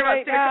 We don't care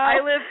about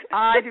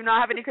I do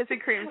not have any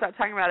Krispy Kreme. Stop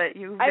talking about it,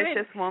 you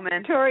vicious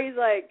woman. Tori's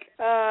like,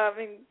 I'm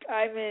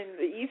in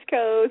the East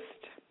Coast.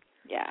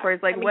 Yeah.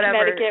 Tori's like,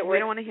 whatever. We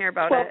don't want to hear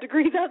about 12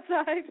 degrees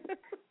outside.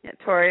 Yeah,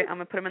 Tori, I'm going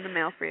to put them in the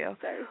mail for you.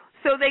 Sorry.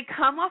 So they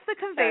come off the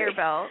conveyor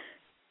belt,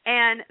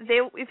 and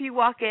if you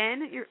walk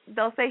in,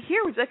 they'll say,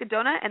 here, would you like a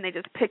donut? And they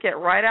just pick it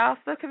right off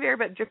the conveyor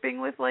belt,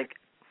 dripping with,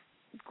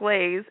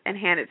 glaze, and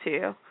hand it to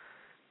you.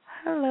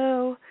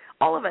 Hello.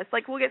 All of us.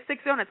 We'll get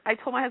 6 donuts. I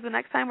told my husband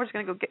next time we're just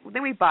going to go get,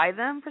 then we buy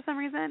them for some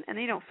reason, and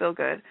they don't feel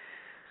good.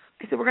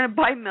 I said, we're going to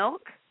buy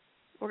milk,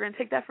 we're going to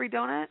take that free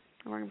donut,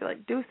 and we're going to be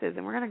like, deuces,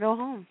 and we're going to go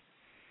home.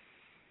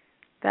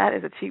 That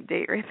is a cheap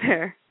date right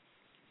there.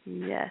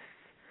 Yes.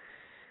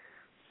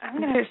 I'm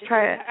gonna have to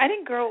try it. I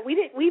didn't grow.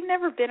 We've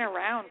never been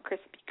around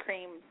Krispy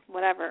Kreme,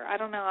 whatever. I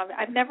don't know.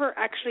 I've never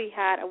actually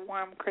had a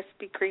warm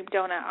Krispy Kreme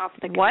donut off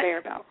the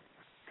conveyor belt.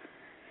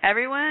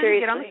 Everyone,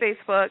 Seriously. Get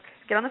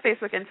on the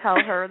Facebook and tell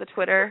her the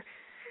Twitter,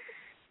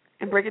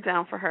 and break it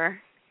down for her.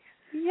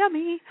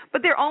 Yummy.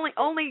 But they're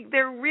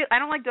they're real. I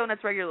don't like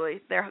donuts regularly.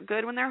 They're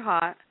good when they're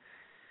hot.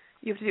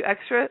 You have to do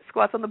extra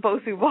squats on the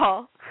Bosu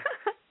ball.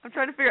 I'm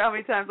trying to figure out how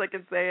many times I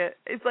can say it.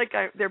 It's like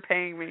they're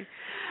paying me.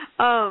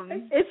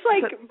 It's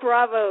like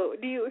Bravo.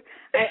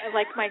 I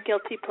like my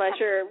guilty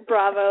pleasure,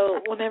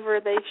 Bravo, whenever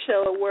they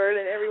show a word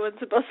and everyone's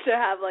supposed to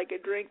have like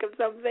a drink of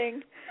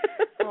something.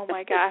 Oh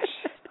my gosh.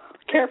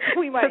 Careful,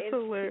 we might.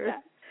 That's hilarious.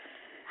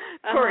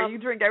 Corey, you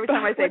drink every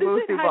time I say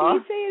Bosu ball. How do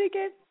you say it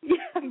again?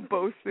 Yeah,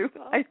 Bosu.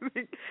 I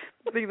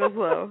think that's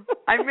low.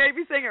 I may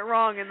be saying it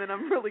wrong, and then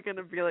I'm really going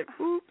to be like,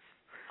 oops.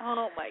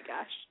 Oh my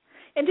gosh.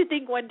 And to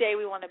think one day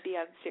we want to be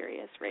on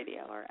Sirius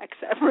Radio or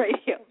XM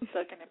Radio.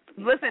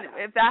 Listen,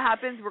 if that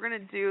happens, we're going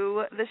to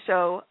do the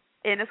show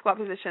in a squat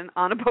position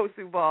on a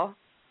Bosu ball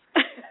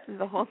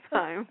the whole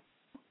time.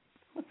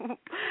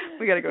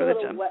 We got to go to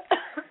the gym.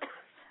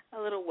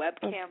 A little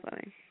webcam. That's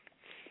funny.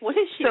 What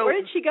is she? Where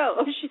did she go?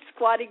 Oh, she's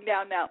squatting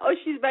down now. Oh,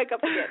 she's back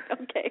up again.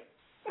 Okay.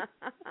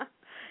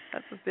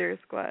 That's a serious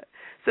squat.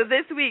 So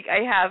this week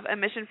I have a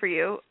mission for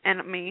you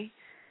and me.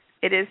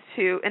 It is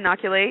to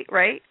inoculate,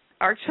 right,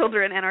 our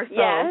children and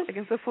ourselves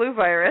against the flu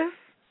virus.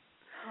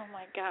 Oh,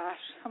 my gosh.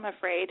 I'm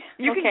afraid.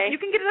 You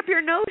can get it up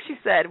your nose, she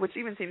said, which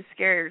even seems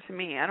scarier to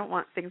me. I don't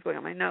want things going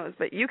on my nose,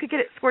 but you could get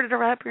it squirted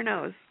right up your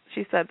nose.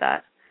 She said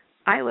that.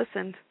 I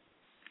listened.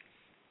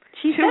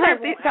 She said I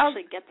won't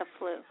actually get the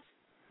flu.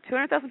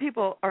 200,000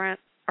 people are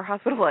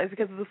hospitalized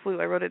because of the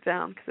flu. I wrote it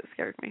down because it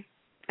scared me.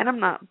 And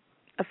I'm not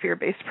a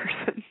fear-based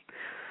person.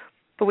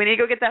 But we need to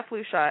go get that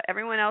flu shot.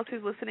 Everyone else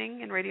who's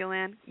listening in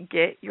Radioland,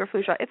 get your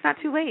flu shot. It's not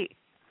too late.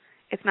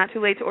 It's not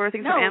too late to order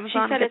things from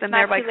Amazon and get them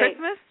there by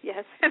Christmas.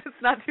 Yes. And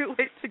it's not too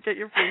late to get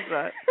your flu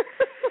shot.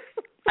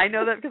 I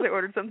know that because I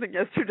ordered something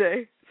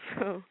yesterday.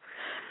 So.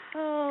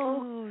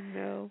 Oh,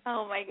 no.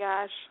 Oh, my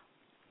gosh.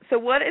 So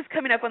what is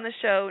coming up on the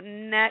show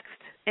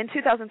next in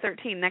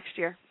 2013, next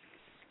year?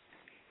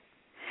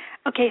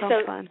 Okay,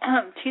 so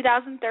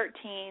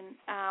 2013,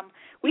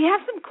 we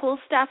have some cool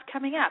stuff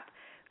coming up.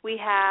 We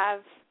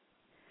have,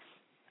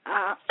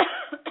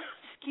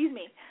 excuse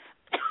me.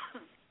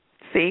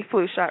 See,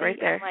 flu shot right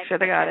there. Sure,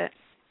 they got it.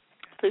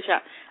 Flu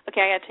shot.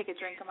 Okay, I got to take a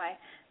drink of my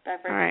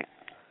beverage. All right.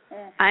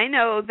 I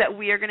know that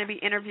we are going to be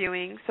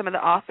interviewing some of the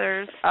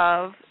authors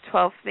of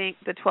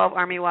the 12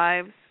 Army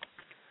Wives.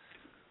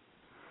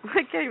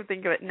 I can't even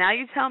think of it. Now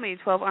you tell me,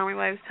 12 Army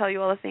Wives tell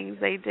you all the things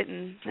they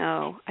didn't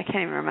know. I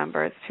can't even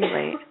remember. It's too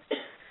late.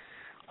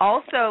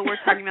 Also, we're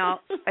talking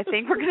about, I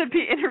think we're going to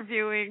be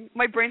interviewing,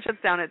 my brain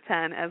shuts down at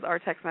 10, as our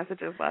text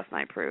messages last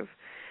night prove.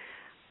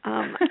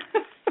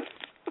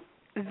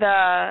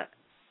 The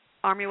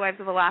Army Wives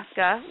of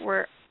Alaska,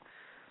 we're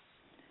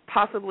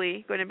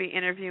possibly going to be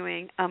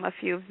interviewing a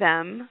few of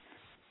them.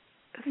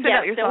 Send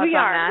out your thoughts on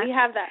that. We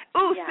have that.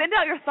 Oh, send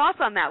out your thoughts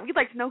on that. We'd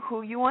like to know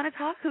who you want us to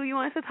talk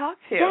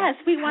to. Yes,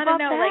 we want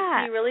to know, like,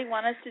 do you really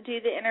want us to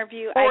do the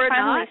interview? Or I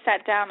finally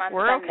sat down on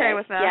We're Sunday, okay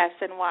with that. Yes,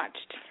 and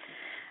watched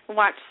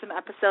some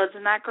episodes.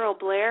 And that girl,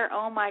 Blair,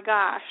 oh, my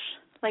gosh.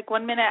 Like,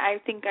 one minute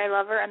I think I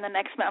love her, and the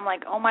next minute I'm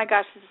like, oh, my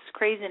gosh, this is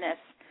craziness.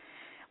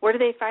 Where do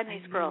they find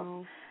these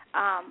girls?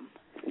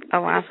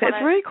 Alaska. It's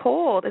very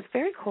cold. It's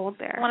very cold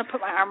there. I want to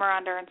put my arm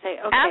around her and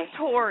say, okay. Ask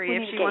Tori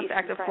if she wants to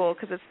act a fool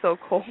because it's so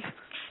cold.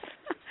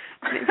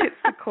 Maybe it's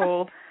too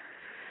cold.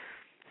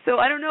 So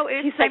I don't know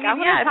if she's like, I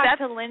want to talk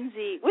to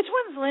Lindsay. Which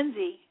one's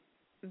Lindsay?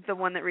 The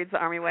one that reads the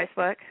Army Wife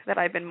book that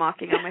I've been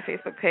mocking on my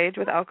Facebook page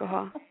with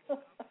alcohol.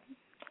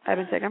 I've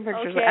been taking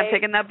pictures. Okay. I'm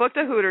taking that book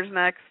to Hooters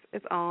next.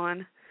 It's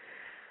on.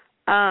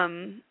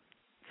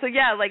 So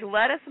yeah, like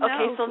let us know.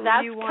 Okay, so who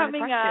that's you want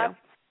coming to talk up. To.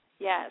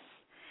 Yes,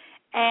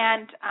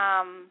 and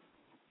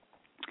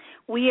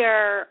we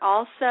are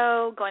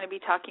also going to be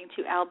talking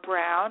to Elle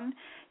Brown.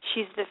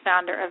 She's the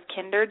founder of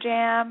Kinder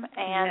Jam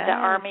and the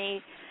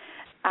Army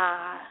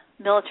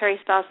Military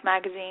Spouse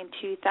Magazine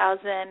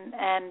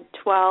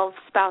 2012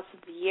 Spouse of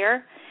the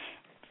Year.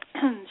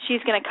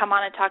 She's going to come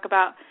on and talk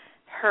about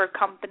her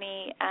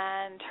company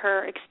and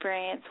her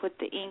experience with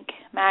the Inc.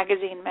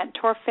 magazine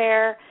Mentor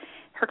Fair.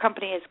 Her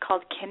company is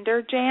called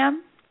Kinder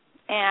Jam,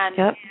 and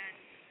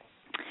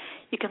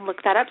you can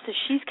look that up. So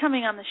she's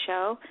coming on the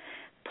show.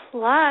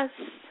 Plus,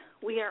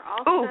 we are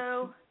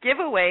also...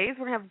 giveaways.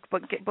 We're going to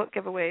have book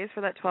giveaways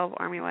for that 12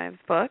 Army Wives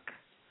book.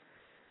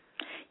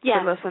 Yes.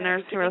 For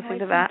listeners who are listening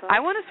to that.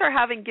 I want to start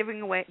having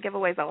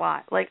giveaways a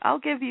lot. Like, I'll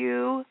give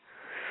you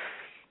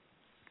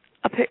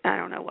I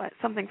don't know what,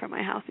 something from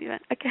my house even.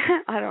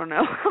 I don't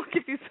know. I'll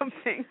give you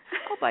something.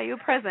 I'll buy you a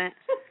present.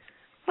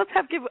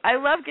 I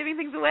love giving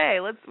things away.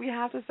 We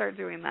have to start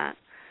doing that.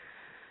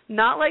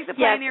 Not like the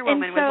Pioneer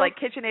Woman with like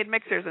KitchenAid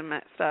mixers and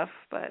stuff,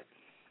 but...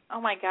 Oh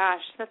my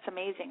gosh, that's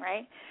amazing,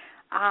 right?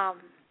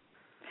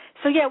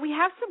 So, yeah, we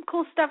have some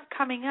cool stuff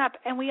coming up,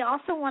 and we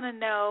also want to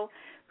know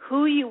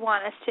who you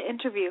want us to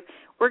interview.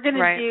 We're going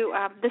to do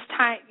this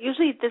time,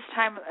 usually at this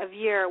time of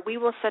year, we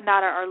will send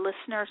out our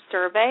listener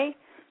survey.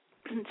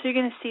 So you're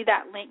going to see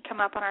that link come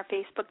up on our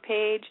Facebook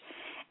page,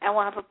 and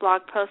we'll have a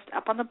blog post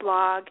up on the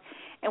blog.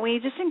 And we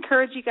just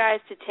encourage you guys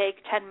to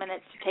take 10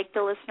 minutes to take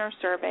the listener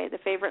survey, the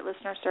favorite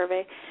listener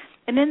survey.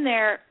 And in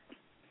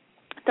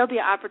there'll be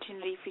an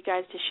opportunity for you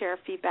guys to share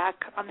feedback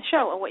on the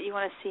show and what you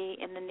want to see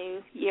in the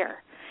new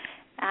year.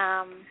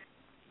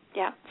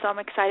 So I'm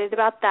excited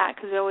about that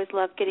because we always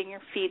love getting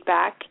your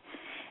feedback.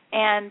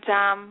 And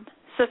so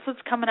that's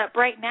what's coming up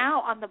right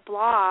now on the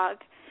blog.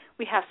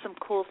 We have some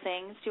cool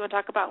things. Do you want to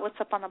talk about what's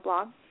up on the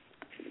blog?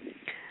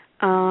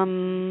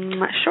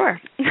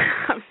 Sure.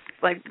 I'm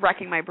like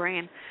wrecking my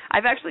brain.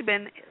 I've actually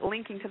been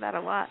linking to that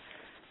a lot.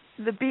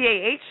 The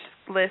BAH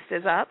list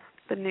is up,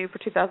 the new for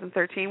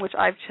 2013, which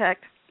I've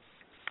checked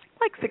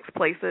like 6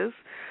 places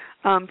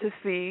to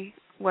see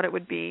what it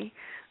would be.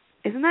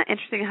 Isn't that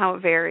interesting how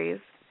it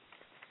varies?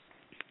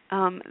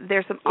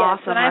 There's some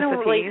awesome and I recipes.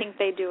 don't really think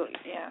they do it.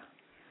 Yeah.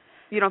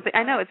 You don't think?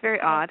 I know it's very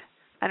odd.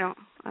 I don't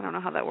know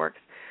how that works.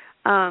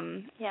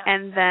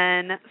 And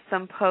then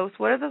some posts.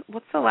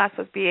 What's the last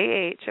with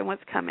BAH and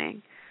what's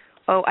coming?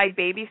 Oh, I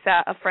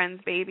babysat a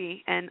friend's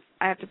baby, and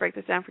I have to break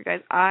this down for you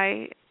guys.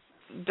 I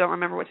don't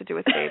remember what to do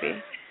with the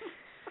baby.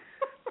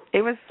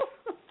 It was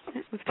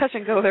touch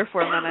and go there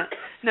for a minute.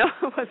 No,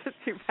 it wasn't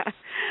too bad.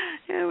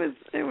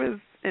 It was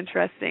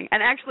interesting.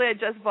 And actually, I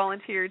just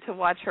volunteered to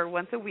watch her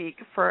once a week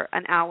for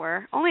an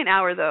hour. Only an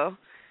hour, though.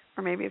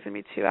 Or maybe it's going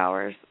to be 2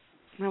 hours.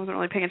 I wasn't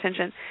really paying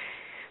attention.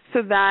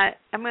 So that,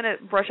 I'm going to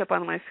brush up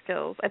on my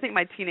skills. I think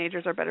my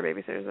teenagers are better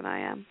babysitters than I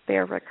am. They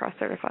are Red Cross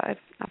certified,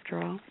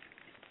 after all.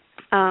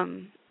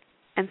 And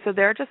so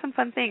there are just some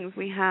fun things.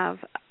 We have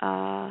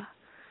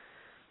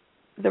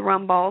the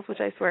rum balls,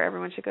 which I swear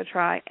everyone should go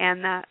try,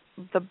 and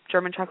the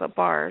German chocolate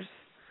bars,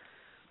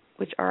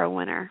 which are a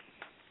winner.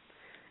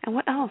 And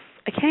what else?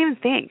 I can't even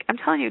think. I'm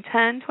telling you,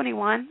 10,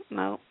 21,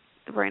 no,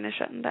 the brain is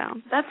shutting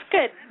down. That's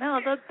good. No,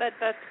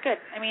 that's good.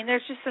 I mean,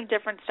 there's just some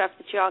different stuff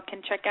that you all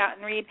can check out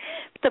and read.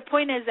 But the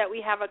point is that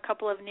we have a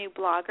couple of new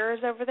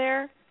bloggers over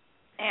there.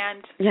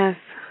 And yes,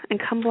 and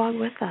come blog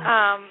with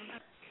us.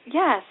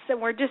 Yes,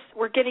 and we're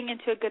getting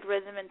into a good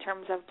rhythm in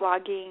terms of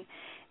blogging,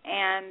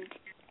 and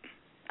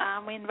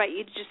we invite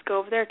you to just go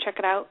over there, check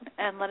it out,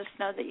 and let us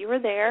know that you were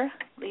there.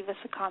 Leave us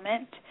a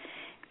comment.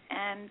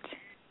 And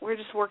we're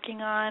just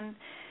working on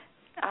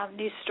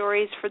new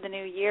stories for the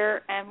new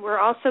year, and we're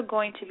also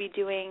going to be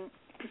doing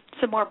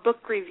some more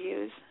book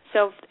reviews.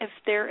 So if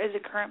there is a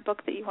current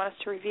book that you want us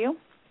to review,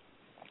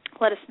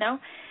 let us know.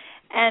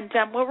 And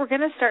what we're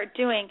going to start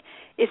doing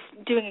is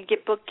doing a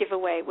book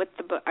giveaway with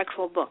the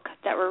actual book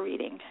that we're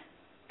reading.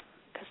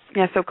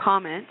 Yeah, so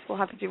comment. We'll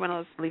have to do one of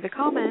those. Leave a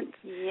comment.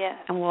 Yes.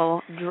 And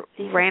we'll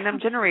random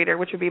generator,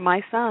 which would be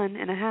my son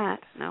in a hat.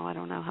 No, I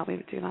don't know how we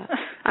would do that.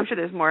 I'm sure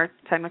there's more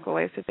technical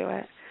ways to do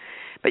it.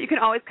 But you can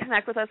always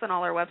connect with us on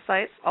all our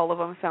websites. All of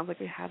them. Sounds like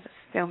we have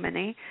so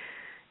many.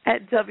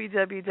 At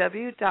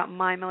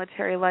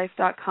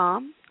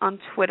www.mymilitarylife.com. On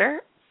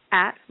Twitter,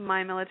 at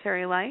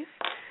mymilitarylife.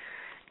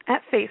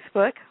 At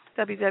Facebook,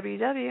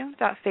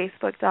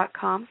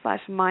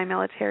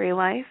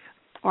 www.facebook.com/mymilitarylife.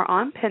 Or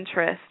on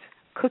Pinterest,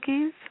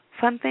 cookies,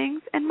 fun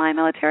things, and My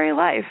Military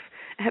Life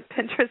at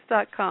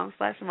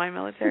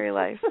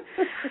pinterest.com/mymilitarylife.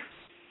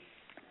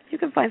 You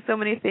can find so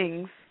many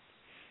things.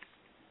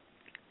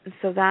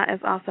 So that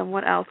is awesome.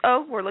 What else?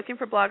 Oh, we're looking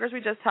for bloggers.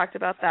 We just talked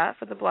about that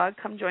for the blog.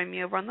 Come join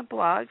me over on the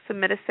blog.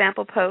 Submit a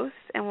sample post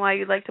and why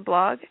you'd like to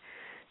blog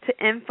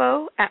to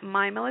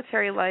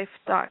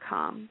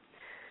info@mymilitarylife.com.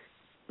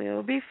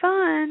 It'll be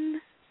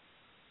fun.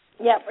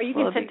 Yep, or you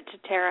can send it to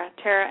Tara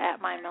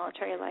at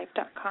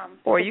mymilitarylife.com.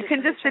 Or you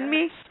can just send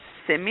me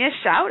a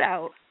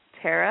shout-out,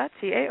 Tara,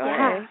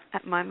 T-A-R-A,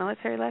 at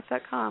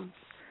mymilitarylife.com.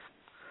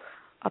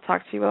 I'll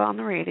talk to you on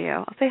the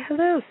radio. I'll say,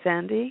 hello,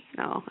 Sandy.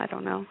 No, I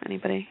don't know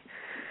anybody.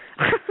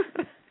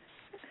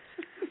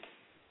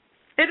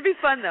 It'd be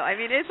fun, though. I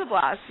mean, it's a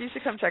blast. You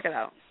should come check it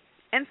out.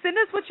 And send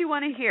us what you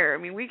want to hear.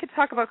 I mean, we could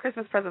talk about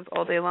Christmas presents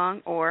all day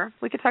long, or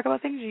we could talk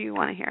about things you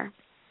want to hear.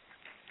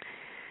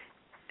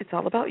 It's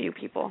all about you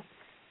people.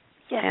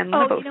 Yes. And you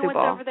know what's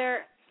over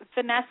there?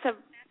 Vanessa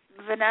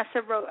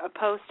wrote a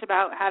post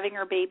about having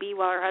her baby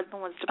while her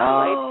husband was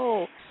deployed.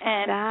 Oh,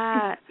 and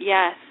that.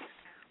 Yes.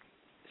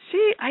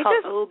 I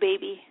just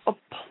baby.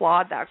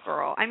 applaud that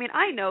girl. I mean,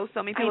 I know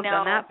so many people have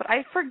done that, but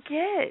I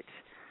forget.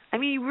 I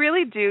mean, you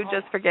really do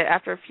just forget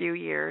after a few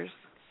years.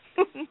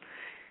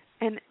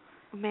 And,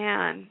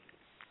 man,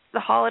 the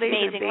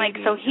holidays amazing. Like,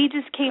 so he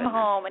just came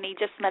home and he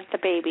just met the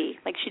baby.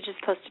 Like, she just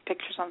posted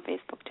pictures on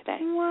Facebook today.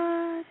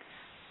 What?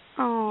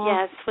 Oh,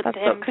 yes, with that's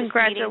him. So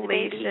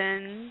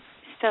congratulations.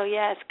 So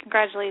yes,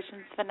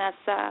 congratulations,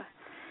 Vanessa,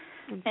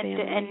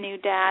 and new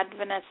dad,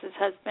 Vanessa's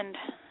husband.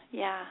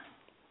 Yeah,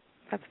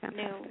 that's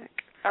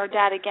fantastic. Or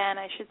dad again,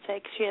 I should say,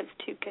 because she has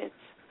 2 kids.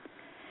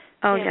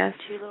 Oh yes,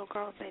 2 little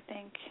girls, I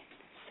think.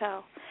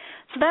 So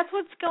that's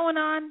what's going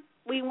on.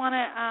 we want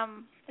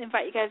to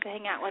invite you guys to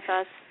hang out with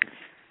us.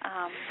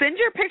 Send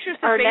your pictures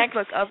to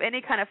Facebook of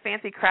any kind of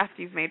fancy craft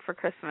you've made for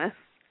Christmas.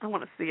 I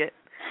want to see it.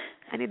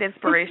 I need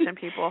inspiration,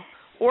 people.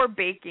 Or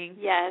baking.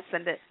 Yes.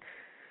 Send it.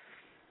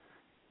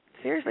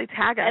 Seriously,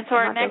 tag us. And so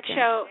our next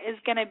show is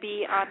going to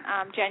be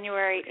on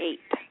January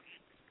 8th.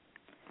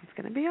 It's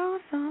going to be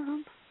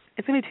awesome.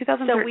 It's going to be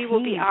 2013. So we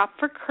will be off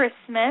for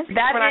Christmas. We're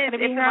not going to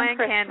be here on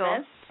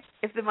Christmas.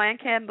 If the Mayan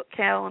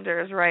calendar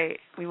is right,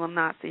 we will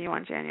not see you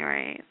on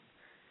January 8th.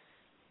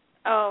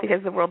 Oh.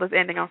 Because the world is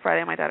ending on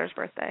Friday, my daughter's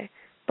birthday.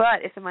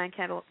 But if the Mayan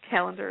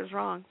calendar is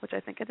wrong, which I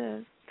think it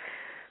is,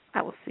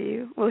 I will see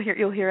you.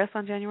 You'll hear us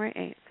on January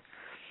 8th.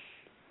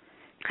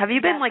 Have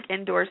you been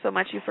indoors so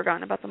much you've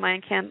forgotten about the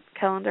Mayan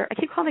calendar? I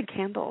keep calling it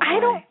candle. I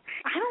don't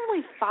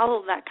really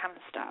follow that kind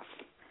of stuff.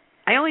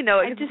 I only know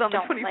it because it's on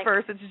the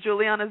 21st. It's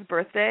Juliana's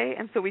birthday,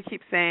 and so we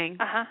keep saying,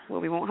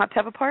 well, we won't have to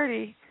have a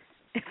party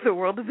if the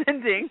world is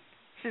ending.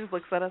 She just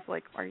looks at us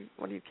like, what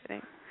are you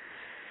kidding?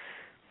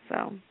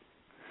 So,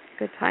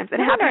 good times.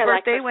 And happy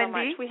birthday,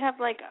 Wendy. So we have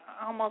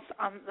almost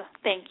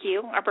thank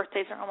you. Our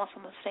birthdays are almost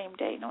on the same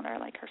day. No wonder I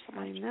like her so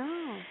much. I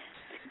know.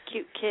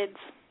 Cute kids.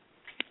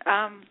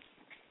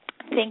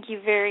 Thank you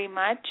very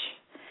much.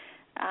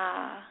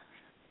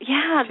 She's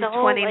the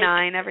whole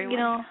 29,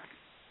 everyone.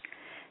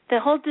 The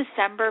whole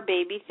December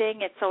baby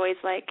thing, it's always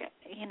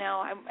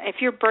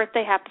if your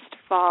birthday happens to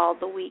fall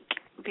the week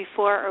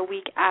before or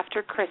week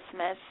after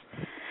Christmas,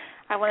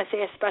 I want to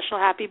say a special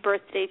happy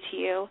birthday to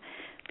you.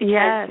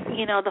 Because,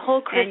 the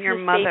whole Christmas and your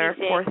mother,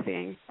 baby poor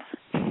thing.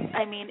 thing.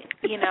 I mean,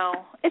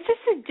 it's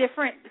just a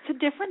different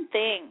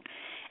thing.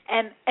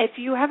 And if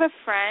you have a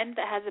friend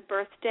that has a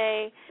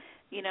birthday,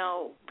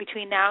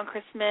 between now and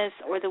Christmas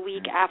or the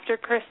week after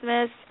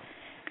Christmas,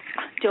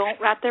 don't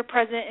wrap their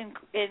present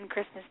in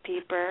Christmas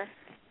paper.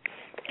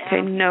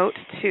 Okay, note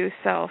to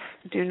self,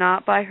 do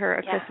not buy her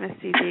a Christmas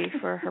CD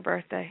for her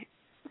birthday.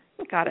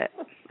 Got it.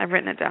 I've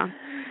written it down.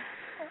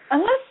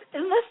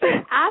 Unless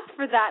they ask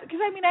for that. Because,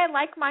 I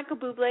like Michael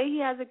Bublé. He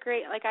has a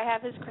great, I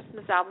have his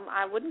Christmas album.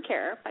 I wouldn't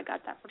care if I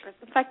got that for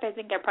Christmas. In fact, I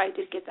think I probably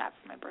did get that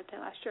for my birthday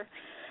last year.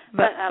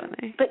 But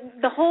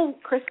the whole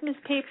Christmas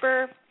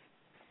paper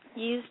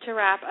used to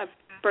wrap a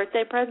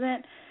birthday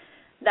present,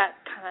 that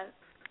kind of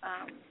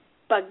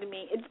bugged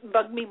me. It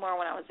bugged me more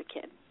when I was a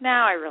kid.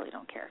 Now I really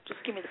don't care.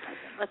 Just give me the present.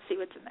 Let's see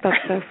what's in there.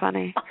 That's so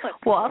funny.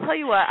 Well, I'll tell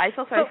you what. I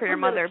feel sorry for your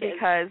mother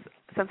because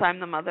since I'm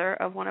the mother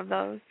of one of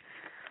those,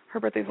 her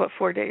birthday's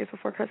 4 days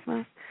before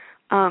Christmas.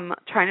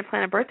 Trying to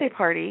plan a birthday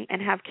party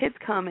and have kids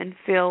come and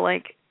feel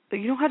like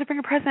you don't have to bring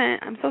a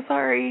present. I'm so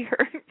sorry.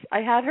 I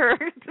had her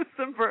in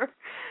December.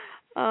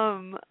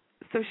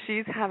 So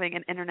she's having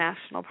an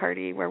international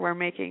party where we're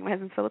making, my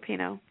husband's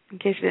Filipino, in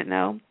case you didn't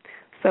know.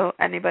 So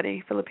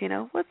anybody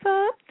Filipino, what's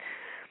up?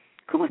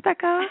 Kumusta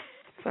ka?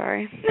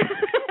 Sorry.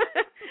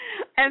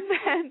 And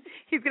then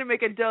he's going to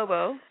make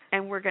adobo,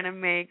 and we're going to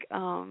make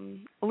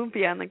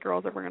lumpia, and the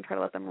girls we're going to try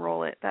to let them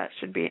roll it. That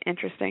should be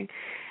interesting.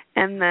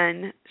 And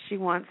then she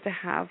wants to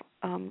have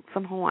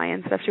some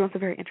Hawaiian stuff. She wants a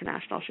very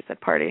international, she said,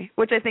 party,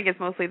 which I think is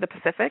mostly the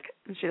Pacific,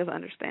 and she doesn't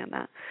understand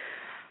that.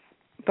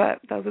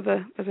 But those are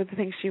the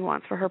things she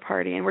wants for her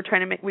party, and we're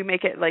trying to make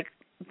it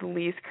the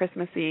least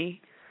Christmassy.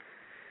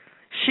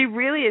 She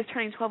really is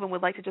turning 12 and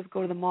would like to just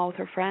go to the mall with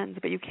her friends,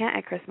 but you can't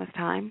at Christmas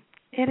time.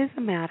 It is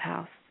a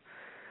madhouse.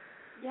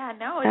 Yeah,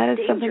 no, it's that is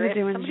dangerous. Something to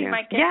do in Somebody June.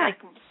 might get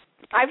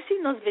I've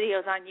seen those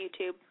videos on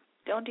YouTube.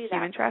 Don't do that.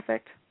 Human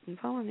trafficked. I'm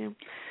telling you.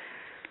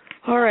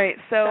 All right,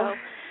 so all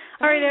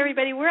right,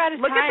 everybody, we're out of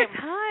look time. Look at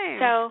the time.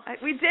 So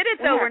we did it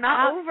though. We're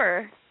not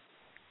over.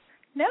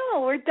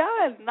 No, we're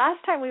done.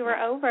 Last time we were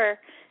over.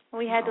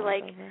 We had to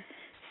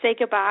say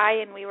goodbye,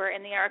 and we were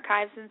in the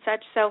archives and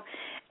such. So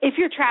if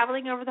you're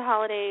traveling over the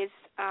holidays,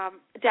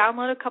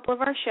 download a couple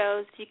of our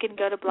shows. You can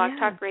go to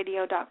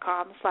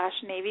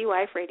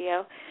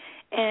blogtalkradio.com/NavyWifeRadio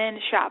and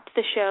shop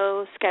the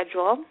show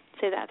schedule.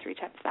 Say that 3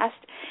 times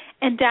fast.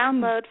 And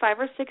download 5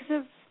 or 6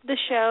 of the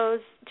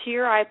shows to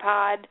your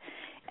iPod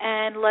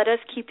and let us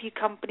keep you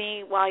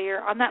company while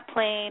you're on that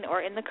plane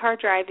or in the car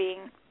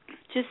driving.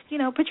 Just,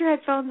 put your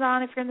headphones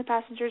on if you're in the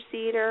passenger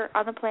seat or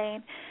on the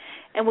plane,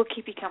 and we'll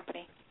keep you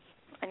company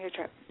on your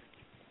trip.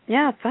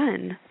 Yeah,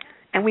 fun.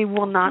 And we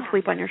will not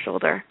sleep on your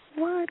shoulder.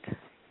 What?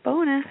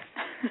 Bonus.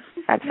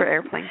 That's for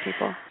airplane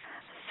people.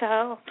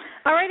 So,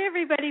 all right,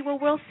 everybody. Well,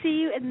 we'll see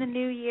you in the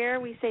new year.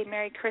 We say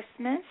Merry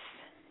Christmas.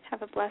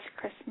 Have a blessed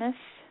Christmas.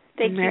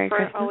 Thank you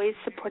for always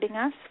supporting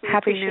us. We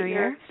Happy New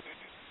Year.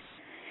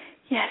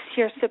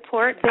 Your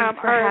support. Thanks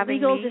for our having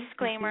legal me.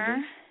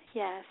 Disclaimer.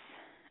 Yes.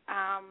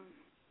 Our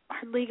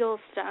legal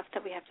stuff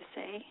that we have to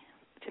say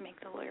to make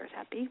the lawyers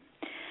happy.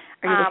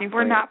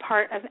 We're not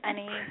part of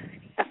any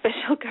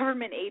official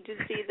government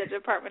agency, the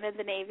Department of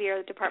the Navy or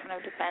the Department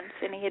of Defense.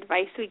 Any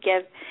advice we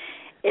give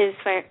is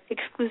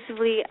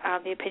exclusively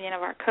the opinion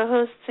of our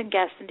co-hosts and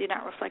guests and do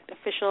not reflect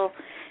official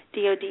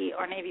DOD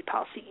or Navy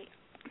policy.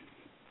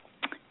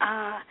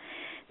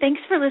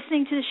 Thanks for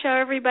listening to the show,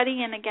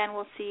 everybody, and again,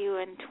 we'll see you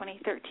in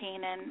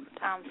 2013, and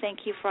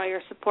thank you for all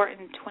your support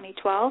in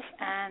 2012,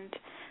 and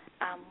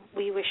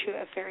we wish you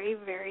a very,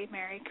 very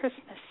Merry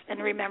Christmas.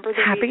 And remember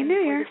the Happy reason New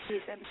for Year. the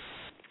season.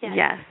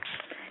 Yes.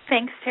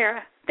 Thanks,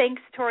 Tara.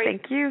 Thanks, Tori.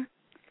 Thank you.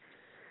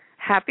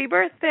 Happy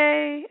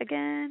birthday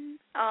again.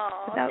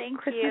 Oh, without thank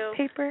Christmas you.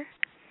 paper.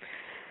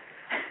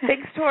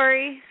 Thanks,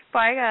 Tori.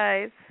 Bye,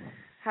 guys.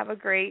 Have a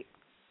great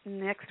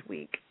next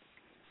week.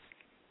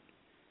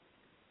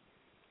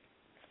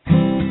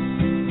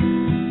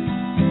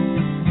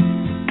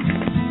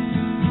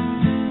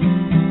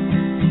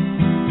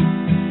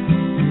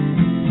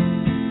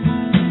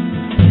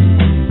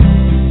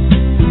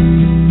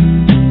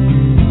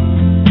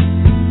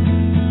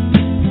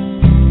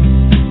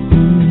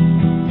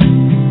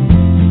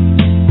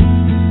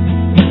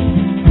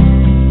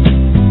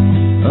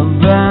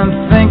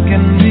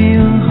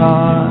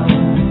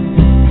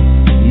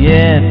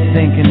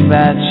 Thinking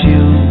about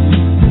you,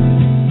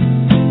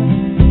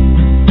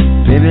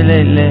 baby,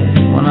 lately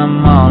when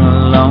I'm all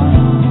alone,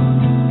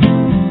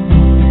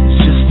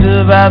 it's just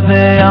about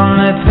the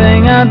only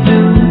thing I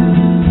do.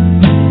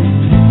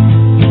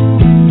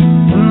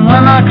 And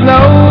when I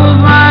close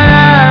my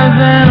eyes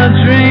in a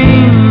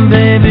dream,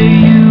 baby,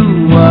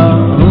 you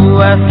are who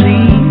I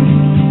see.